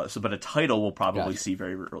but a title we'll probably see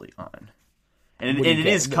very early on, and it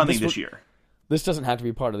is coming this year. This doesn't have to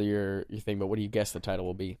be part of your thing, but what do you guess the title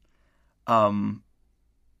will be? I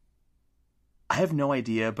have no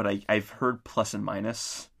idea, but I've heard plus and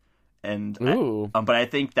minus, and but I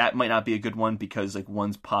think that might not be a good one because like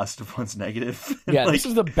one's positive, one's negative. Yeah, this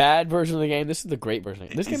is the bad version of the game. This is the great version.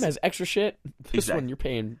 This game has extra shit. This one you're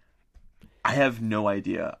paying. I have no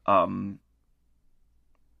idea.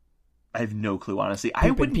 I have no clue, honestly.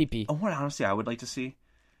 Honestly, I would like to see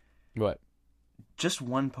what? Just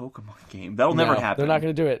one Pokemon game. That'll never happen. They're not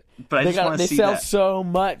going to do it. But I just want to see that. They sell so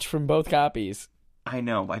much from both copies. I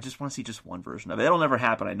know. I just want to see just one version of it. That'll never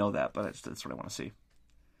happen. I know that, but that's what I want to see.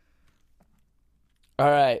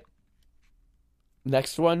 All right.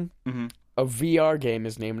 Next one. Mm-hmm. A VR game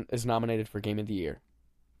is nominated for Game of the Year.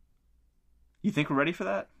 You think we're ready for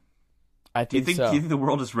that? I think so. Do you think the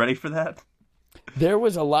world is ready for that? There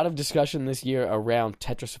was a lot of discussion this year around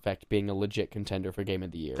Tetris Effect being a legit contender for Game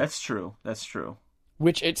of the Year. That's true.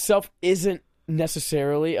 Which itself isn't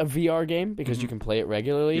necessarily a VR game because you can play it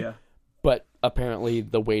regularly. Yeah. But apparently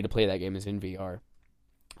the way to play that game is in VR.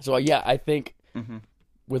 So yeah, I think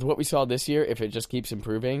with what we saw this year, if it just keeps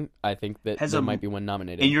improving, I think that there might be one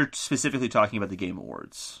nominated. And you're specifically talking about the Game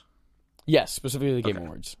Awards? Yes, specifically the Game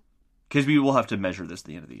Awards. Because we will have to measure this at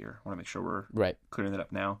the end of the year. I want to make sure we're clearing that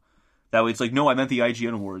up now. That way it's like, no, I meant the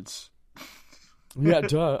IGN Awards. Yeah,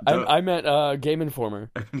 duh. I meant Game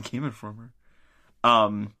Informer. I meant Game Informer.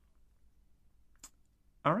 All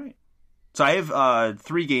right. So I have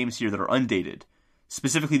 3 games here that are undated.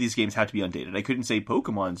 Specifically, these games have to be undated. I couldn't say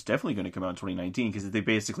Pokemon's definitely going to come out in 2019 because they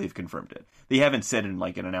basically have confirmed it. They haven't said in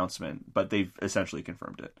like an announcement, but they've essentially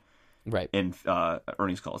confirmed it. Right. In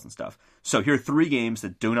earnings calls and stuff. So here are 3 games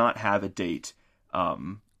that do not have a date,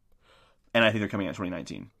 and I think they're coming out in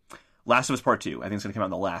 2019. Last of Us Part 2, I think it's going to come out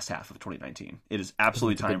in the last half of 2019. It is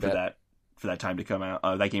absolutely time for that time to come out,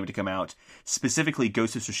 that game to come out. Specifically,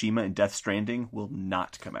 Ghost of Tsushima and Death Stranding will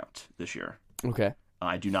not come out this year. Okay.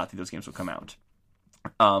 I do not think those games will come out.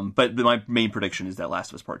 But my main prediction is that Last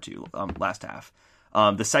of Us Part 2, last half.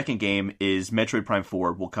 The second game is Metroid Prime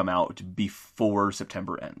 4 will come out before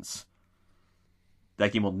September ends.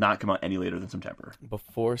 That game will not come out any later than September.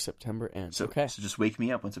 Before September ends. So, okay. So just wake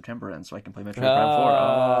me up when September ends so I can play Metroid Prime 4.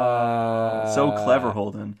 Oh, so clever,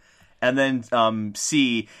 Holden. And then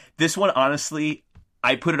C, this one, honestly,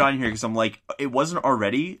 I put it on here because I'm like, it wasn't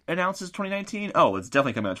already announced as 2019? Oh, it's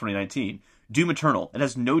definitely coming out in 2019. Doom Eternal. It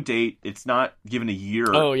has no date. It's not given a year.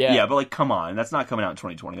 Oh, yeah. Yeah, but like, come on. That's not coming out in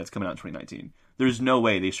 2020. That's coming out in 2019. There's no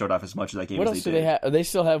way they showed off as much of that game what as else they do did. they have? They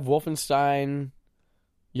still have Wolfenstein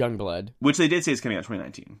Youngblood. Which they did say is coming out in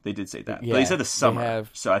 2019. They did say that. Yeah, but they said the summer. have...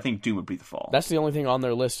 So I think Doom would be the fall. That's the only thing on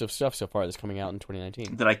their list of stuff so far that's coming out in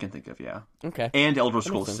 2019. That I can think of, yeah. Okay. And Elder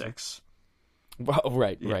Scrolls 6. Well,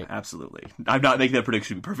 right, Yeah, right. absolutely. I'm not making that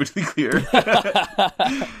prediction to be perfectly clear.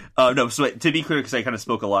 No, so to be clear, because I kind of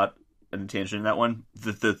spoke a lot in a tangent in that one,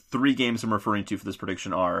 the 3 games I'm referring to for this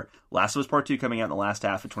prediction are Last of Us Part 2 coming out in the last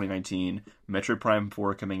half of 2019, Metroid Prime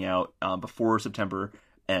 4 coming out before September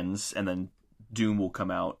ends, and then Doom will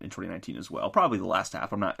come out in 2019 as well. Probably the last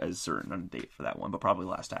half. I'm not as certain on the date for that one, but probably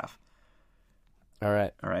last half. All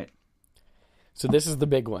right. All right. So this is the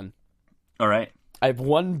big one. All right. I have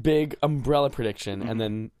one big umbrella prediction and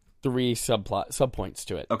then 3 subpoints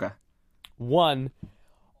to it. Okay. 1,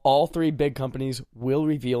 all 3 big companies will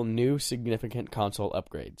reveal new significant console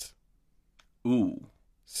upgrades. Ooh.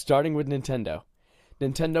 Starting with Nintendo.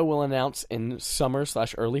 Nintendo will announce in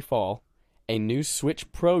summer/early fall a new Switch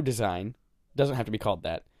Pro design. Doesn't have to be called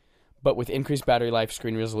that, but with increased battery life,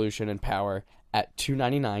 screen resolution, and power at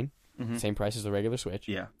 $299, same price as the regular Switch.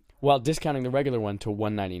 Yeah. While discounting the regular one to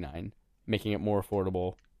 $199, making it more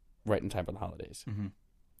affordable right in time for the holidays. Mm-hmm.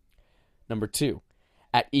 Number 2,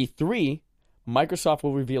 at E3, Microsoft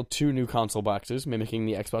will reveal 2 new console boxes, mimicking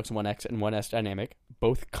the Xbox One X and One S dynamic,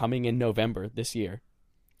 both coming in November this year.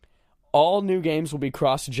 All new games will be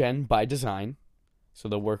cross-gen by design, so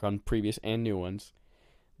they'll work on previous and new ones.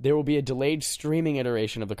 There will be a delayed streaming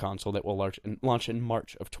iteration of the console that will launch in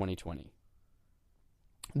March of 2020.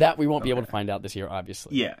 That we won't be able to find out this year,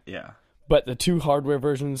 obviously. Yeah, yeah. But the 2 hardware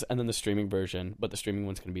versions and then the streaming version, but the streaming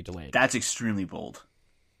one's going to be delayed. That's extremely bold.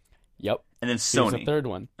 Yep. And then Here's Sony. the third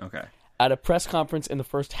one. Okay. At a press conference in the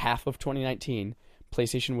first half of 2019,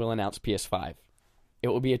 PlayStation will announce PS5. It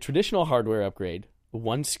will be a traditional hardware upgrade,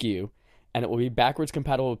 1 SKU, and it will be backwards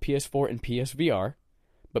compatible with PS4 and PSVR,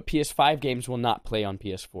 but PS5 games will not play on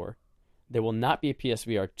PS4. There will not be a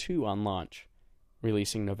PSVR 2 on launch,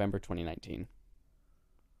 releasing November 2019.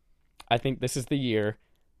 I think this is the year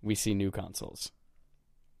we see new consoles.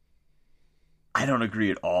 I don't agree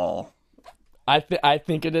at all. I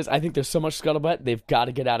think it is. I think there's so much scuttlebutt. They've got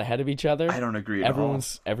to get out ahead of each other. I don't agree at all.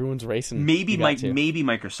 Everyone's racing. Maybe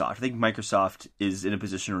Microsoft. I think Microsoft is in a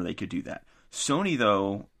position where they could do that. Sony,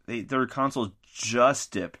 though, their console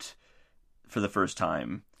just dipped for the first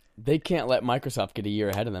time. They can't let Microsoft get a year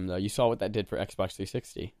ahead of them, though. You saw what that did for Xbox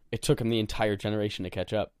 360. It took them the entire generation to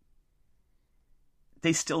catch up.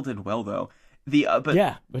 They still did well, though.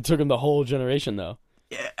 Yeah, it took them the whole generation, though.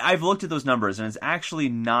 I've looked at those numbers, and it's actually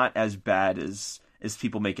not as bad as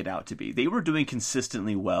people make it out to be. They were doing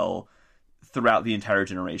consistently well throughout the entire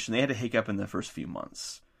generation. They had a hiccup in the first few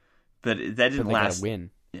months, but that didn't last. They gotta win.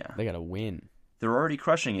 Yeah, they gotta win. They're already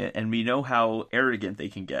crushing it, and we know how arrogant they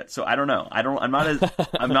can get. So I don't know. I'm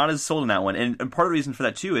not as sold on that one. And part of the reason for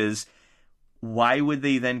that too is why would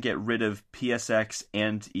they then get rid of PSX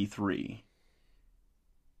and E3?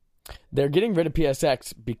 They're getting rid of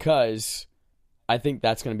PSX because I think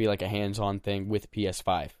that's going to be like a hands-on thing with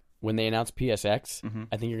PS5. When they announce PSX,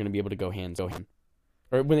 I think you're going to be able to go hands-on.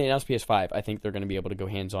 Or when they announce PS5, I think they're going to be able to go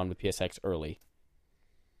hands-on with PSX early.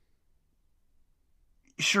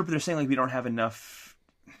 Sure, but they're saying like we don't have enough.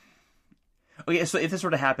 Okay, so if this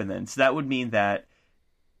were to happen then, so that would mean that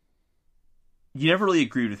you never really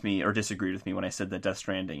agreed with me or disagreed with me when I said that Death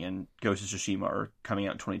Stranding and Ghost of Tsushima are coming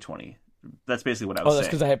out in 2020. That's basically what I was saying. Oh, that's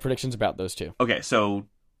because I have predictions about those two. Okay, so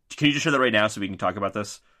can you just share that right now so we can talk about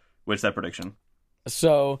this? What's that prediction?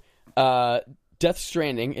 So, Death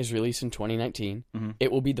Stranding is released in 2019. Mm-hmm.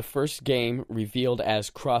 It will be the first game revealed as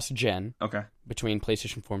cross-gen Okay. between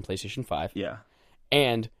PlayStation 4 and PlayStation 5. Yeah.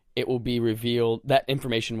 And it will be revealed, that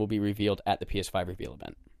information will be revealed at the PS5 reveal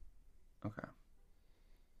event. Okay.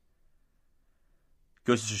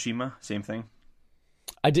 Ghost of Tsushima, same thing?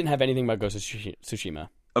 I didn't have anything about Ghost of Tsushima.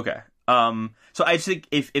 Okay. So I think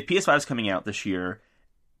if PS5 is coming out this year,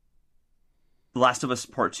 Last of Us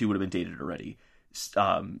Part 2 would have been dated already.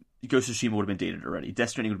 Ghost of Tsushima would have been dated already. Death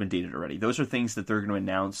Stranding would have been dated already. Those are things that they're going to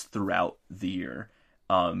announce throughout the year.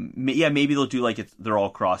 Maybe they'll do like they're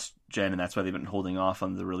all cross-gen, and that's why they've been holding off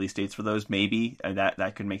on the release dates for those. Maybe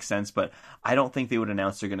that could make sense, but I don't think they would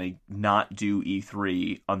announce they're going to not do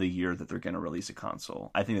E3 on the year that they're going to release a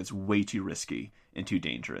console. I think that's way too risky and too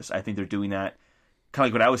dangerous. I think they're doing that kind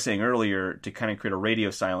of like what I was saying earlier to kind of create a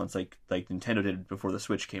radio silence, like Nintendo did before the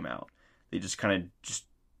Switch came out. They just kind of just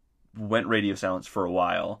went radio silence for a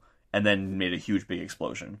while, and then made a huge big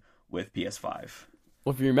explosion with PS5.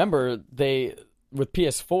 Well, if you remember, with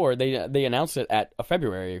PS4, they announced it at a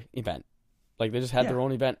February event. Like, they just had their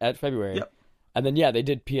own event at February. Yep. And then, they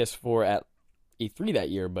did PS4 at E3 that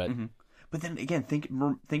year, but... Mm-hmm. But then, again,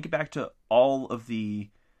 think back to all of the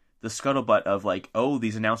scuttlebutt of, like, oh,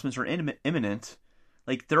 these announcements are imminent.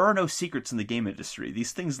 Like, there are no secrets in the game industry.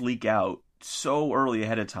 These things leak out so early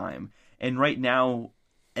ahead of time. And right now,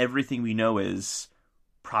 everything we know is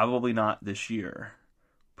probably not this year.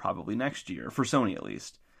 Probably next year, for Sony at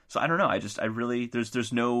least. So I don't know. I really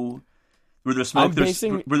there's no where there's smoke.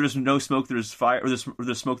 Where there's no smoke, there's fire. Or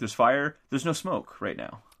there's smoke, there's fire. There's no smoke right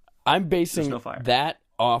now. I'm basing that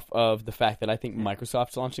off of the fact that I think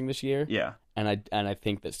Microsoft's launching this year. Yeah, and I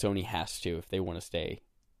think that Sony has to if they want to stay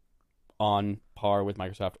on par with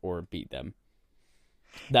Microsoft or beat them.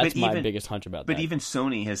 That's my biggest hunch about that. But even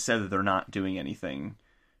Sony has said that they're not doing anything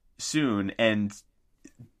soon, and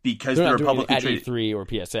because they're publicly traded at E3 or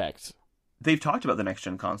PSX. They've talked about the next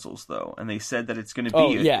gen consoles though, and they said that it's going to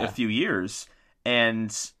be a few years.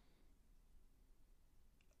 And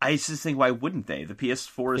I just think, why wouldn't they? The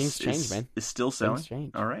PS4 is still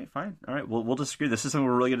selling. All right, fine. All right, we'll disagree. This is something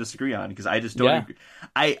we're really going to disagree on because I just don't agree.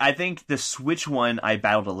 I think the Switch one, I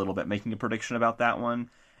battled a little bit making a prediction about that one,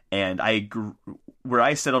 and I agree. Where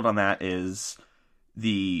I settled on that is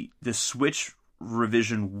the Switch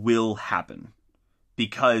revision will happen.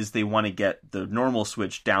 Because they want to get the normal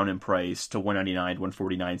Switch down in price to $199,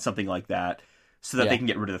 $149, something like that, so that they can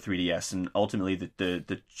get rid of the 3DS. And ultimately,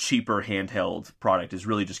 the cheaper handheld product is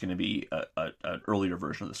really just going to be an earlier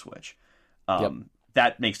version of the Switch.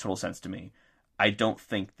 That makes total sense to me. I don't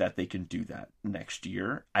think that they can do that next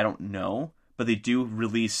year. I don't know, but they do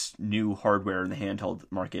release new hardware in the handheld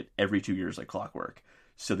market every 2 years, like clockwork.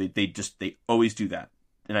 So they always do that.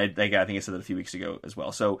 And I think I said that a few weeks ago as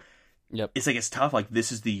well. So. Yep. It's tough. Like,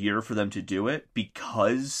 this is the year for them to do it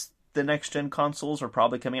because the next-gen consoles are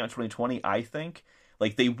probably coming out in 2020, I think.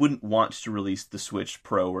 Like, they wouldn't want to release the Switch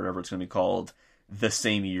Pro, or whatever it's going to be called, the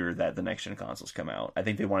same year that the next-gen consoles come out. I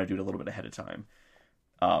think they want to do it a little bit ahead of time.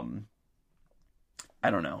 I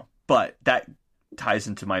don't know. But that ties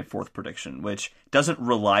into my fourth prediction, which doesn't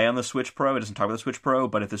rely on the Switch Pro. It doesn't talk about the Switch Pro,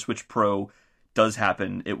 but if the Switch Pro does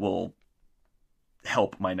happen, it will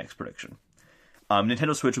help my next prediction.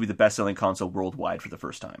 Nintendo Switch will be the best-selling console worldwide for the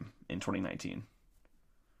first time in 2019.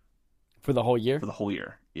 For the whole year? For the whole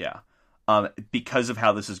year, yeah. Because of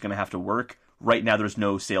how this is going to have to work, right now there's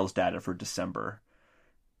no sales data for December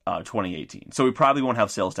 2018. So we probably won't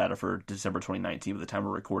have sales data for December 2019 by the time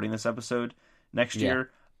we're recording this episode next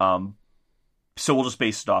year. So we'll just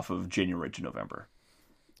base it off of January to November.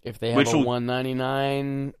 If they have a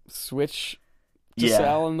 $199 Switch... to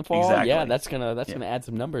sell in the fall, exactly. That's gonna add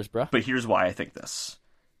some numbers, bro. But here's why I think this: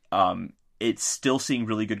 it's still seeing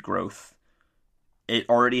really good growth. It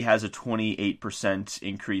already has a 28%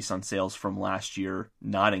 increase on sales from last year,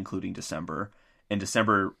 not including December. And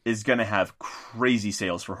December is gonna have crazy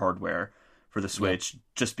sales for hardware for the Switch,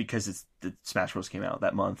 just because the Smash Bros. Came out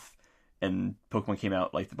that month, and Pokemon came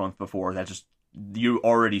out like the month before. You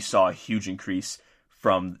already saw a huge increase.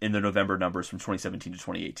 In the November numbers from 2017 to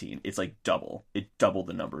 2018. It's like double. It doubled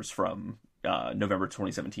the numbers from November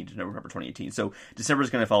 2017 to November 2018. So December is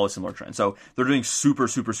going to follow a similar trend. So they're doing super,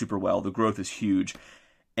 super, super well. The growth is huge.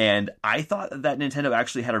 And I thought that Nintendo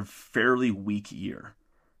actually had a fairly weak year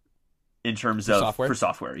in terms of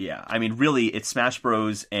software. Yeah. I mean, really, it's Smash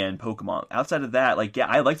Bros. And Pokemon. Outside of that,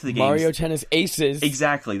 I liked the games. Mario Tennis Aces.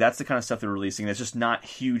 Exactly. That's the kind of stuff they're releasing. That's just not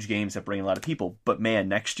huge games that bring a lot of people. But man,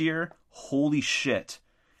 next year, holy shit.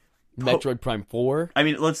 Metroid Prime 4. I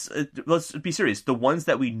mean, let's be serious. The ones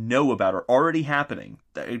that we know about are already happening.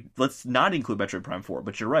 Let's not include Metroid Prime 4,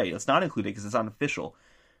 but you're right. Let's not include it because it's unofficial.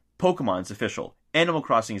 Pokemon's official. Animal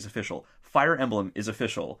Crossing is official. Fire Emblem is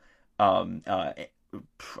official. I'm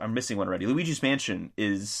missing one already. Luigi's Mansion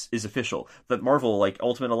is official. The Marvel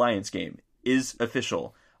Ultimate Alliance game is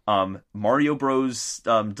official. Mario Bros.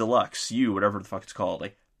 Deluxe U, whatever the fuck it's called,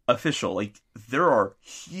 official. There are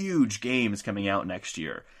huge games coming out next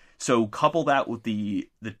year. So couple that with the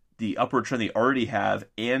upward trend they already have,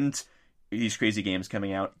 and these crazy games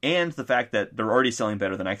coming out, and the fact that they're already selling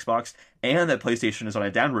better than Xbox, and that PlayStation is on a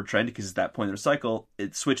downward trend because at that point in their cycle,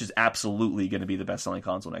 Switch is absolutely going to be the best-selling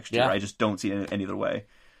console next year. I just don't see it any other way.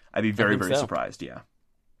 I'd be very, very surprised, yeah.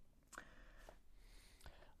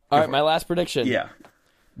 All right, my last prediction. Yeah.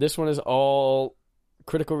 This one is all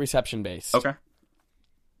critical reception based. Okay.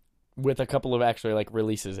 With a couple of actually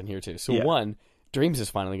releases in here too. So one, Dreams is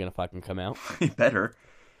finally going to fucking come out. Better.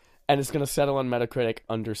 And it's going to settle on Metacritic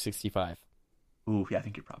under 65. Ooh, yeah, I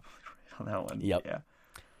think you're probably right on that one. Yep. Yeah.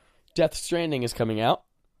 Death Stranding is coming out,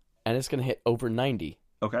 and it's going to hit over 90.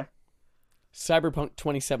 Okay. Cyberpunk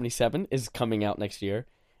 2077 is coming out next year.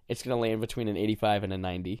 It's going to land between an 85 and a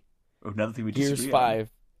 90. Another thing we Gears disagree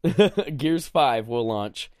 5. Gears 5 will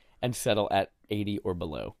launch and settle at 80 or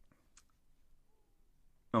below.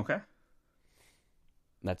 Okay.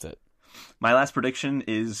 That's it. My last prediction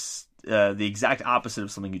is the exact opposite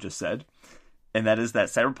of something you just said, and that is that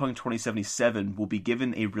Cyberpunk 2077 will be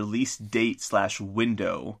given a release date /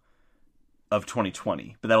 window of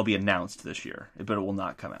 2020, but that'll be announced this year, but it will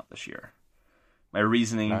not come out this year. My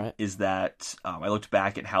reasoning is that I looked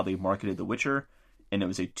back at how they marketed The Witcher, and it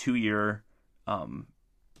was a 2-year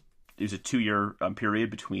period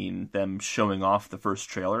between them showing off the first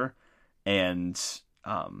trailer and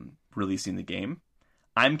releasing the game.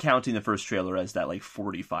 I'm counting the first trailer as that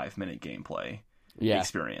 45-minute gameplay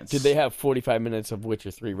experience. Did they have 45 minutes of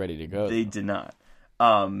Witcher 3 ready to go? They did not.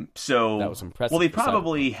 So that was impressive. Well, they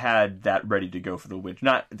probably had that ready to go for the Witcher.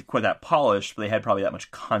 Not quite that polished, but they had probably that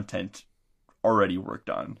much content already worked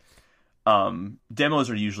on. Demos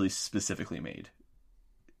are usually specifically made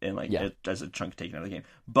and as a chunk taken out of the game.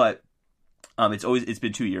 But it's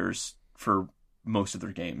been 2 years for most of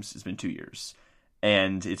their games. It's been 2 years.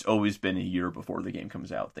 And it's always been a year before the game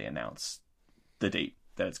comes out. They announce the date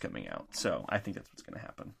that it's coming out. So I think that's what's going to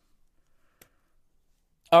happen.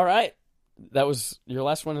 All right. That was your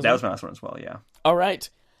last one as well? That was my last one as well, yeah. All right.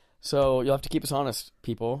 So you'll have to keep us honest,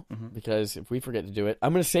 people, because if we forget to do it,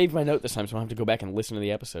 I'm going to save my note this time so I don't have to go back and listen to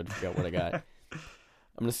the episode to figure out what I got.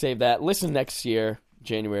 I'm going to save that. Listen next year,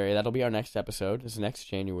 January. That'll be our next episode. It's next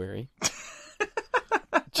January.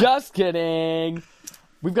 Just kidding.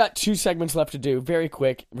 We've got 2 segments left to do. Very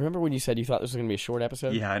quick. Remember when you said you thought this was going to be a short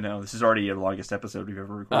episode? Yeah, I know. This is already the longest episode we've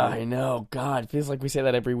ever recorded. I know. God, it feels like we say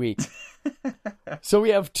that every week. So we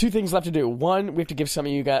have 2 things left to do. 1, we have to give some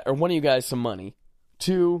of you guys, or one of you guys, some money.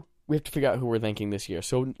 2, we have to figure out who we're thanking this year.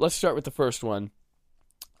 So let's start with the first one.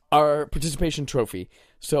 Our participation trophy.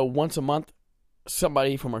 So once a month,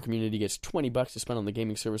 somebody from our community gets $20 to spend on the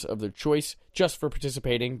gaming service of their choice just for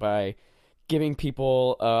participating by giving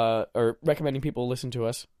people or recommending people listen to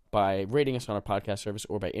us, by rating us on our podcast service,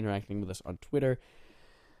 or by interacting with us on Twitter.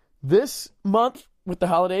 This month, with the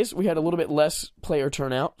holidays, we had a little bit less player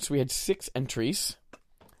turnout, so we had 6 entries.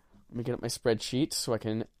 Let me get up my spreadsheet so I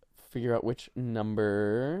can figure out which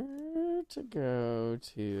number to go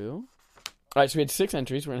to. All right, so we had 6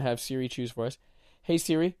 entries. We're going to have Siri choose for us. Hey,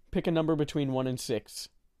 Siri, pick a number between 1 and 6.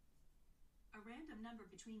 A random number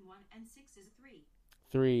between 1 and 6 is 3.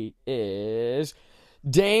 3 is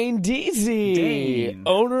Dane Deasy, Dane.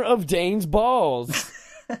 Owner of Dane's Balls.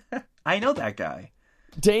 I know that guy.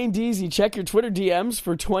 Dane Deasy, check your Twitter DMs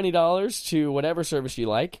for $20 to whatever service you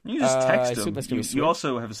like. You just text him. That's gonna be You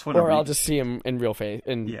also have his phone number. Or I'll just see him in real face.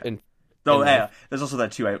 Yeah, there's also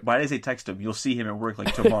that too. Why did I say text him? You'll see him at work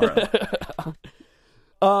tomorrow.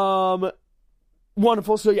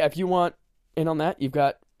 Wonderful. So yeah, if you want in on that, you've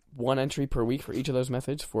got 1 entry per week for each of those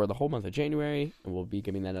methods for the whole month of January, and we'll be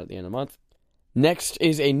giving that out at the end of the month. Next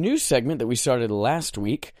is a new segment that we started last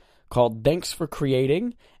week called Thanks for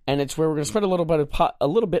Creating, and it's where we're going to spread a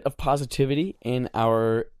little bit of positivity in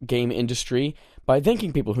our game industry by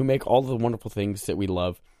thanking people who make all of the wonderful things that we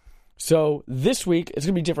love. So this week, it's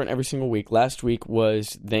going to be different every single week. Last week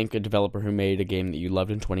was thank a developer who made a game that you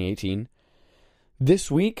loved in 2018.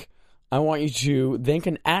 This week, I want you to thank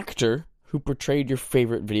an actor who portrayed your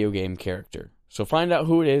favorite video game character. So find out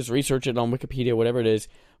who it is, research it on Wikipedia, whatever it is.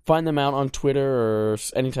 Find them out on Twitter or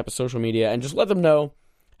any type of social media, and just let them know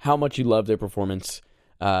how much you love their performance.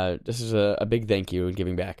 This is a big thank you and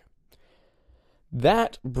giving back.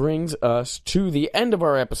 That brings us to the end of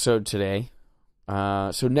our episode today.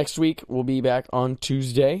 So next week, we'll be back on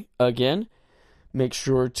Tuesday again. Make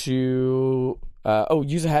sure to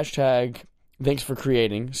use the hashtag thanks for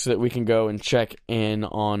creating so that we can go and check in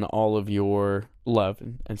on all of your love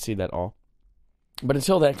and see that all. But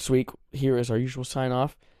until next week, here is our usual sign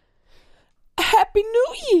off. Happy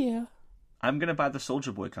New Year! I'm going to buy the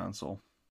Soulja Boy console.